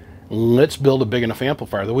 was let's build a big enough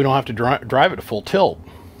amplifier that we don't have to drive it to full tilt.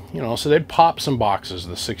 You know, so they'd pop some boxes,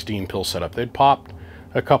 the 16 pill setup. They'd pop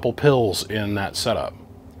a couple pills in that setup.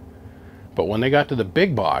 But when they got to the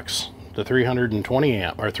big box, the 320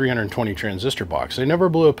 amp or 320 transistor box, they never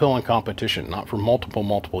blew a pill in competition, not for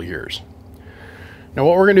multiple years. Now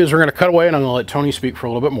what we're going to do is we're going to cut away, and I'm going to let Tony speak for a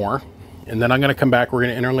little bit more, and then I'm going to come back. We're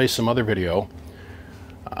going to interlace some other video.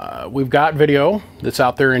 We've got video that's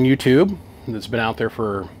out there in YouTube that's been out there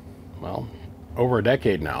for, well, over a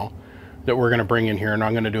decade now, that we're going to bring in here, and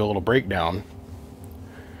I'm going to do a little breakdown.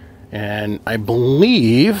 And I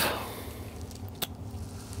believe,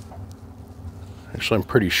 actually I'm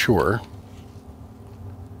pretty sure,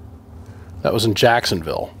 that was in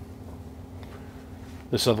Jacksonville.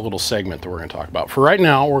 This is a little segment that we're going to talk about. For right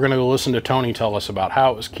now, we're going to go listen to Tony tell us about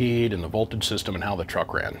how it was keyed and the voltage system and how the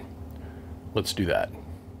truck ran. Let's do that.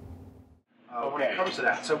 When it comes to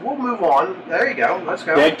that. So we'll move on. There you go. Let's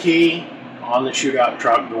go. Dead key on the shootout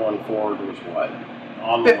truck going forward was what?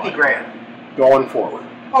 On the 50 line. grand. Going forward.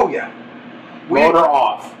 Oh, yeah. Motor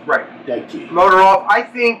off. Right. Dead key. Motor off. I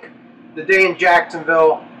think the day in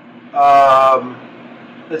Jacksonville,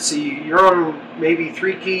 let's see, you're on maybe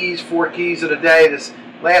 3 keys, 4 keys of the day. This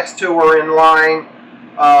last 2 are in line.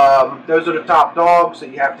 Those are the top dogs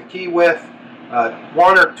that you have to key with.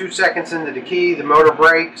 1 or 2 seconds into the key, the motor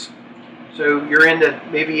breaks. So you're into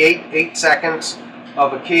maybe 8 seconds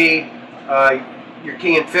of a key. You're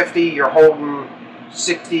keying 50, you're holding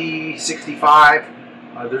 60, 65.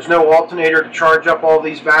 There's no alternator to charge up all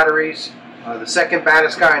these batteries. The second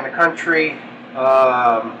baddest guy in the country,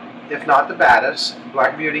 if not the baddest,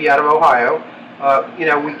 Black Beauty out of Ohio. You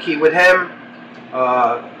know, we key with him.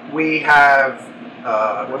 We have...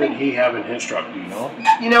 what did he have in his truck, do you know?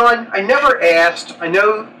 You know, I never asked. I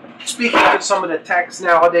know, speaking with some of the techs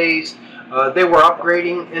nowadays, they were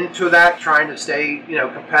upgrading into that, trying to stay, you know,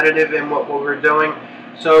 competitive in what we were doing.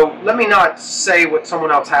 So let me not say what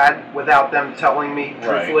someone else had without them telling me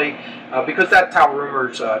truthfully, because that's how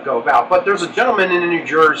rumors go about. But there's a gentleman in New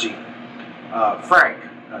Jersey, Frank,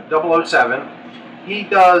 007. He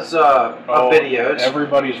does videos.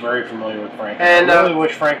 Everybody's very familiar with Frank. And I really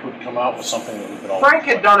wish Frank would come out with something that we could all Frank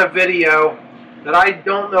had done a video that I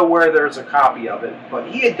don't know where there's a copy of it, but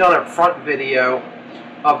he had done a front video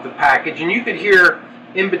of the package, and you could hear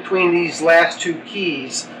in between these last 2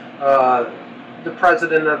 keys, the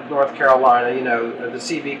president of North Carolina, you know, the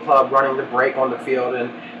CB club running the break on the field,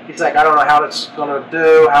 and he's like, I don't know how it's going to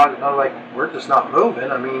do. I'm like, we're just not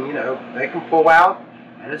moving. I mean, you know, they can pull out,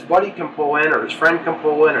 and his buddy can pull in, or his friend can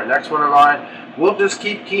pull in, or next one in line. We'll just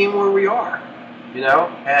keep keying where we are, you know.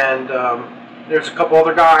 And there's a couple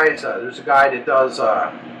other guys. There's a guy that does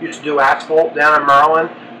used to do asphalt down in Maryland.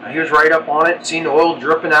 He was right up on it, seen the oil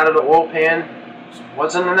dripping out of the oil pan. It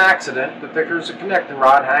wasn't an accident. The Vickers a connecting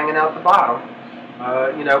rod hanging out the bottom.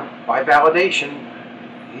 You know, by validation,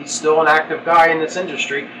 he's still an active guy in this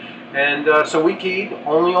industry. And so we keyed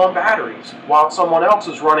only on batteries, while someone else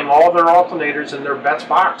is running all their alternators in their best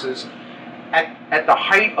boxes at the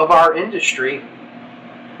height of our industry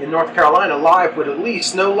in North Carolina, live with at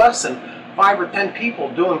least no less than 5 or 10 people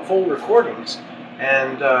doing full recordings.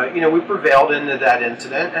 And, you know, we prevailed into that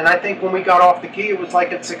incident. And I think when we got off the key, it was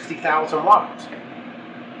like at 60,000 watts.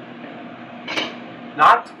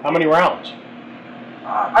 Not? How many rounds?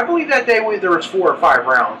 I believe that day there was 4 or 5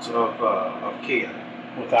 rounds of keying.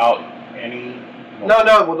 Without any? No,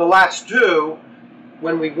 well, the last 2,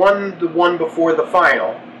 when we won the one before the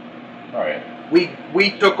final, All right.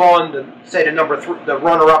 we took on the number 3, the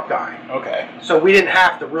runner-up guy. Okay. So we didn't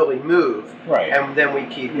have to really move. Right. And then we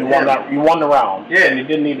keyed You with won him. that. You won the round. Yeah. And you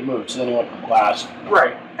didn't need to move. So then you went from last.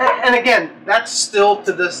 Right. And again, that's still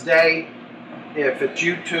to this day, if it's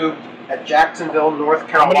YouTube at Jacksonville, North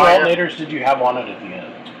How many Carolina. alternators did you have on it at the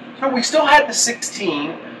end? So we still had the 16.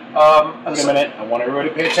 Wait a minute. I want everybody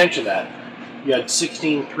to pay attention to that. You had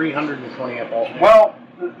 16 320 amp alternators. Well,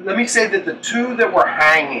 let me say that the 2 that were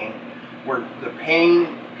hanging were the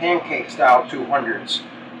pancake style 200s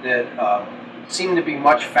that seemed to be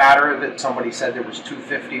much fatter. That somebody said there was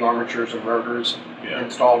 250 armatures and rotors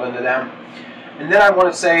installed into them. And then I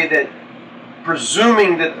want to say that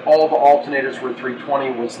presuming that all the alternators were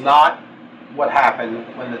 320 was not what happened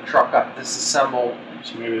when the truck got disassembled.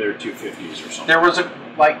 So maybe they were 250s or something. There was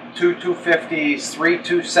like 2 250s, 3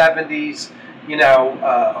 270s. You know,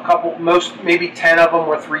 a couple, maybe 10 of them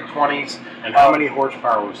were 320s. And how many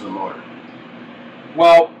horsepower was the motor?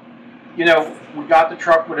 Well, you know, we got the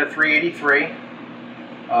truck with a 383.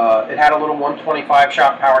 It had a little 125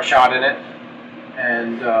 shot power shot in it,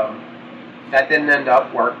 and that didn't end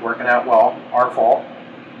up working out well. Our fault,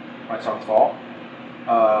 my son's fault.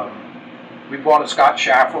 We bought a Scott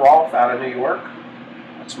Schafferoff out of New York,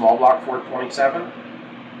 a small block 427.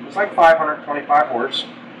 It was like 525 horse,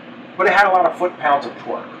 but it had a lot of foot-pounds of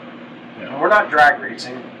torque. Yeah. And we're not drag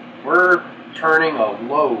racing. We're turning a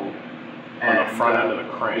load. On the front end of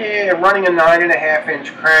the crank. Yeah, running a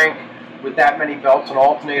 9.5-inch crank with that many belts and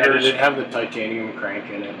alternators. Yeah, did it have the titanium crank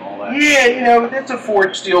in it and all that? Yeah, you know, it's a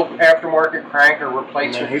forged steel aftermarket crank or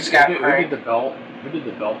replacement scat crank. Who did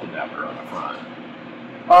the belt adapter on the front?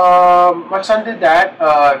 My son did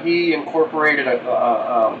that. He incorporated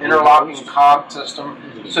a interlocking cog system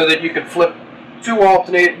so that you could flip 2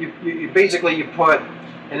 alternators. You basically you put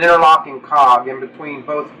an interlocking cog in between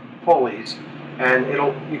both pulleys, and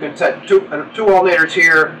you can set 2 alternators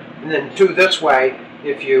here and then 2 this way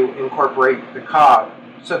if you incorporate the cog.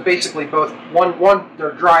 So basically both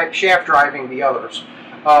they're shaft driving the others.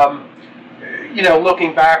 You know,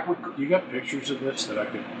 looking back, You got pictures of this that I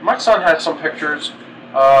could? my son has some pictures.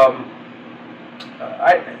 How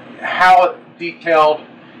it detailed.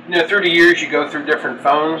 You know, through the years you go through different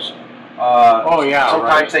phones. Oh yeah.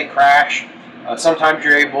 Sometimes they crash. Sometimes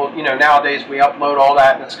you're able, you know, nowadays we upload all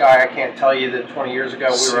that in the sky. I can't tell you that 20 years ago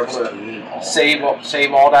we were able to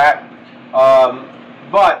save all that.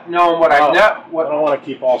 But knowing what I know, I don't want to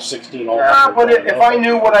keep all 16 all. but if I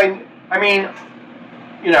knew what I mean,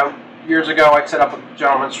 you know, years ago I set up a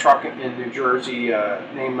gentleman's truck in New Jersey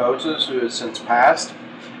named Moses, who has since passed,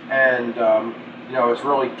 and you know, is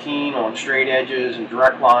really keen on straight edges and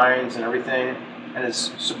direct lines and everything, and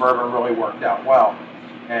his Suburban really worked out well.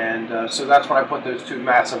 And so that's when I put those 2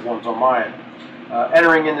 massive ones on mine.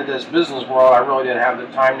 Entering into this business world, I really didn't have the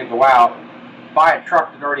time to go out, buy a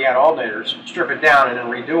truck that already had alternators, strip it down, and then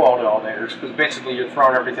redo all the alternators, because basically you're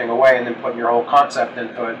throwing everything away and then putting your whole concept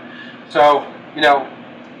into it. So, you know,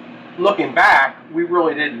 looking back, we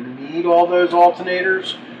really didn't need all those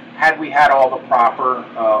alternators had we had all the proper,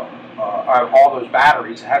 all those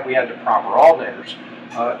batteries, had we had the proper alternators.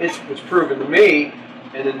 It was proven to me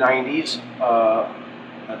in the 90s,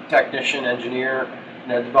 a technician, engineer,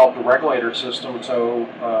 developed a regulator system so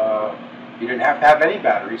you didn't have to have any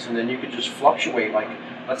batteries, and then you could just fluctuate. Like,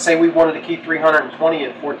 let's say we wanted to keep 320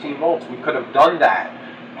 at 14 volts. We could have done that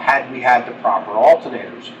had we had the proper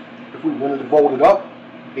alternators. If we wanted to volt it up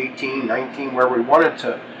 18, 19, where we wanted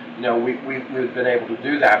to, you know, we would have been able to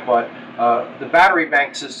do that. But the battery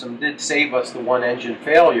bank system did save us the 1 engine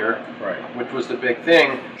failure, right, which was the big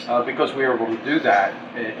thing, because we were able to do that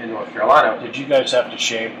in North Carolina. Did you guys have to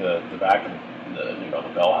shave the back of the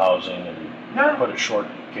bell housing and put a short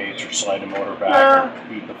case or slide a motor back or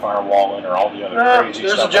beat the firewall in or all the other crazy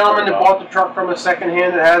stuff? There's a gentleman that bought the truck from us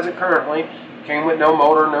secondhand that has it currently. Came with no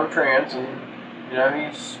motor, no trans, and you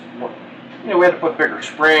know, we had to put bigger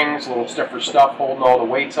springs, a little stiffer stuff, holding all the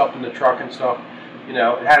weights up in the truck and stuff. You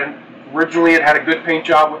know, originally it had a good paint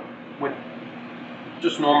job with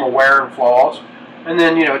just normal wear and flaws, and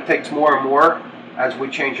then, you know, it takes more and more as we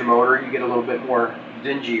change the motor. You get a little bit more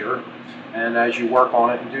dingier, and as you work on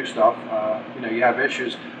it and do stuff, you know, you have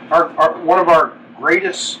issues. One of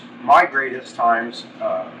my greatest times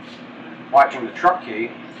watching the truck key,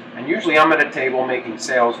 and usually I'm at a table making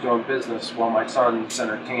sales, doing business while my son's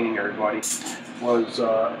entertaining everybody, was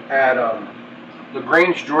at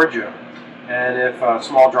LaGrange, Georgia. And if a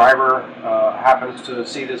small driver happens to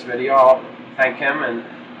see this video, I'll thank him and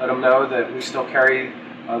let him know that we still carry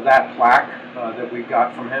that plaque that we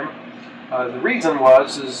got from him. The reason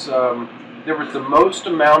is there was the most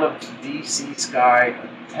amount of DC Sky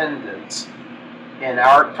attendance in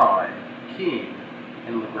our time keying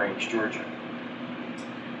in LaGrange, Georgia.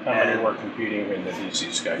 How many were competing in the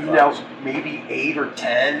DC Sky class? You know, maybe 8 or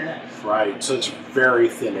 10. Right, so it's very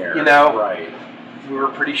thin air. You know, right. We were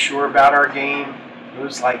pretty sure about our game. It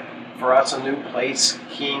was like, for us, a new place,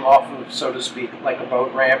 keying off of, so to speak, like a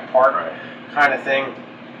boat ramp park kind of thing.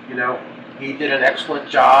 You know, he did an excellent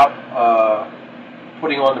job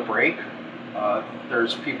putting on the brake.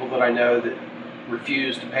 There's people that I know that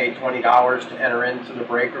refused to pay $20 to enter into the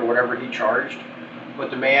break or whatever he charged. But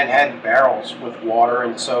the man had barrels with water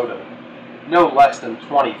and soda, no less than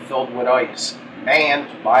 20 filled with ice,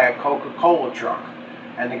 manned by a Coca-Cola truck.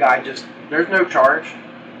 And the guy just, there's no charge,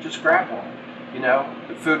 just grab one. You know,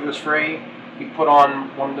 the food was free. He put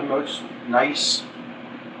on one of the most nice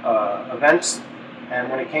events. And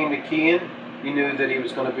when it came to keying, he knew that he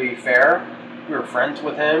was going to be fair. We were friends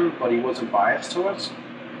with him, but he wasn't biased to us.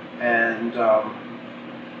 And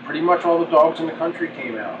pretty much all the dogs in the country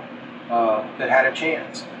came out that had a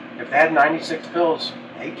chance. If they had 96 pills,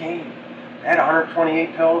 they came. They had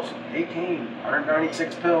 128 pills, they came.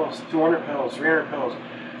 196 pills, 200 pills, 300 pills.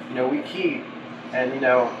 You know, we keyed. And, you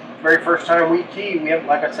know, very first time we key, we have,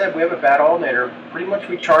 like I said, we have a bad alternator. Pretty much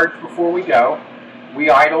we charge before we go. We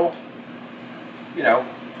idle, you know,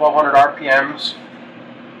 1,200 RPMs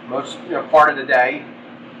most, you know, part of the day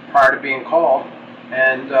prior to being called.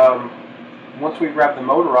 And once we rev the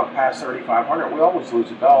motor up past 3,500, we always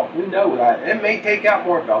lose a belt. We know that. It may take out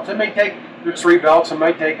more belts. It may take, there's 3 belts, it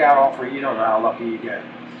might take out all 3. You don't know how lucky you get.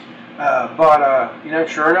 But you know,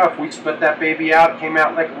 sure enough, we split that baby out. It came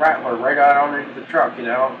out like a rattler right out underneath the truck, you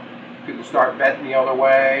know. People start betting the other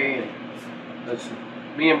way. And listen,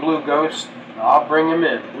 me and Blue Ghost, I'll bring him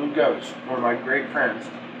in. Blue Ghost, one of my great friends.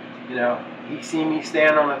 You know, he see me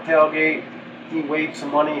stand on the tailgate. He waved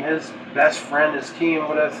some money. His best friend is keying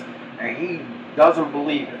with us, and he doesn't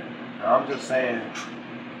believe it. And I'm just saying,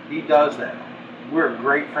 he does that. We're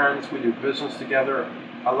great friends. We do business together.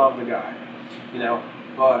 I love the guy, you know.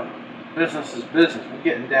 But business is business. We're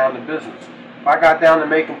getting down to business. If I got down to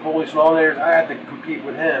making pulleys and alternators, I had to compete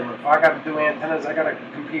with him. If I got to do antennas, I got to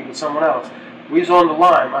compete with someone else. We was on the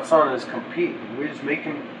line. My son is competing. We was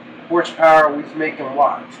making horsepower. We was making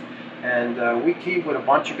watts. And we keyed with a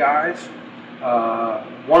bunch of guys.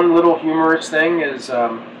 One little humorous thing is,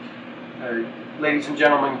 ladies and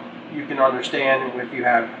gentlemen, you can understand if you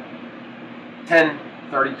have 10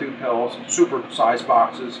 32 pills, super size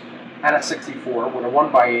boxes, and a 64 with a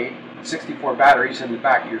 1x8, 64 batteries in the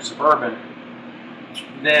back of your Suburban,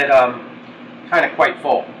 that kind of quite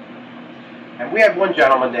full. And we had one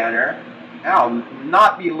gentleman down there, and I'll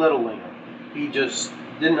not belittling him, he just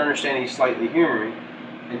didn't understand, he slightly humored me.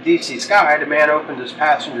 In DC Sky, the man opened his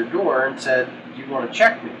passenger door and said, "Do you want to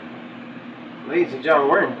check me?" Ladies and gentlemen,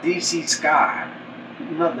 we're in DC Sky.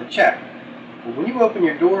 Nothing to check. But when you open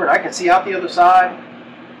your door and I can see out the other side,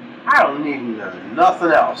 I don't need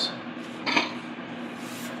nothing else.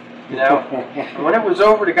 You know? And when it was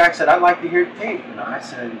over, the guy said, "I'd like to hear the tape." And I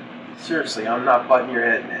said, "Seriously, I'm not butting your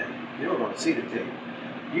head, man. You don't want to see the tape.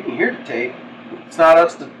 You can hear the tape. It's not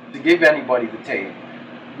us to give anybody the tape.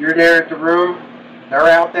 You're there at the room. They're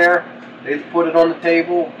out there. They put it on the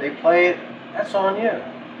table. They play it. That's on you.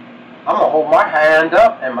 I'm going to hold my hand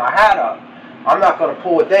up and my hat up. I'm not going to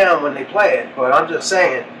pull it down when they play it, but I'm just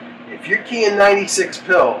saying, if you're keying 96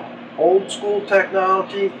 pill, old school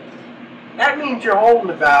technology, that means you're holding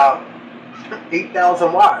about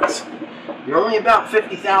 8,000 watts. You're only about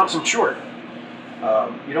 50,000 short.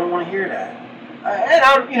 You don't want to hear that. And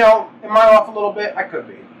I'm, you know, am I off a little bit? I could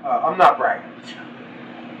be. I'm not bragging.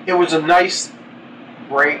 It was a nice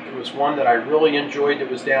break. It was one that I really enjoyed that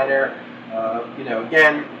was down there. You know,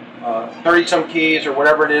 again, 30-some keys or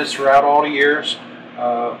whatever it is throughout all the years.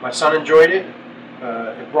 My son enjoyed it.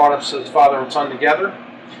 It brought us as father and son together.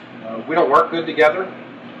 We don't work good together.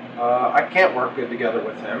 I can't work good together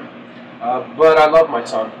with him. But I love my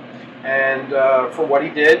son. And for what he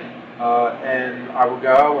did, and I will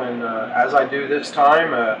go and, as I do this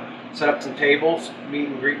time, set up some tables, meet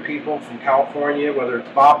and greet people from California, whether it's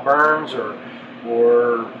Bob Burns or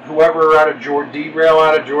or whoever out of Georgia, derail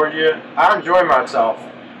out of Georgia, I enjoy myself.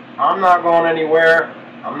 I'm not going anywhere.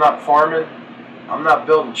 I'm not farming. I'm not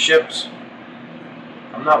building ships.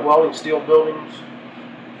 I'm not welding steel buildings.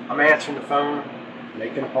 I'm answering the phone.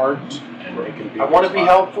 Making parts and making people I want to be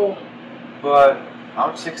smile. helpful, but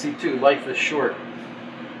I'm 62. Life is short.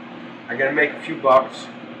 I got to make a few bucks.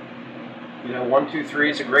 You know,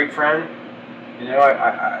 123 is a great friend. You know,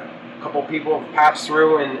 a couple people have passed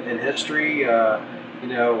through in history. You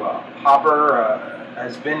know, Hopper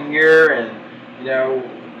has been here, and you know,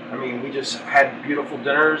 I mean, we just had beautiful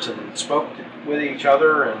dinners and spoke with each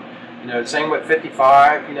other, and you know, same with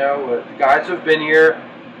 55. You know, the guys who have been here,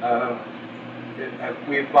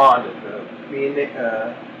 we've bonded. Me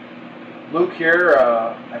and Luke here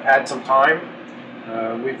have had some time.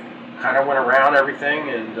 We've kind of went around everything,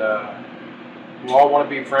 and we all want to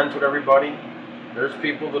be friends with everybody. There's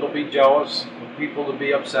people that'll be jealous, people that'll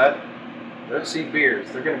be upset. They'll see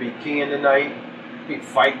beers. They're going to be keying tonight, be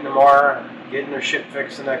fighting tomorrow, getting their shit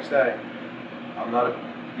fixed the next day. I'm not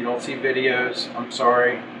you don't see videos. I'm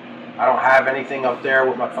sorry. I don't have anything up there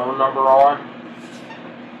with my phone number on.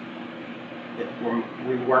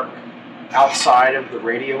 We work outside of the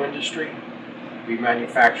radio industry. We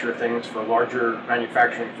manufacture things for larger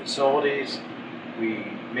manufacturing facilities. We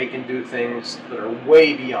make and do things that are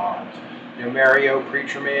way beyond. You know, Mario,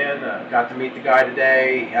 Preacher Man, got to meet the guy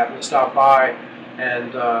today. He happened to stop by,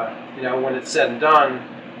 and you know, when it's said and done,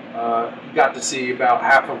 he got to see about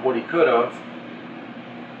half of what he could have.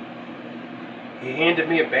 He handed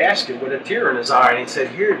me a basket with a tear in his eye, and he said,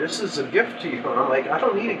 "Here, this is a gift to you." And I'm like, "I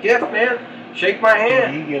don't need a gift, man. Shake my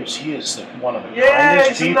hand." He is one of the Yeah, kindest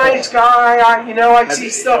he's people. a nice guy. You know, I see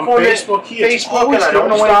stuff on Facebook. Facebook, and I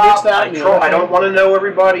don't stop. I don't want to know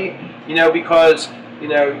everybody. You know, because you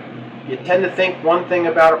know, you tend to think one thing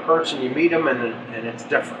about a person. You meet them, and it's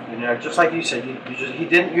different. You know, just like you said, you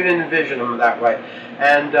didn't envision them that way,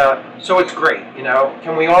 and so it's great. You know,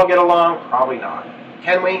 can we all get along? Probably not.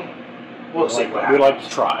 Can we? We'll see what happens. We like to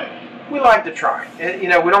try. We like to try. And, you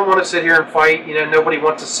know, we don't want to sit here and fight. You know, nobody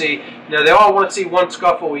wants to see. You know, they all want to see one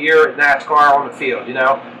scuffle a year at NASCAR on the field. You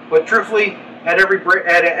know, but truthfully, at every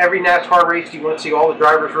NASCAR race, do you want to see all the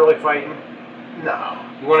drivers really fighting? No.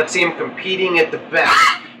 You want to see them competing at the best.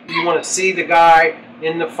 You want to see the guy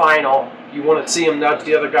in the final. You want to see him nudge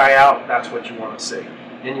the other guy out. That's what you want to see.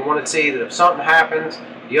 And you want to see that if something happens,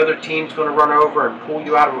 the other team's going to run over and pull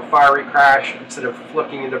you out of a fiery crash instead of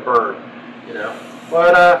flicking you the bird. You know,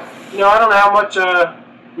 but you know, I don't know how much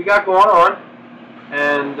we got going on,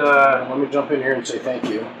 and let me jump in here and say thank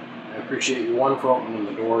you. I appreciate you, one, for opening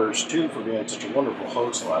the doors, two, for being such a wonderful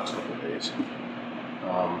host the last couple of days.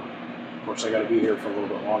 Of course, I got to be here for a little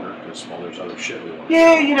bit longer because, well, there's other shit we want to do.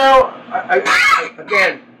 Yeah, you know,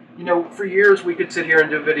 again, you know, for years we could sit here and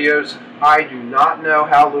do videos. I do not know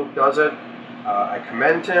how Luke does it. I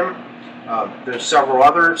commend him. There's several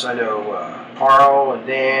others. I know Carl and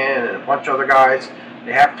Dan and a bunch of other guys.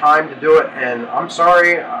 They have time to do it, and I'm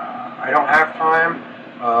sorry, I don't have time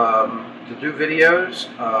to do videos,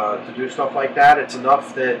 to do stuff like that. It's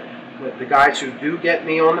enough that with the guys who do get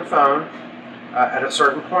me on the phone at a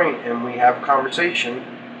certain point and we have a conversation,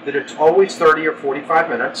 that it's always 30 or 45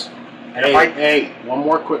 minutes. And hey, one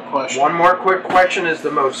more quick question. One more quick question is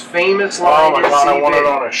the most famous line. Oh my God, I want it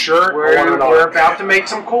on a shirt. We're about to make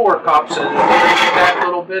some cooler cups, and we'll get that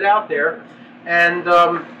little bit out there. And,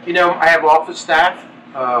 you know, I have office staff.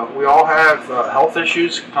 We all have health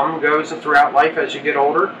issues, come and goes throughout life as you get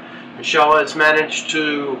older. Michelle has managed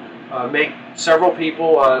to make several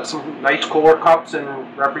people some nice cooler cups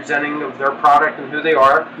and representing of their product and who they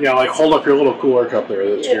are. Yeah, like hold up your little cooler cup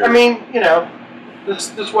there. That's I mean, you know,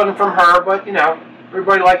 this wasn't from her, but you know,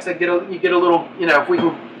 everybody likes to get a little, you know, if we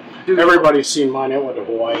can do. Everybody's seen mine. I went to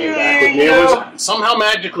Hawaii and back with me. It was somehow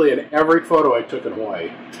magically in every photo I took in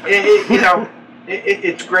Hawaii. You know,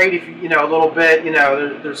 it's great if you know a little bit. You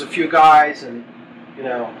know, there's a few guys, and you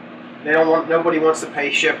know, nobody wants to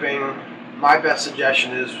pay shipping. My best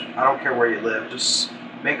suggestion is, I don't care where you live, just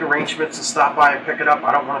make arrangements and stop by and pick it up.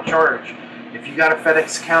 I don't want to charge. If you got a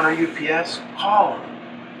FedEx account or UPS, call them.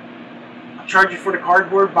 I'll charge you for the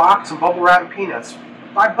cardboard box and bubble wrap and peanuts.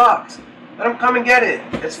 $5. Let them come and get it.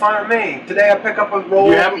 It's fine with me. Today I pick up a roll.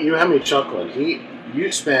 You have me chuckling.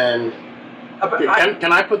 You spend.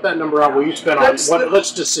 Can I put that number out? Will you spend on what?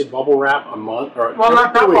 Let's just say bubble wrap a month, or well,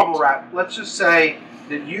 not bubble wrap. Let's just say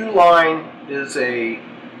that Uline is a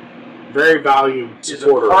very valued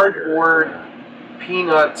supporter. Is a cardboard,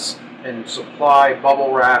 peanuts, and supply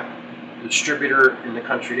bubble wrap distributor in the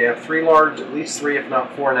country. They have at least three, if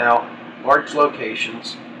not four now, large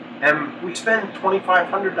locations, and we spend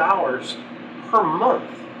 $2,500 per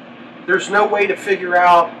month there's no way to figure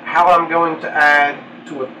out how I'm going to add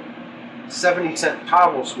to a 70-cent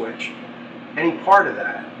toggle switch any part of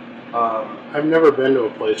that. I've never been to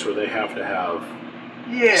a place where they have to have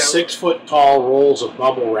Yeah, 6-foot tall rolls of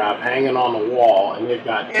bubble wrap hanging on the wall, and they've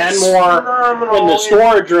got 10 it's more phenomenal. in the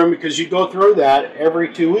storage room because you go through that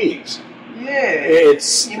every 2 weeks. Yeah,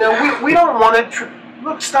 It's, you know, we don't want to.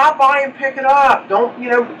 Look, stop by and pick it up. Don't, you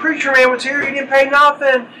know, the Preacher Man was here. He didn't pay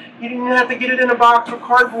nothing. You didn't have to get it in a box with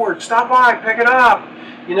cardboard. Stop by, pick it up.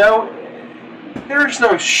 You know, there's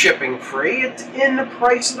no shipping free. It's in the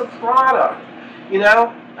price of the product. You know,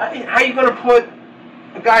 how are you going to put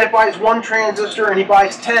a guy that buys one transistor and he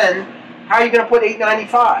buys 10? How are you going to put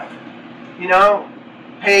 $8.95? You know,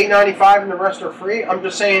 pay $8.95 and the rest are free. I'm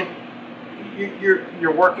just saying,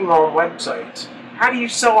 you're working on websites. How do you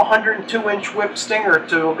sell a 102-inch whip stinger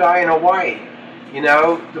to a guy in Hawaii? You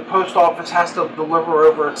know, the post office has to deliver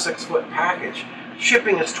over a 6-foot package.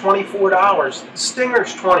 Shipping is $24. The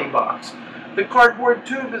stinger's $20. The cardboard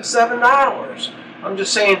tube is $7. I'm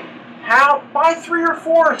just saying, how? Buy 3 or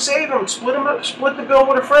 4, save them, split the bill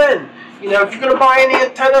with a friend. You know, if you're going to buy an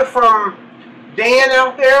antenna from Dan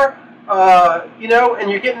out there, you know,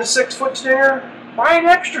 and you're getting a 6-foot stinger, buy an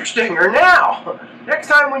extra stinger now. Next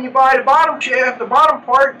time when you buy the bottom shaft, the bottom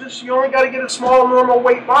part, just you only got to get a small normal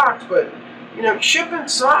weight box. But, you know, shipping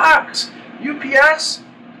sucks. UPS,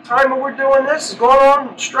 the time that we're doing this, is going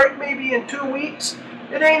on strike maybe in 2 weeks.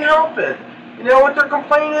 It ain't helping. You know what their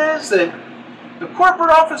complaint is? That the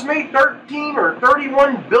corporate office made $13 or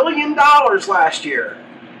 $31 billion last year.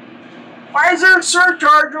 Why is there a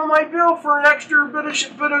surcharge on my bill for an extra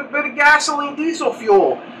bit of gasoline diesel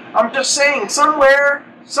fuel? I'm just saying, somewhere,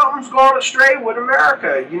 something's gone astray with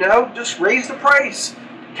America, you know? Just raise the price.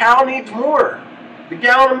 Cow needs more. The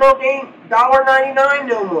gallon of milk ain't $1.99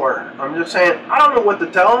 no more. I'm just saying, I don't know what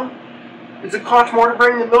to tell them. Does it cost more to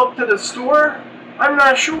bring the milk to the store? I'm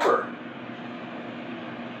not sure.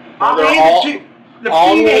 Well, I'll hand it to you. The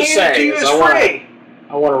all I'm fee to going to hand it say to you is is free.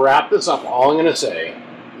 I want to wrap this up. All I'm going to say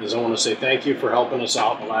is I want to say thank you for helping us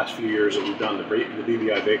out the last few years that we've done the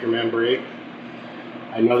BBI Bakerman break.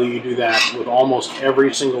 I know that you do that with almost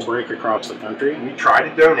every single break across the country. We try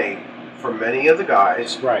to donate for many of the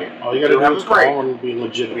guys. Right. All you got to do is call and be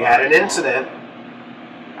legit. We had an incident,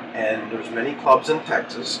 and there's many clubs in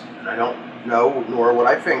Texas, and I don't know, nor would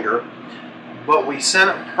I finger, but we sent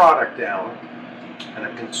a product down, and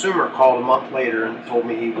a consumer called a month later and told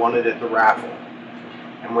me he wanted it at the raffle.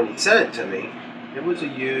 And when he sent it to me, it was a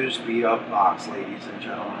used, beat-up box, ladies and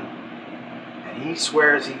gentlemen. And he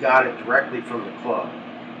swears he got it directly from the club.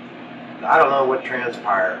 I don't know what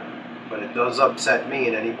transpired, but it does upset me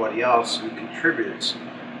and anybody else who contributes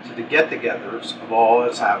to the get-togethers of all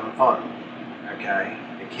us having fun. Okay?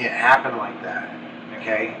 It can't happen like that.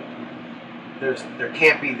 Okay? There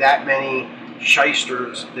can't be that many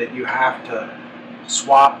shysters that you have to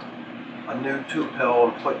swap a new tube pill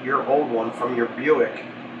and put your old one from your Buick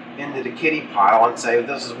into the kitty pile and say,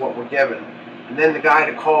 this is what we're giving. And then the guy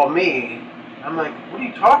to call me, I'm like, what are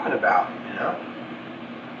you talking about? You know?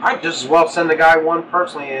 I'd just as well send the guy one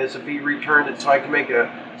personally as if he returned it so I can make a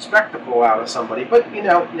spectacle out of somebody. But, you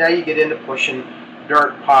know, now you get into pushing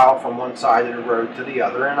dirt pile from one side of the road to the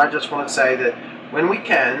other. And I just want to say that when we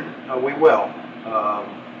can, we will.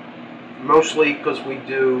 Mostly because we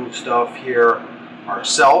do stuff here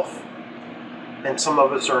ourselves. And some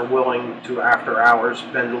of us are willing to, after hours,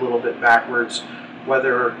 bend a little bit backwards.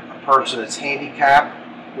 Whether a person is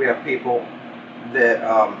handicapped, we have people that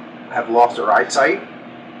have lost their eyesight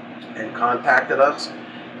and contacted us,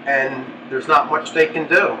 and there's not much they can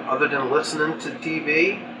do other than listening to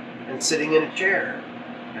TV and sitting in a chair.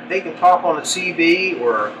 If they can talk on a CB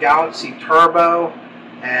or a Galaxy Turbo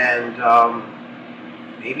and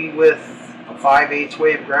maybe with a 5/8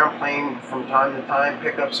 wave ground plane from time to time,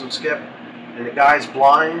 pick up some skip, and the guy's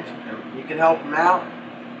blind, and you can help him out,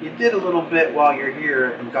 you did a little bit while you're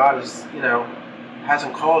here, and God is, you know,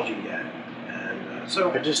 hasn't called you yet. And so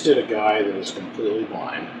I just did a guy that is completely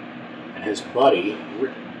blind, and his buddy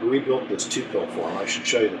rebuilt this tube pill for him. I should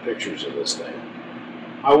show you the pictures of this thing.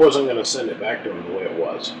 I wasn't going to send it back to him the way it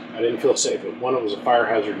was. I didn't feel safe. One, it was a fire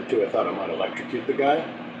hazard, and two, I thought it might electrocute the guy.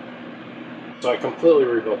 So I completely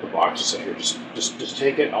rebuilt the box and said, here, just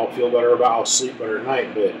take it. I'll feel better about it. I'll sleep better at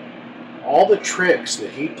night. But all the tricks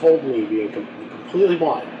that he told me being completely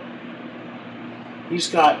blind, he's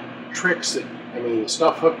got tricks that, I mean,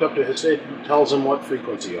 stuff hooked up to his head tells him what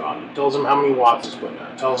frequency on. It tells him how many watts it's putting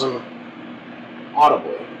on. It tells him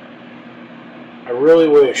audibly. I really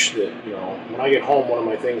wish that, you know, when I get home, one of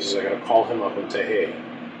my things is I got to call him up and say, hey,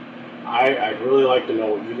 I'd really like to know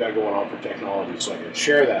what you got going on for technology so I can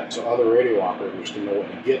share that so other radio operators can know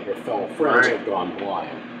what to get their fellow friends that have gone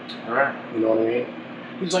blind. All right. You know what I mean?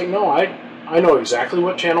 He's like, no, I know exactly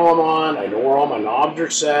what channel I'm on. I know where all my knobs are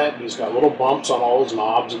set. He's got little bumps on all his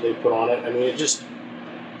knobs that they put on it. I mean, it's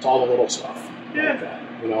all the little stuff like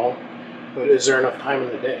that, you know? But is there enough time in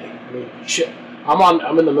the day? I mean, shit.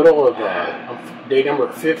 I'm in the middle of day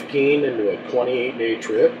number 15 into a 28-day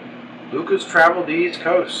trip. Lucas traveled the East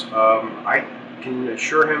Coast. I can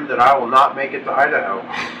assure him that I will not make it to Idaho.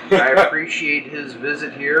 I appreciate his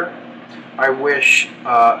visit here. I wish,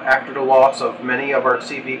 after the loss of many of our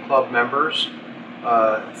CV Club members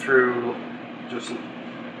through just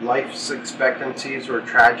life's expectancies or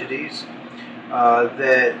tragedies,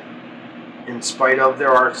 that in spite of,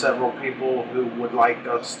 there are several people who would like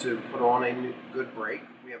us to put on a good break.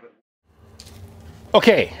 We have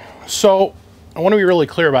Okay, so I want to be really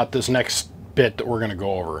clear about this next bit that we're going to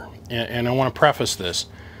go over, and I want to preface this.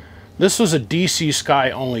 This was a DC Sky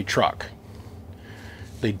only truck.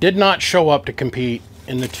 They did not show up to compete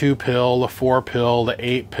in the 2-pill, the 4-pill, the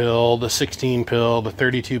 8-pill, the 16-pill, the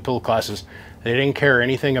 32-pill classes. They didn't care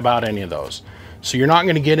anything about any of those. So you're not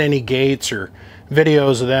going to get any gates or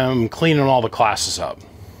videos of them cleaning all the classes up.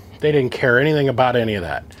 They didn't care anything about any of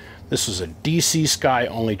that. This was a DC Sky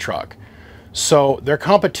only truck. So their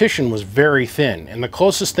competition was very thin, and the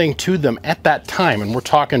closest thing to them at that time, and we're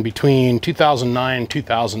talking between 2009,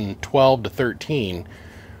 2012 to 13,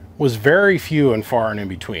 was very few and far and in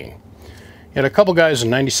between. You had a couple guys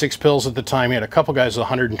with 96 pills at the time. You had a couple guys with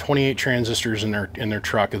 128 transistors in their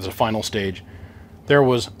truck as a final stage. There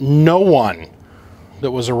was no one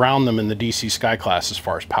that was around them in the DC Sky class as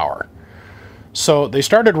far as power. So they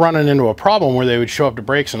started running into a problem where they would show up to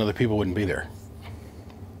breaks and other people wouldn't be there.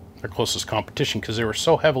 Their closest competition, because they were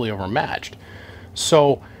so heavily overmatched.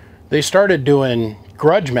 So they started doing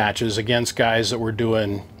grudge matches against guys that were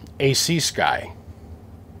doing AC Sky,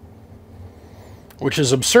 which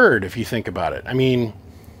is absurd if you think about it. I mean,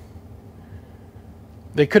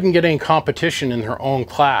 they couldn't get any competition in their own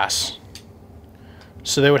class,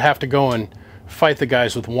 so they would have to go and fight the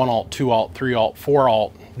guys with 1 alt, 2 alt, 3 alt, 4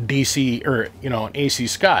 alt DC, or, you know, an AC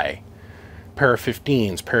Sky, pair of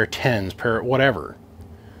 15s, pair of 10s, pair of whatever.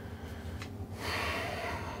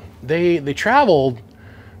 They traveled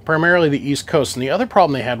primarily the East Coast, and the other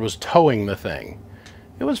problem they had was towing the thing.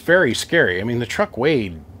 It was very scary. I mean, the truck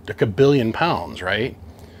weighed like 1 billion pounds, right?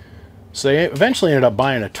 So they eventually ended up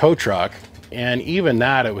buying a tow truck, and even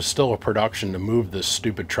that, it was still a production to move this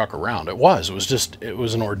stupid truck around. It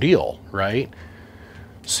was an ordeal, right?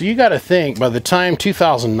 So you got to think, by the time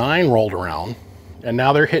 2009 rolled around, and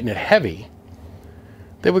now they're hitting it heavy,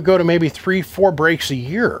 they would go to maybe 3-4 breaks a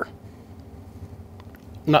year.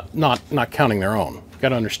 Not counting their own. You got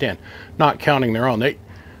to understand, not counting their own.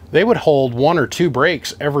 They would hold 1 or 2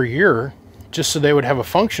 breaks every year, just so they would have a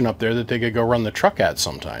function up there that they could go run the truck at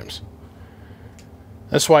sometimes.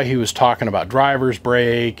 That's why he was talking about driver's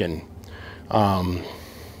break and,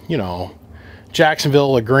 you know,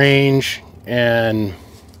 Jacksonville, LaGrange, and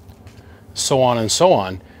so on and so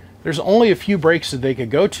on. There's only a few breaks that they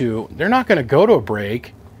could go to. They're not going to go to a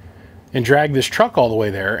break and drag this truck all the way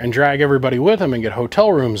there and drag everybody with them and get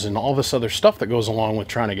hotel rooms and all this other stuff that goes along with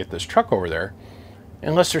trying to get this truck over there,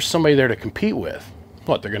 unless there's somebody there to compete with.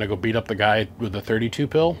 What, they're going to go beat up the guy with the 32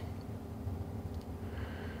 pill?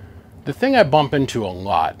 The thing I bump into a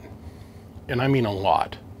lot, and I mean a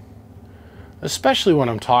lot, especially when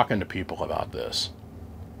I'm talking to people about this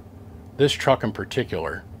truck in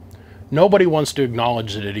particular, nobody wants to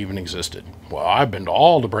acknowledge that it even existed. Well, I've been to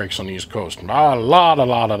all the breaks on the East Coast.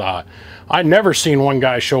 I never seen one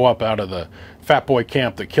guy show up out of the Fatboy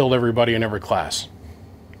camp that killed everybody in every class.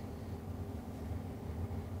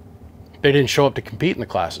 They didn't show up to compete in the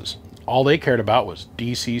classes. All they cared about was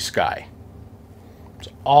DC Sky. That's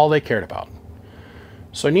all they cared about.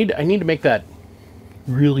 So I need to make that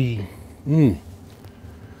really,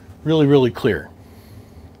 really clear.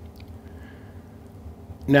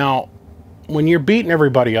 Now, when you're beating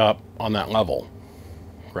everybody up on that level,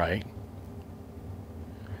 right?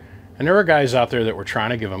 And there were guys out there that were trying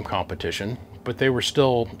to give them competition, but they were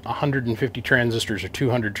still 150 transistors or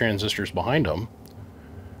 200 transistors behind them.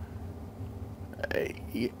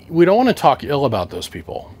 We don't want to talk ill about those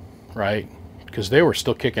people, right? Because they were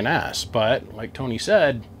still kicking ass. But like Tony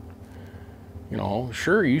said, you know,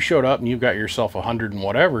 sure, you showed up and you got yourself 100 and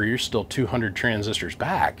whatever, you're still 200 transistors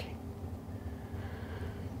back.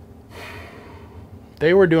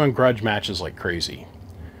 They were doing grudge matches like crazy.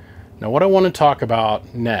 Now what I want to talk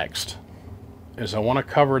about next is I want to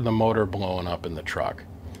cover the motor blowing up in the truck.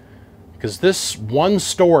 Because this one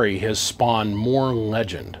story has spawned more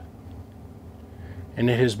legend. And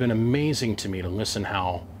it has been amazing to me to listen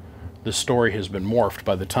how the story has been morphed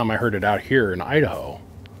by the time I heard it out here in Idaho.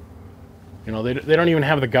 You know, they don't even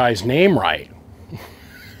have the guy's name right.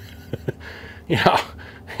 You know,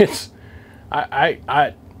 it's,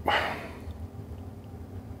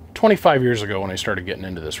 25 years ago when I started getting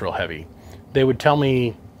into this real heavy, they would tell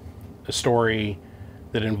me a story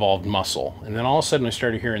that involved muscle. And then all of a sudden I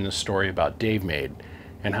started hearing this story about Dave Made,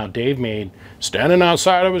 and how Dave Made standing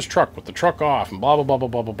outside of his truck with the truck off and blah, blah, blah, blah,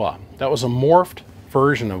 blah, blah, blah. That was a morphed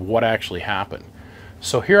version of what actually happened.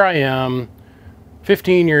 So here I am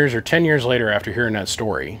 15 years or 10 years later after hearing that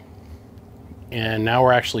story, and now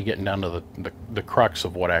we're actually getting down to the crux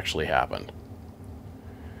of what actually happened.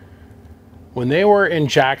 When they were in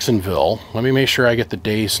Jacksonville, let me make sure I get the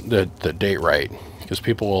date right, because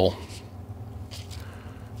people will...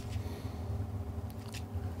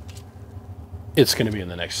 It's going to be in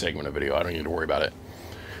the next segment of video. I don't need to worry about it.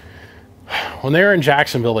 When they were in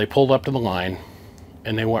Jacksonville, they pulled up to the line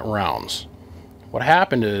and they went rounds. What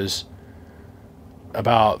happened is,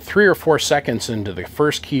 about 3 or 4 seconds into the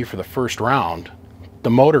first key for the first round, the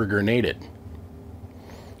motor grenaded.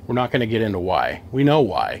 We're not going to get into why. We know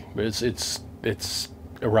why, but it's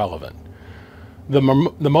irrelevant. The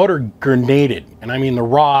motor grenaded, and I mean the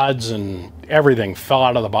rods and everything fell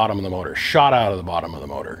out of the bottom of the motor, shot out of the bottom of the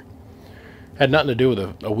motor. Had nothing to do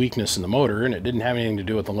with a weakness in the motor, and it didn't have anything to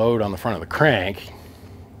do with the load on the front of the crank.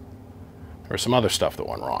 There was some other stuff that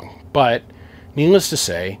went wrong. But needless to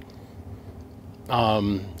say,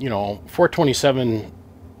 you know, 427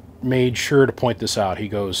 made sure to point this out. He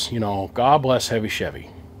goes, you know, God bless Heavy Chevy.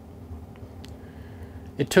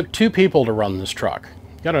 It took 2 people to run this truck.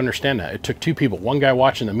 You got to understand that. It took 2 people. One guy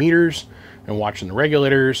watching the meters and watching the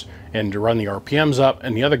regulators and to run the RPMs up,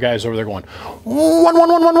 and the other guy's over there going, 1, 1, 1,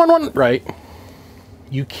 1, 1, 1, right?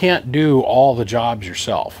 You can't do all the jobs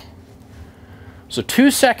yourself. So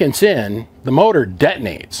 2 seconds in, the motor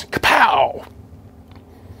detonates. Kapow!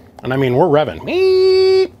 And I mean, we're revving.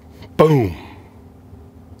 Beep, boom.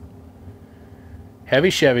 Heavy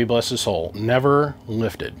Chevy, bless his soul, never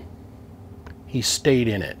lifted. He stayed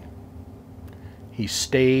in it. He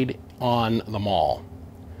stayed on the mall.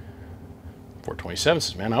 427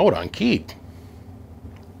 says, man, I would have unkeyed.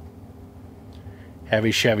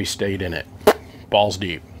 Heavy Chevy stayed in it, balls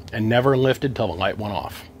deep, and never lifted till the light went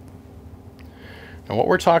off. Now what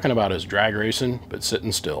we're talking about is drag racing, but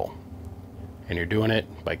sitting still. And you're doing it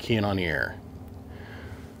by keying on the air.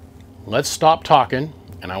 Let's stop talking,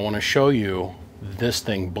 and I want to show you this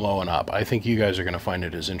thing blowing up. I think you guys are going to find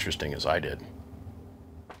it as interesting as I did.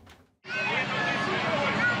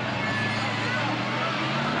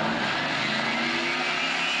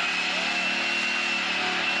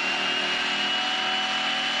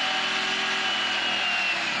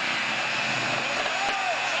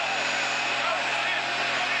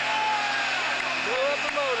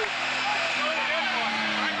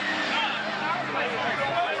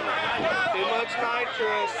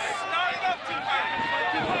 Nitrous.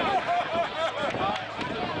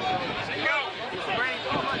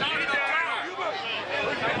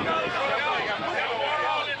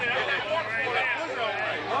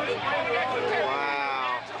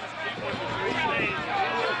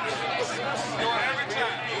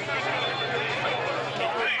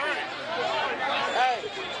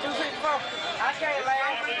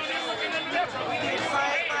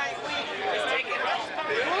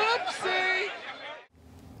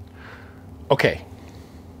 Okay,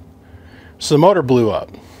 so the motor blew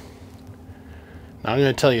up. Now I'm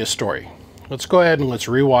going to tell you a story. Let's go ahead and let's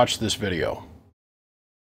rewatch this video.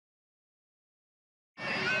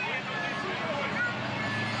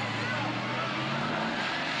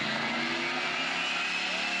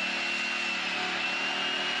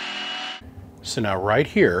 So now right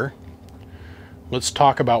here, let's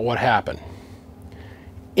talk about what happened.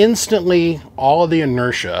 Instantly, all of the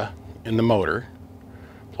inertia in the motor,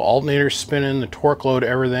 the alternator spinning, the torque load,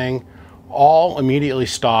 everything, all immediately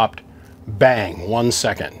stopped. Bang, 1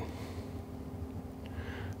 second.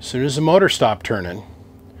 As soon as the motor stopped turning,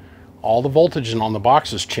 all the voltage on the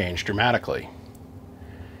boxes changed dramatically.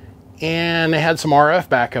 And they had some RF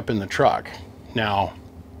backup in the truck. Now,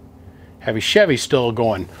 Heavy Chevy still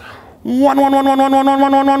going 1 1 1 1 1 1 1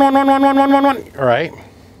 1 1 1 1 1 1 1 1 1. All right.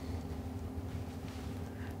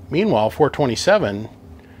 Meanwhile, 427,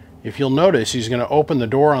 if you'll notice, he's going to open the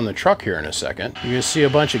door on the truck here in a second. You're going to see a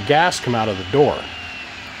bunch of gas come out of the door.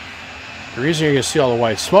 The reason you're going to see all the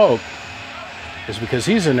white smoke is because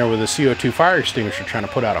he's in there with a CO2 fire extinguisher trying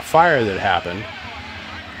to put out a fire that happened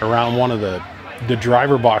around one of the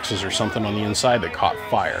driver boxes or something on the inside that caught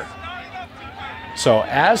fire. So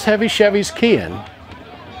as Heavy Chevy's keying,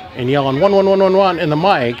 and yelling 11111 in the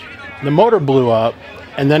mic. The motor blew up,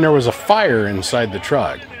 and then there was a fire inside the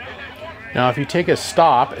truck. Now, if you take a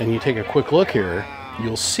stop and you take a quick look here,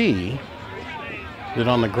 you'll see that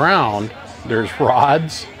on the ground, there's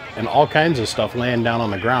rods and all kinds of stuff laying down on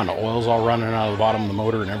the ground. The oil's all running out of the bottom of the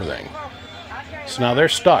motor and everything. So now they're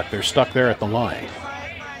stuck. They're stuck there at the line.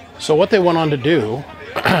 So what they went on to do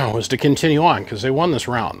was to continue on, because they won this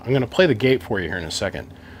round. I'm going to play the gate for you here in a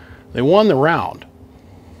second. They won the round.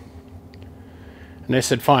 And they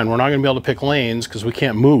said, fine, we're not going to be able to pick lanes because we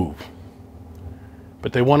can't move.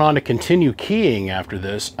 But they went on to continue keying after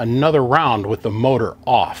this another round with the motor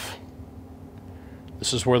off.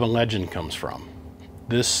 This is where the legend comes from.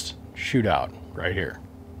 This shootout right here.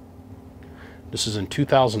 This is in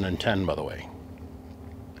 2010, by the way.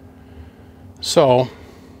 So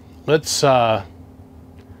let's, I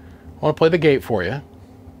want to play the gate for you.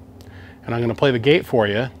 And I'm going to play the gate for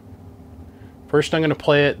you. First, I'm going to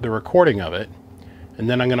play it, the recording of it. And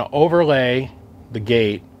then I'm going to overlay the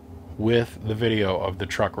gate with the video of the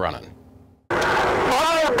truck running. This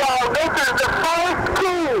is the first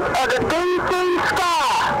key of the DC Sky.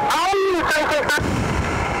 All you think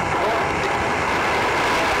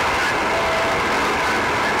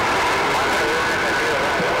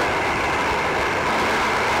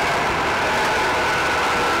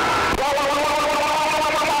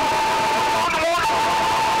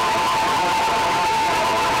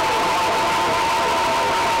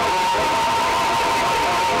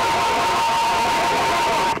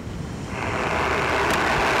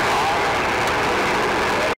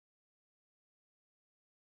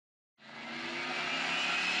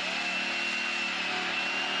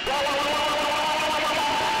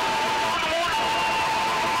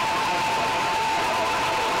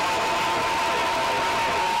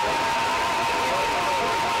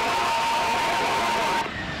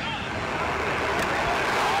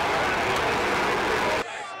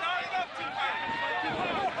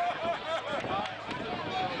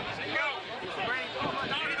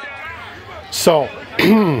So,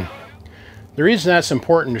 the reason that's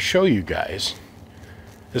important to show you guys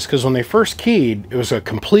is because when they first keyed, it was a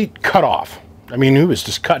complete cutoff. I mean, it was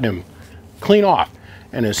just cutting him clean off.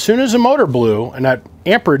 And as soon as the motor blew and that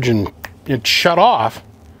amperage and it shut off,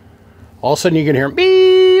 all of a sudden you can hear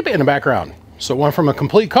beep in the background. So it went from a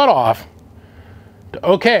complete cutoff to,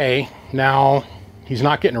 okay, now he's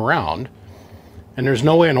not getting around. And there's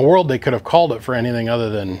no way in the world they could have called it for anything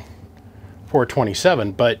other than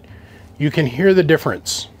 427, but you can hear the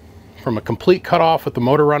difference from a complete cutoff with the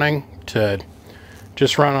motor running to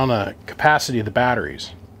just run on the capacity of the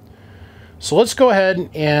batteries. So let's go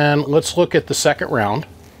ahead and let's look at the second round,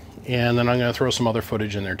 and then I'm going to throw some other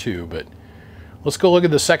footage in there too, but let's go look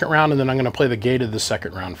at the second round, and then I'm going to play the gate of the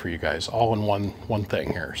second round for you guys, all in one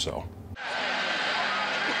thing here. So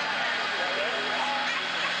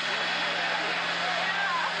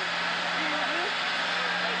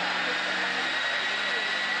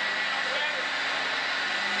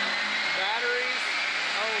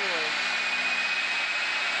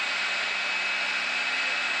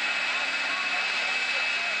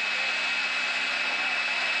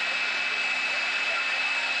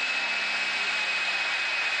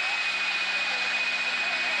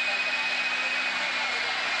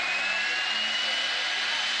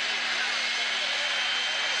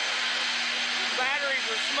Batteries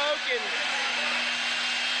are smoking.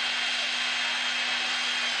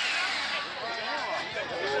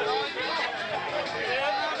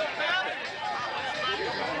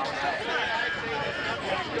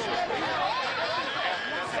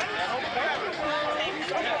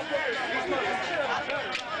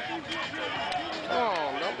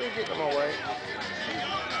 Oh, don't be getting them away.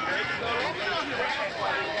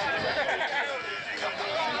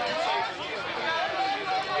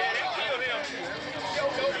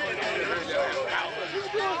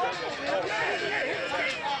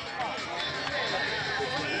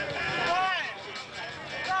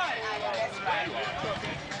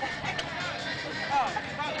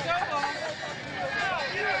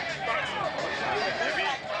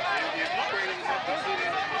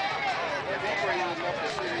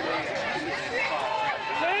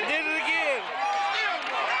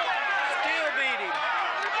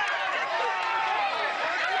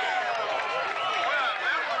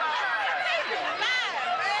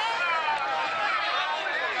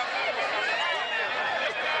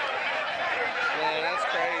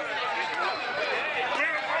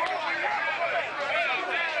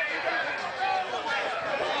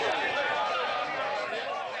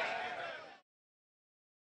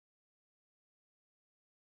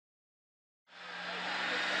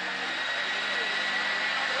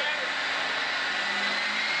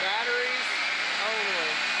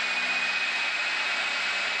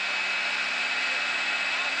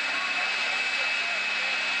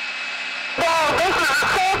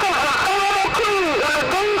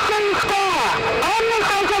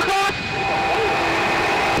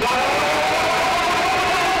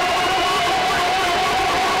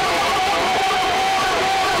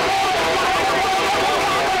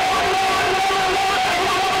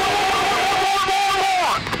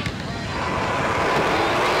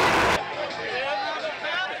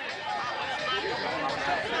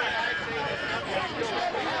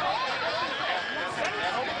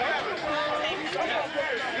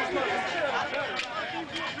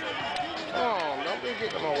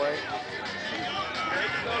 get in my way.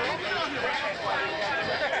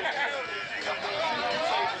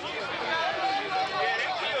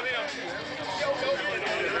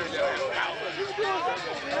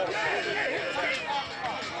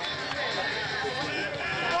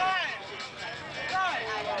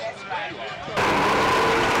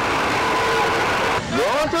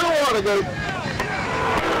 Going to the water gate.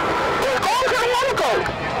 It's going to the water gate.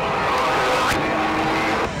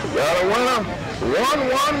 Got a winner.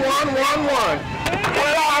 1-1-1-1-1. We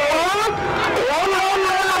got a winner.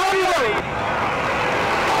 1-1-1-1-1.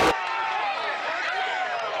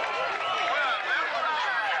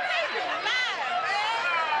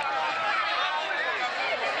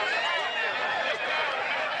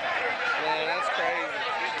 Man, that's crazy.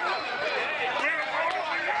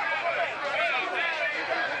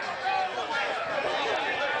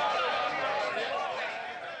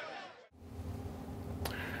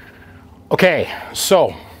 Okay,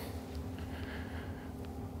 so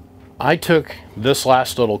I took this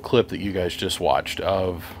last little clip that you guys just watched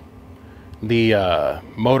of the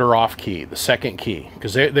motor off key, the second key,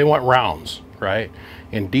 because they went rounds, right?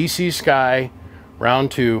 In DC Sky,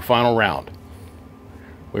 round 2, final round.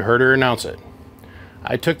 We heard her announce it.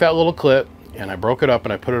 I took that little clip and I broke it up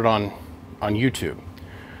and I put it on YouTube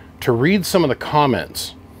to read some of the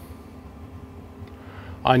comments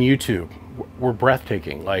on YouTube. Were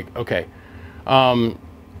breathtaking. Like, okay, so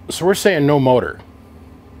we're saying no motor.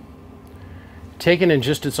 Taken in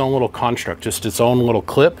just its own little construct, just its own little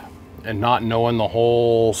clip, and not knowing the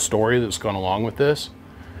whole story that's gone along with this.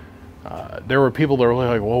 There were people that were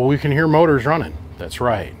like, well, we can hear motors running. That's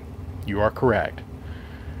right. You are correct.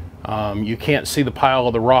 You can't see the pile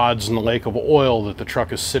of the rods in the lake of oil that the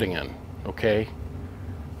truck is sitting in, okay?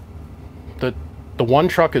 The one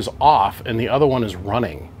truck is off and the other one is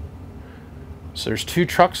running. So there's 2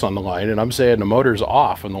 trucks on the line, and I'm saying the motor's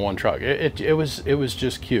off in the one truck. It was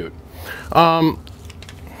just cute. Let's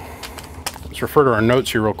refer to our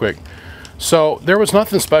notes here real quick. So there was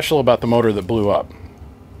nothing special about the motor that blew up.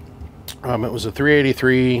 It was a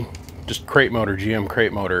 383, just crate motor, GM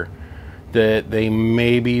crate motor, that they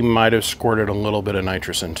maybe might have squirted a little bit of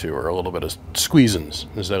nitrous into, or a little bit of squeezins,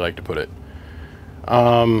 as they like to put it.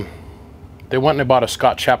 They went and they bought a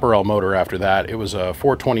Scott Chaparral motor after that. It was a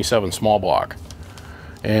 427 small block,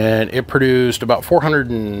 and it produced about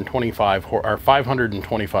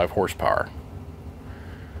 525 horsepower.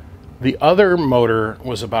 The other motor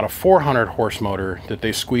was about a 400 horse motor that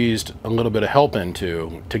they squeezed a little bit of help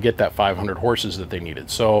into to get that 500 horses that they needed.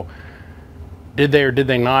 So did they or did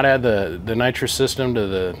they not add the nitrous system to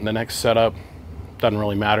the next setup? Doesn't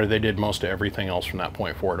really matter. They did most of everything else from that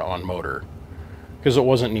point forward on motor, because it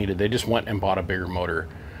wasn't needed. They just went and bought a bigger motor.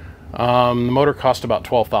 The motor cost about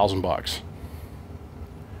 $12,000.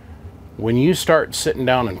 When you start sitting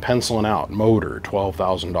down and penciling out motor,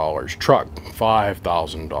 $12,000, truck,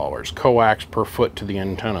 $5,000, coax per foot to the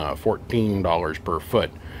antenna, $14 per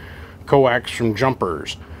foot, coax from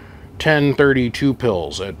jumpers, 1032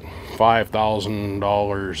 pills at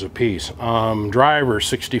 $5,000 a piece, driver,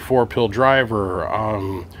 64 pill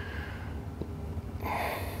driver,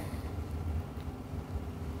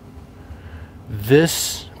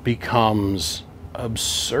 this becomes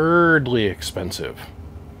absurdly expensive.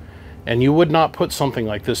 And you would not put something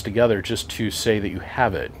like this together just to say that you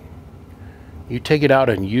have it. You take it out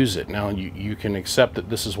and use it. Now, you can accept that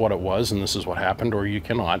this is what it was and this is what happened, or you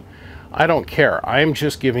cannot. I don't care. I'm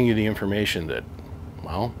just giving you the information that,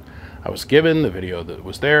 well, I was given, the video that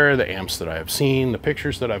was there, the amps that I have seen, the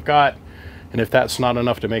pictures that I've got. And if that's not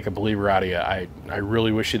enough to make a believer out of you, I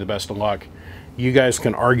really wish you the best of luck. You guys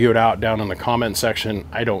can argue it out down in the comment section.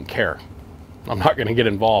 I don't care. I'm not going to get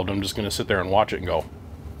involved. I'm just going to sit there and watch it and go,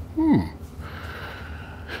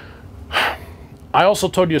 I also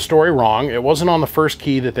told you a story wrong. It wasn't on the first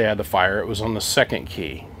key that they had the fire. It was on the second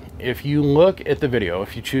key. If you look at the video,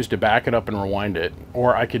 if you choose to back it up and rewind it,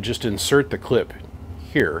 or I could just insert the clip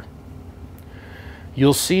here,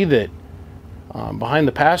 you'll see that behind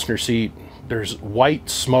the passenger seat, there's white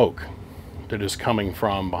smoke that is coming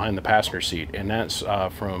from behind the passenger seat, and that's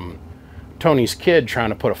from Tony's kid trying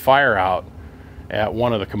to put a fire out at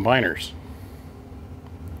one of the combiners.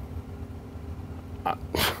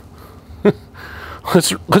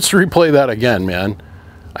 Let's replay that again, man.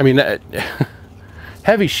 I mean,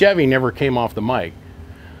 Heavy Chevy never came off the mic.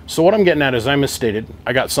 So what I'm getting at is I misstated.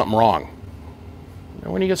 I got something wrong.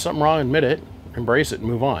 And when you get something wrong, admit it, embrace it, and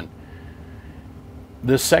move on.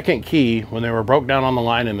 The second key, when they were broke down on the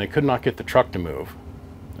line and they could not get the truck to move.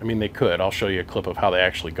 I mean, they could. I'll show you a clip of how they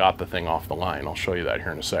actually got the thing off the line. I'll show you that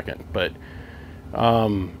here in a second. But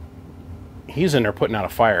he's in there putting out a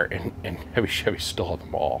fire, and Heavy Chevy's still at the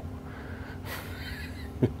ball.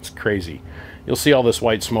 It's crazy. You'll see all this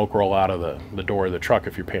white smoke roll out of the door of the truck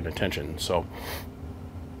if you're paying attention. So,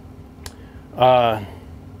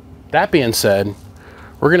 that being said,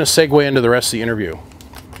 we're going to segue into the rest of the interview.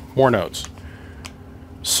 More notes.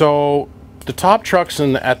 So, the top trucks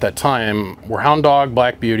at that time were Hound Dog,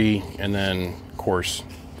 Black Beauty, and then, of course,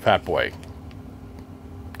 Fatboy.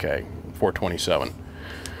 Okay, 427.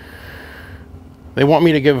 They want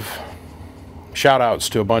me to give shout outs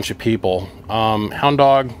to a bunch of people. Hound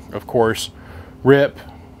Dog, of course, Rip,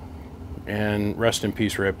 and rest in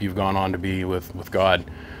peace, Rip. You've gone on to be with God.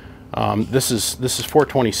 This is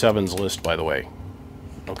 427's list, by the way.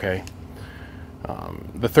 Okay.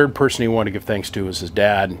 The third person he wanted to give thanks to is his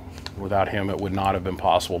dad. Without him, it would not have been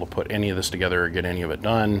possible to put any of this together or get any of it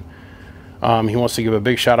done. He wants to give a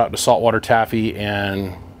big shout out to Saltwater Taffy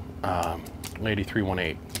and Lady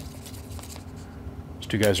 318. Those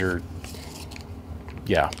two guys are,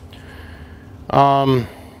 yeah.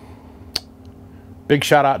 Big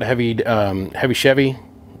shout out to Heavy Chevy,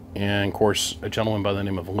 and of course a gentleman by the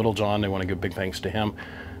name of Little John. They want to give big thanks to him.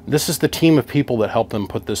 This is the team of people that helped them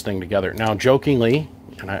put this thing together. Now, jokingly,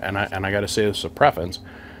 and I got to say this as a preface,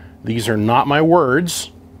 these are not my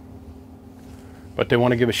words, but they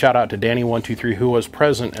want to give a shout out to Danny123, who was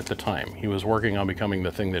present at the time. He was working on becoming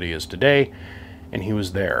the thing that he is today, and he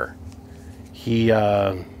was there. He,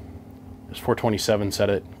 as 427 said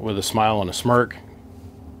it, with a smile and a smirk.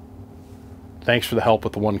 Thanks for the help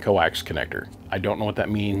with the one coax connector. I don't know what that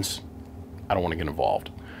means. I don't want to get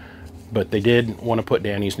involved. But they did want to put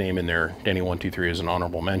Danny's name in there, Danny123, as an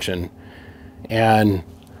honorable mention. And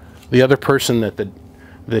the other person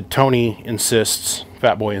that Tony insists,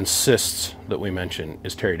 Fatboy insists that we mention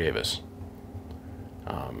is Terry Davis.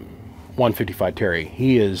 155 Terry.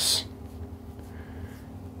 He's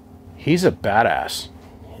a badass.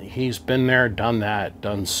 He's been there, done that,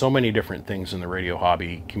 done so many different things in the radio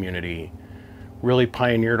hobby community. Really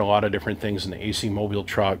pioneered a lot of different things in the AC mobile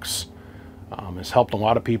trucks. Has helped a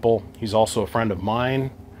lot of people. He's also a friend of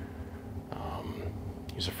mine.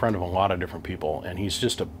 He's a friend of a lot of different people, and he's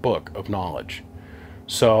just a book of knowledge.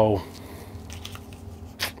 So,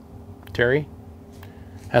 Terry,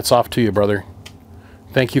 hats off to you, brother.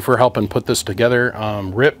 Thank you for helping put this together.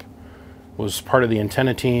 Rip was part of the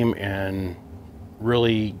antenna team and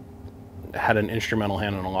really had an instrumental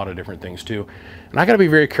hand in a lot of different things too. And I got to be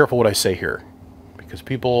very careful what I say here, because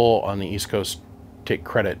people on the East Coast take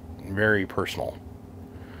credit very personal.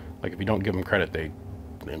 Like if you don't give them credit, they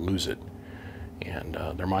lose it, and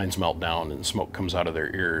their minds melt down, and smoke comes out of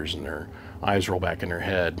their ears, and their eyes roll back in their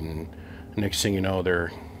head, and next thing you know,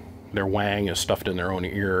 their wang is stuffed in their own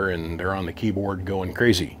ear, and they're on the keyboard going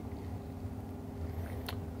crazy.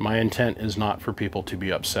 My intent is not for people to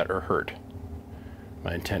be upset or hurt.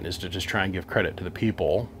 My intent is to just try and give credit to the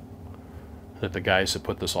people that the guys that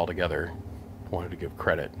put this all together wanted to give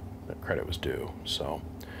credit. That credit was due. So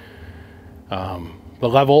the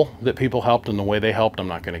level that people helped and the way they helped, I'm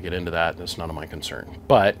not going to get into that. That's none of my concern.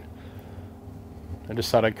 But I just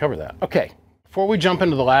thought I'd cover that. Okay, before we jump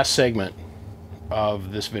into the last segment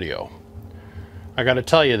of this video, I got to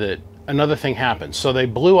tell you that another thing happened. So they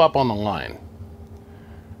blew up on the line,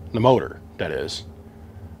 the motor, that is.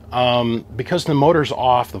 Because the motor's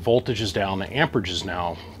off, the voltage is down, the amperage is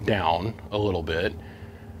now down a little bit.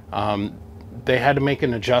 They had to make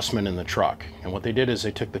an adjustment in the truck. And what they did is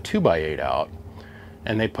they took the 2x8 out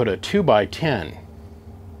and they put a 2x10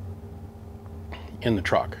 in the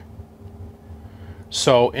truck.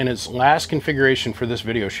 So in its last configuration for this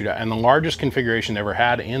video shoot, and the largest configuration they ever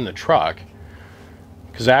had in the truck,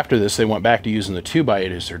 because after this they went back to using the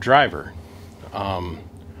 2x8 as their driver,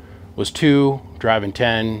 was 2, driving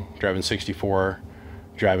 10, driving 64,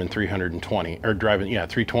 driving 320, or driving, yeah,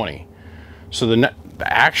 320. So the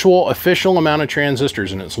actual official amount of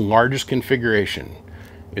transistors in its largest configuration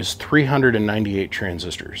is 398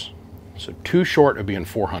 transistors. So 2 short of being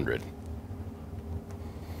 400.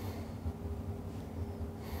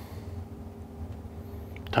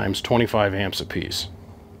 Times 25 amps apiece.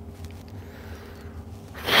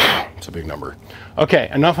 It's a big number. Okay,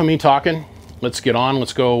 enough of me talking. Let's get on.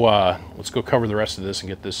 Let's go cover the rest of this and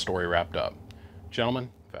get this story wrapped up. Gentlemen,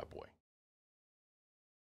 Fatboy.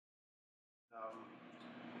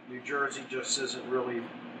 New Jersey just isn't really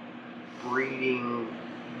breeding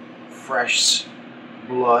fresh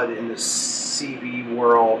blood in the CV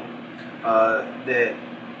world that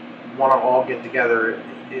want to all get together.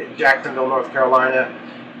 Jacksonville, North Carolina,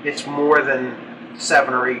 it's more than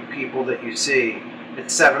 7 or 8 people that you see.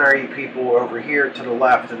 It's 7 or 8 people over here to the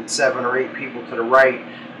left and 7 or 8 people to the right.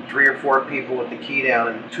 and 3 or 4 people with the key down,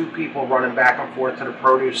 and 2 people running back and forth to the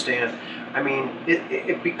produce stand. I mean,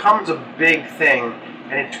 it becomes a big thing,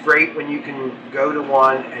 and it's great when you can go to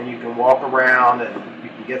one and you can walk around and you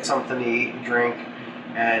can get something to eat and drink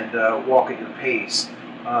and walk at your pace.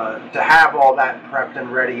 To have all that prepped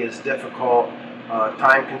and ready is difficult,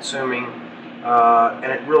 time-consuming,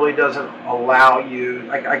 and it really doesn't allow you.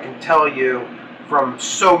 I can tell you from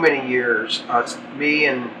so many years, it's me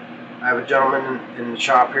and I have a gentleman in the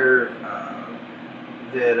shop here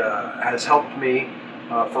that has helped me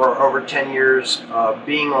for over 10 years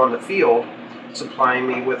being on the field, supplying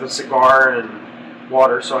me with a cigar and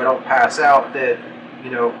water so I don't pass out. That,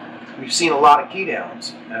 you know, we've seen a lot of key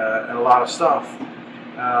downs and a lot of stuff,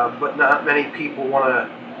 but not many people want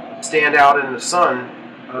to stand out in the sun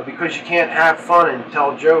because you can't have fun and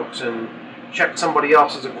tell jokes and check somebody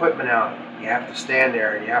else's equipment out. You have to stand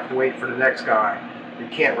there and you have to wait for the next guy. You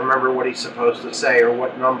can't remember what he's supposed to say or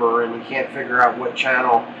what number, and he can't figure out what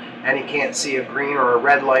channel, and he can't see a green or a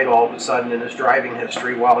red light all of a sudden in his driving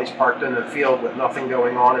history while he's parked in the field with nothing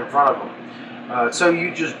going on in front of him. So you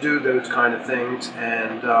just do those kind of things,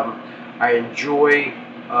 and I enjoy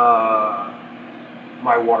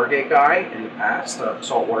my Watergate guy in the past,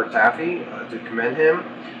 Saltwater Taffy, to commend him,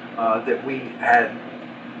 that we had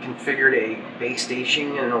configured a base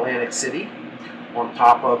station in Atlantic City on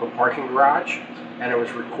top of a parking garage, and it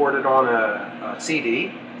was recorded on a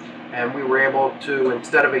CD, and we were able to,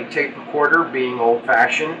 instead of a tape recorder being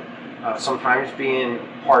old-fashioned, sometimes being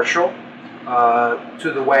partial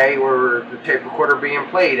to the way where the tape recorder being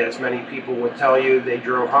played, as many people would tell you. They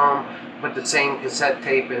drove home, put the same cassette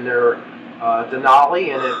tape in their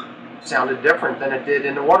Denali, and it sounded different than it did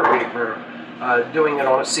in the Watergate room. Doing it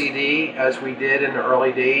on a CD, as we did in the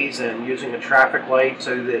early days, and using a traffic light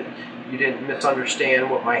so that you didn't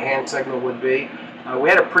misunderstand what my hand signal would be. We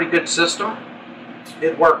had a pretty good system.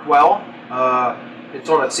 It worked well. It's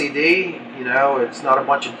on a CD, you know, it's not a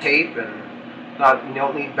bunch of tape, and you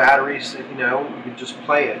don't need batteries, you know, you can just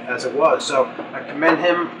play it as it was. So I commend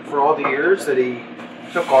him for all the years that he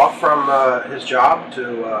took off from his job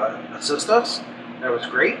to assist us. That was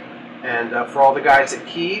great. And for all the guys that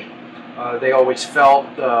keyed, they always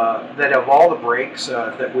felt that of all the breaks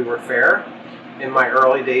that we were fair. In my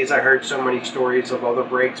early days, I heard so many stories of other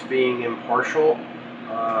breaks being impartial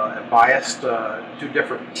and biased to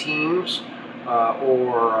different teams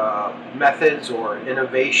or methods or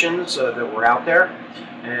innovations that were out there.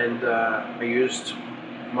 And I used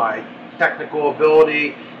my technical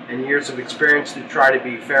ability and years of experience to try to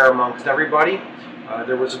be fair amongst everybody.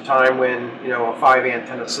 There was a time when, you know, a 5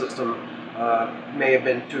 antenna system may have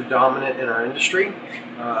been too dominant in our industry.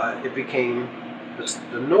 It became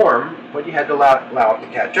the norm, but you had to allow it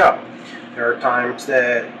to catch up. There are times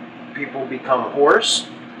that people become hoarse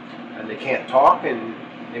and they can't talk, and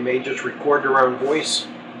they may just record their own voice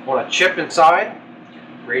on a chip inside.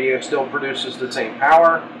 Radio still produces the same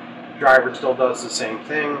power. The driver still does the same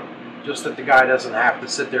thing, just that the guy doesn't have to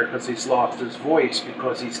sit there because he's lost his voice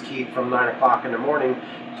because he's keyed from 9 o'clock in the morning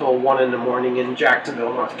till 1 in the morning in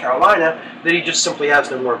Jacksonville, North Carolina, that he just simply has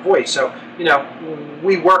no more voice. So, you know,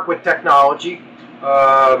 we work with technology.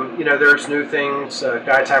 You know, there's new things.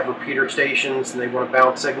 Guys have repeater stations and they want to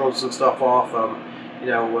bounce signals and stuff off. You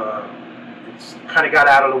know, it's kind of got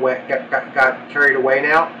out of the way, got carried away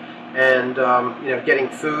now. And, you know, getting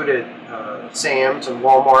food at Sam's and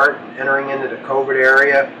Walmart and entering into the COVID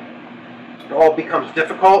area, it all becomes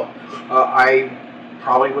difficult. I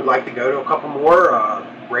probably would like to go to a couple more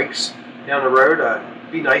breaks down the road.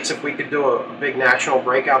 It'd be nice if we could do a big national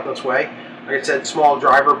break out this way. Like I said, Small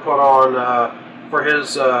Driver put on for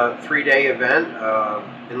his 3-day event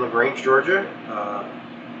in LaGrange, Georgia,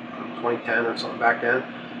 2010 or something back then.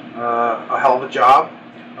 A hell of a job.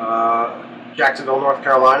 Jacksonville, North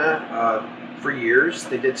Carolina, for years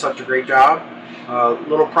they did such a great job.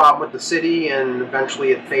 Little problem with the city, and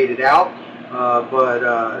eventually it faded out,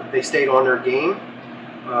 but they stayed on their game.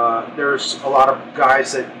 There's a lot of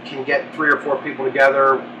guys that can get 3 or 4 people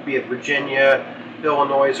together, be it Virginia,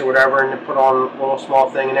 Illinois, or whatever, and put on a little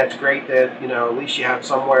small thing, and that's great. That, you know, at least you have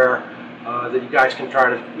somewhere that you guys can try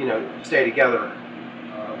to, you know, stay together.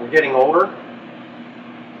 We're getting older.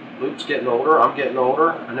 Luke's getting older. I'm getting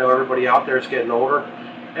older. I know everybody out there is getting older,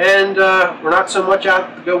 and we're not so much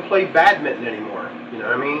out to go play badminton anymore. You know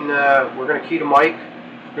what I mean? We're going to key to mic.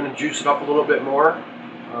 We're going to juice it up a little bit more.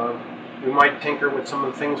 We might tinker with some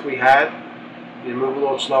of the things we had. You move a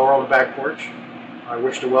little slower on the back porch. I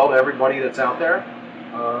wish well to everybody that's out there.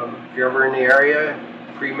 If you're ever in the area,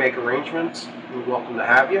 pre-make arrangements. We're welcome to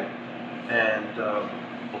have you. And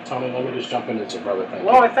well, Tony, let me just jump in and say, brother, thank you.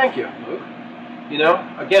 Well, I thank you, Luke. You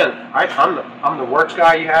know, again, I'm the works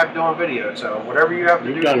guy you have doing videos. So whatever you have to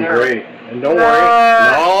do. You've done great, and don't worry.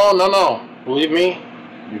 No. Believe me,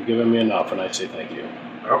 you've given me enough, and I say thank you.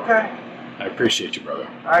 Okay. I appreciate you, brother.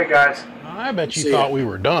 All right, guys. I bet you thought we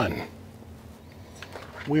were done.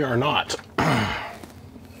 We are not. Let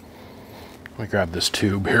me grab this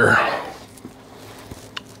tube here.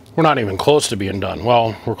 We're not even close to being done.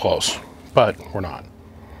 Well, we're close, but we're not.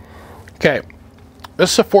 Okay,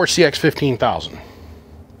 this is a Ford CX 15,000.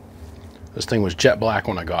 This thing was jet black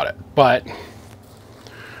when I got it, but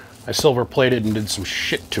I silver plated and did some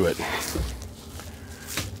shit to it.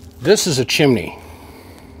 This is a chimney,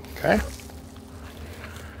 okay?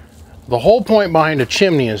 The whole point behind a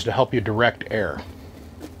chimney is to help you direct air.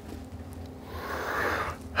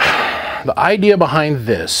 The idea behind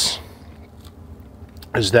this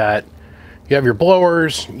is that you have your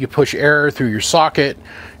blowers, you push air through your socket,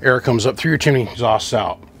 air comes up through your chimney, exhausts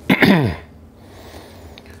out.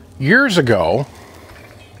 Years ago,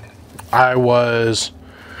 I was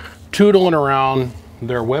tootling around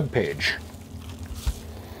their webpage,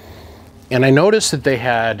 and I noticed that they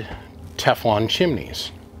had Teflon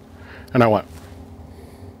chimneys. And I went,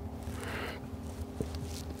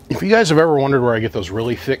 if you guys have ever wondered where I get those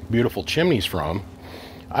really thick, beautiful chimneys from,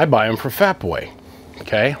 I buy them from Fatboy.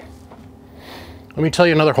 Okay? Let me tell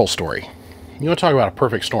you another whole story. You want to talk about a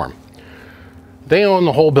perfect storm? They own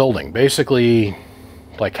the whole building, basically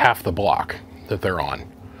like half the block that they're on.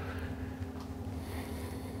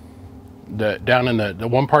 Down in the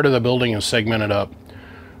one part of the building is segmented up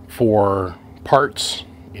for parts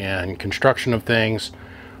and construction of things.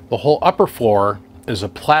 The whole upper floor is a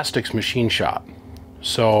plastics machine shop.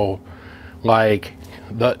 So like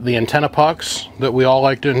the antenna pucks that we all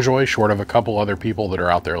like to enjoy, short of a couple other people that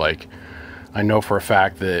are out there, like I know for a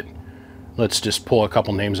fact that, let's just pull a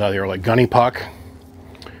couple names out of there, like Gunny Puck,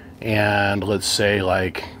 and let's say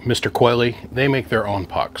like Mr. Coily. They make their own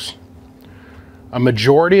pucks. A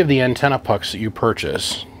majority of the antenna pucks that you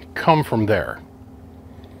purchase come from there.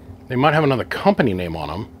 They might have another company name on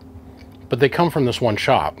them, but they come from this one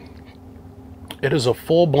shop. It is a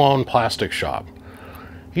full-blown plastic shop.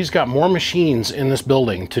 He's got more machines in this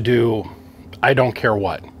building to do I don't care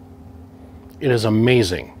what. It is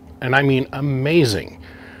amazing. And I mean amazing,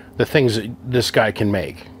 the things that this guy can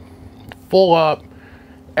make. Full up,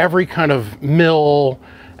 every kind of mill,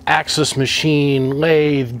 axis machine,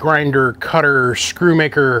 lathe, grinder, cutter, screw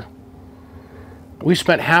maker. We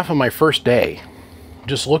spent half of my first day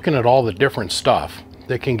just looking at all the different stuff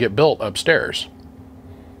that can get built upstairs.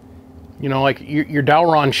 You know, like your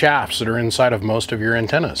Dowron shafts that are inside of most of your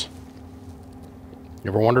antennas.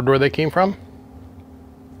 You ever wondered where they came from?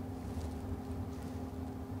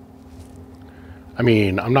 I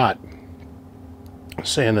mean, I'm not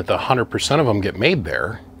saying that the 100% of them get made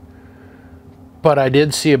there, but I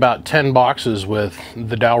did see about 10 boxes with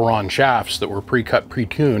the Dowron shafts that were pre-cut,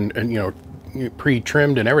 pre-tuned, and, you know,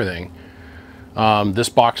 pre-trimmed and everything. This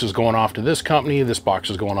box is going off to this company, this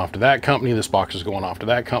box is going off to that company, this box is going off to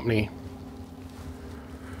that company.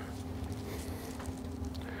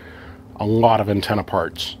 A lot of antenna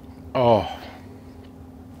parts. Oh,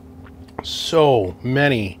 so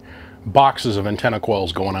many boxes of antenna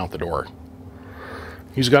coils going out the door.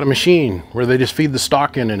 He's got a machine where they just feed the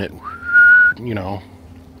stock in and it, you know,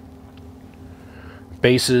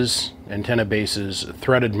 bases, antenna bases,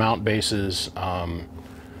 threaded mount bases,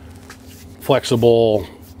 flexible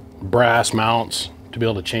brass mounts to be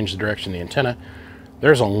able to change the direction of the antenna.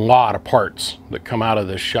 There's a lot of parts that come out of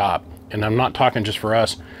this shop, and I'm not talking just for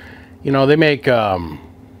us. You know, they make, you know,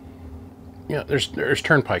 there's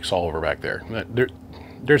turnpikes all over back there.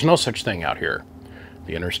 There's no such thing out here.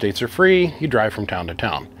 The interstates are free. You drive from town to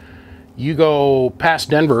town. You go past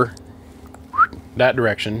Denver, that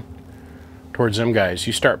direction, towards them guys,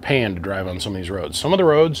 you start paying to drive on some of these roads. Some of the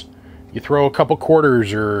roads, you throw a couple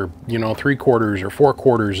quarters or, you know, 3 quarters or 4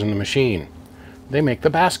 quarters in the machine. They make the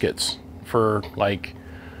baskets for like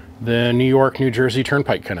the New York, New Jersey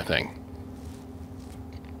turnpike kind of thing.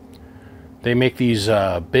 They make these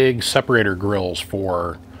big separator grills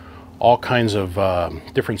for all kinds of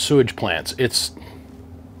different sewage plants.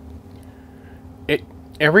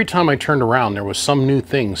 Every time I turned around, there was some new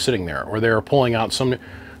thing sitting there, or they were pulling out some new,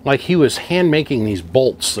 like he was hand making these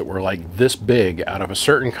bolts that were like this big out of a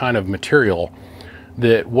certain kind of material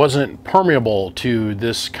that wasn't permeable to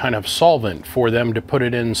this kind of solvent for them to put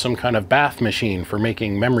it in some kind of bath machine for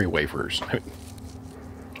making memory wafers.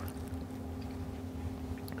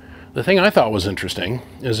 The thing I thought was interesting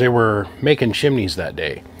is they were making chimneys that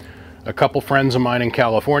day. A couple friends of mine in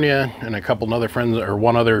California and a couple other friends, or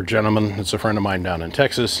one other gentleman that's a friend of mine down in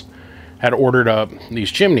Texas, had ordered up these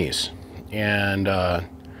chimneys. And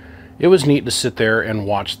it was neat to sit there and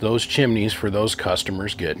watch those chimneys for those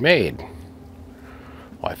customers get made.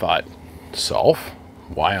 Well, I thought, self,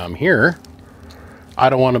 why I'm here, I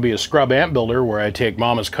don't want to be a scrub amp builder where I take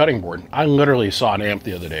mama's cutting board. I literally saw an amp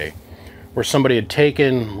the other day where somebody had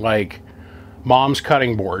taken like mom's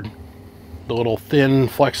cutting board, the little thin,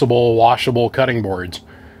 flexible, washable cutting boards,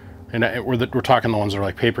 and we're talking the ones that are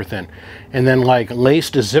like paper thin, and then like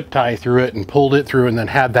laced a zip tie through it and pulled it through and then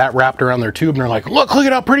had that wrapped around their tube, and they're like, look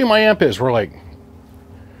at how pretty my amp is. We're like,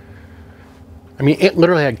 I mean, it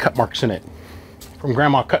literally had cut marks in it from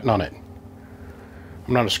grandma cutting on it.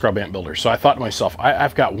 I'm not a scrub amp builder, so I thought to myself,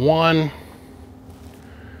 I've got one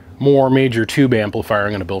more major tube amplifier I'm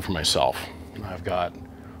going to build for myself. I've got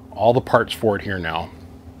all the parts for it here now.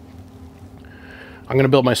 I'm going to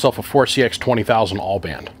build myself a 4CX 20,000 all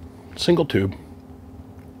band, single tube.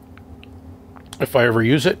 If I ever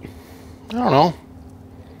use it, I don't know.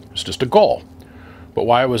 It's just a goal. But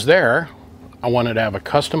while I was there, I wanted to have a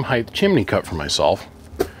custom height chimney cut for myself.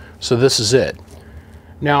 So this is it.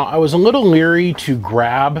 Now, I was a little leery to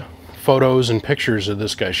grab photos and pictures of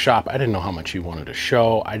this guy's shop. I didn't know how much he wanted to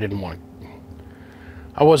show. I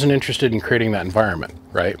wasn't interested in creating that environment,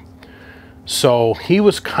 right? So he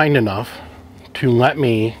was kind enough to let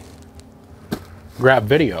me grab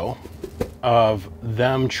video of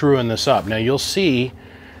them truing this up. Now you'll see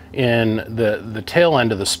in the tail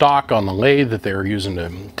end of the stock on the lathe that they were using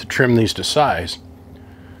to trim these to size,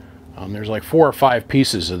 there's like 4 or 5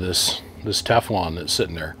 pieces of this Teflon that's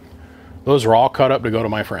sitting there. Those are all cut up to go to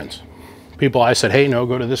my friends. People I said, hey, no,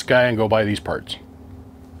 go to this guy and go buy these parts.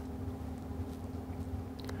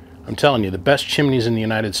 I'm telling you, the best chimneys in the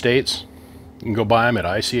United States, you can go buy them at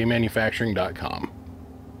icamanufacturing.com.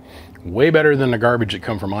 Way better than the garbage that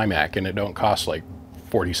come from iMac, and it don't cost like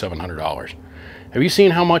 $4,700. Have you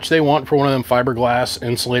seen how much they want for one of them fiberglass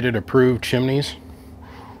insulated approved chimneys?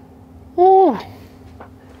 Woo.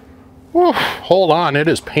 Woo. Hold on, it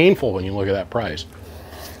is painful when you look at that price.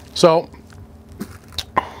 So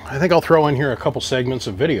I think I'll throw in here a couple segments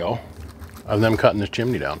of video of them cutting this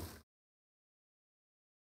chimney down.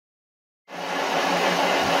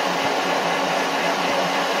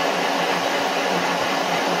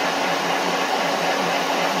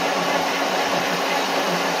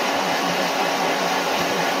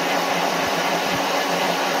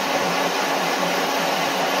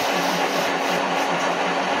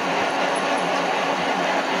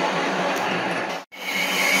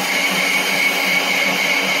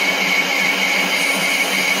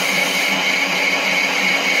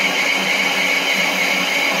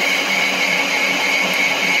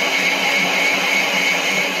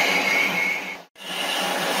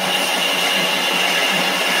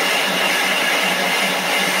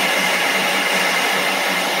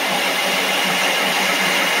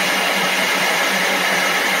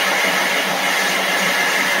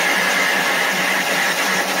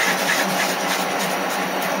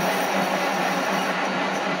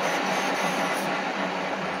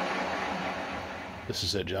 This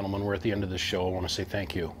is it, gentlemen. We're at the end of this show. I want to say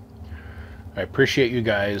thank you. I appreciate you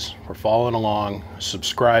guys for following along,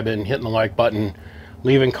 subscribing, hitting the like button,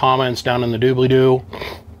 leaving comments down in the doobly-doo.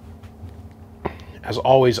 As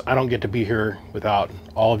always, I don't get to be here without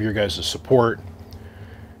all of your guys' support.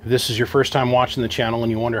 If this is your first time watching the channel and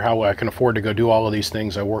you wonder how I can afford to go do all of these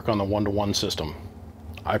things, I work on the one-to-one system.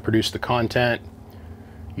 I produce the content.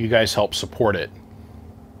 You guys help support it.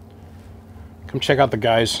 Come check out the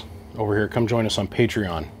guys over here. Come join us on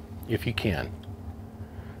Patreon if you can.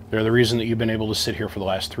 They're the reason that you've been able to sit here for the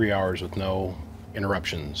last 3 hours with no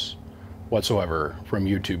interruptions whatsoever from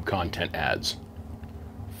YouTube content ads.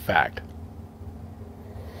 Fact.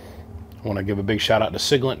 I want to give a big shout out to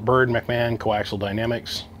Siglant, Bird, McMahon, Coaxial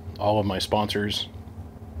Dynamics, all of my sponsors.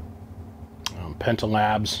 Penta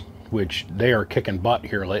Labs, which they are kicking butt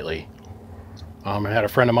here lately. I had a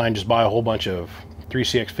friend of mine just buy a whole bunch of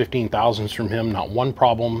 3CX 15,000s from him, not one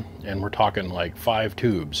problem, and we're talking like 5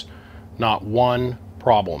 tubes. Not one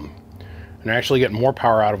problem. And they're actually getting more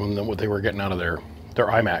power out of them than what they were getting out of their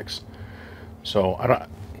iMacs. So I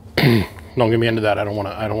don't get me into that. I don't want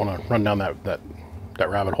to run down that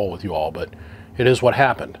rabbit hole with you all, but it is what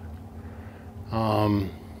happened.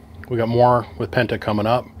 We got more with Penta coming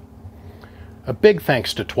up. A big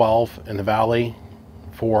thanks to 12 in the Valley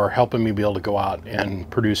for helping me be able to go out and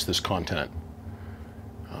produce this content.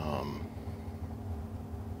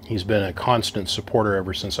 He's been a constant supporter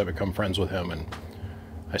ever since I become friends with him, and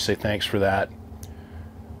I say thanks for that.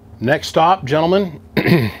 Next stop, gentlemen,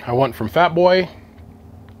 I went from Fatboy,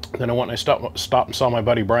 then I went and I stopped and saw my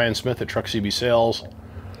buddy Brian Smith at Truck CB Sales.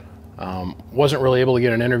 Wasn't really able to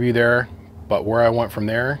get an interview there, but where I went from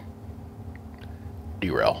there,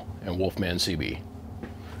 Derail and Wolfman CB.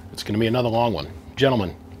 It's going to be another long one.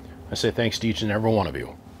 Gentlemen, I say thanks to each and every one of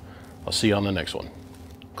you. I'll see you on the next one.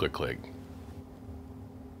 Click, click.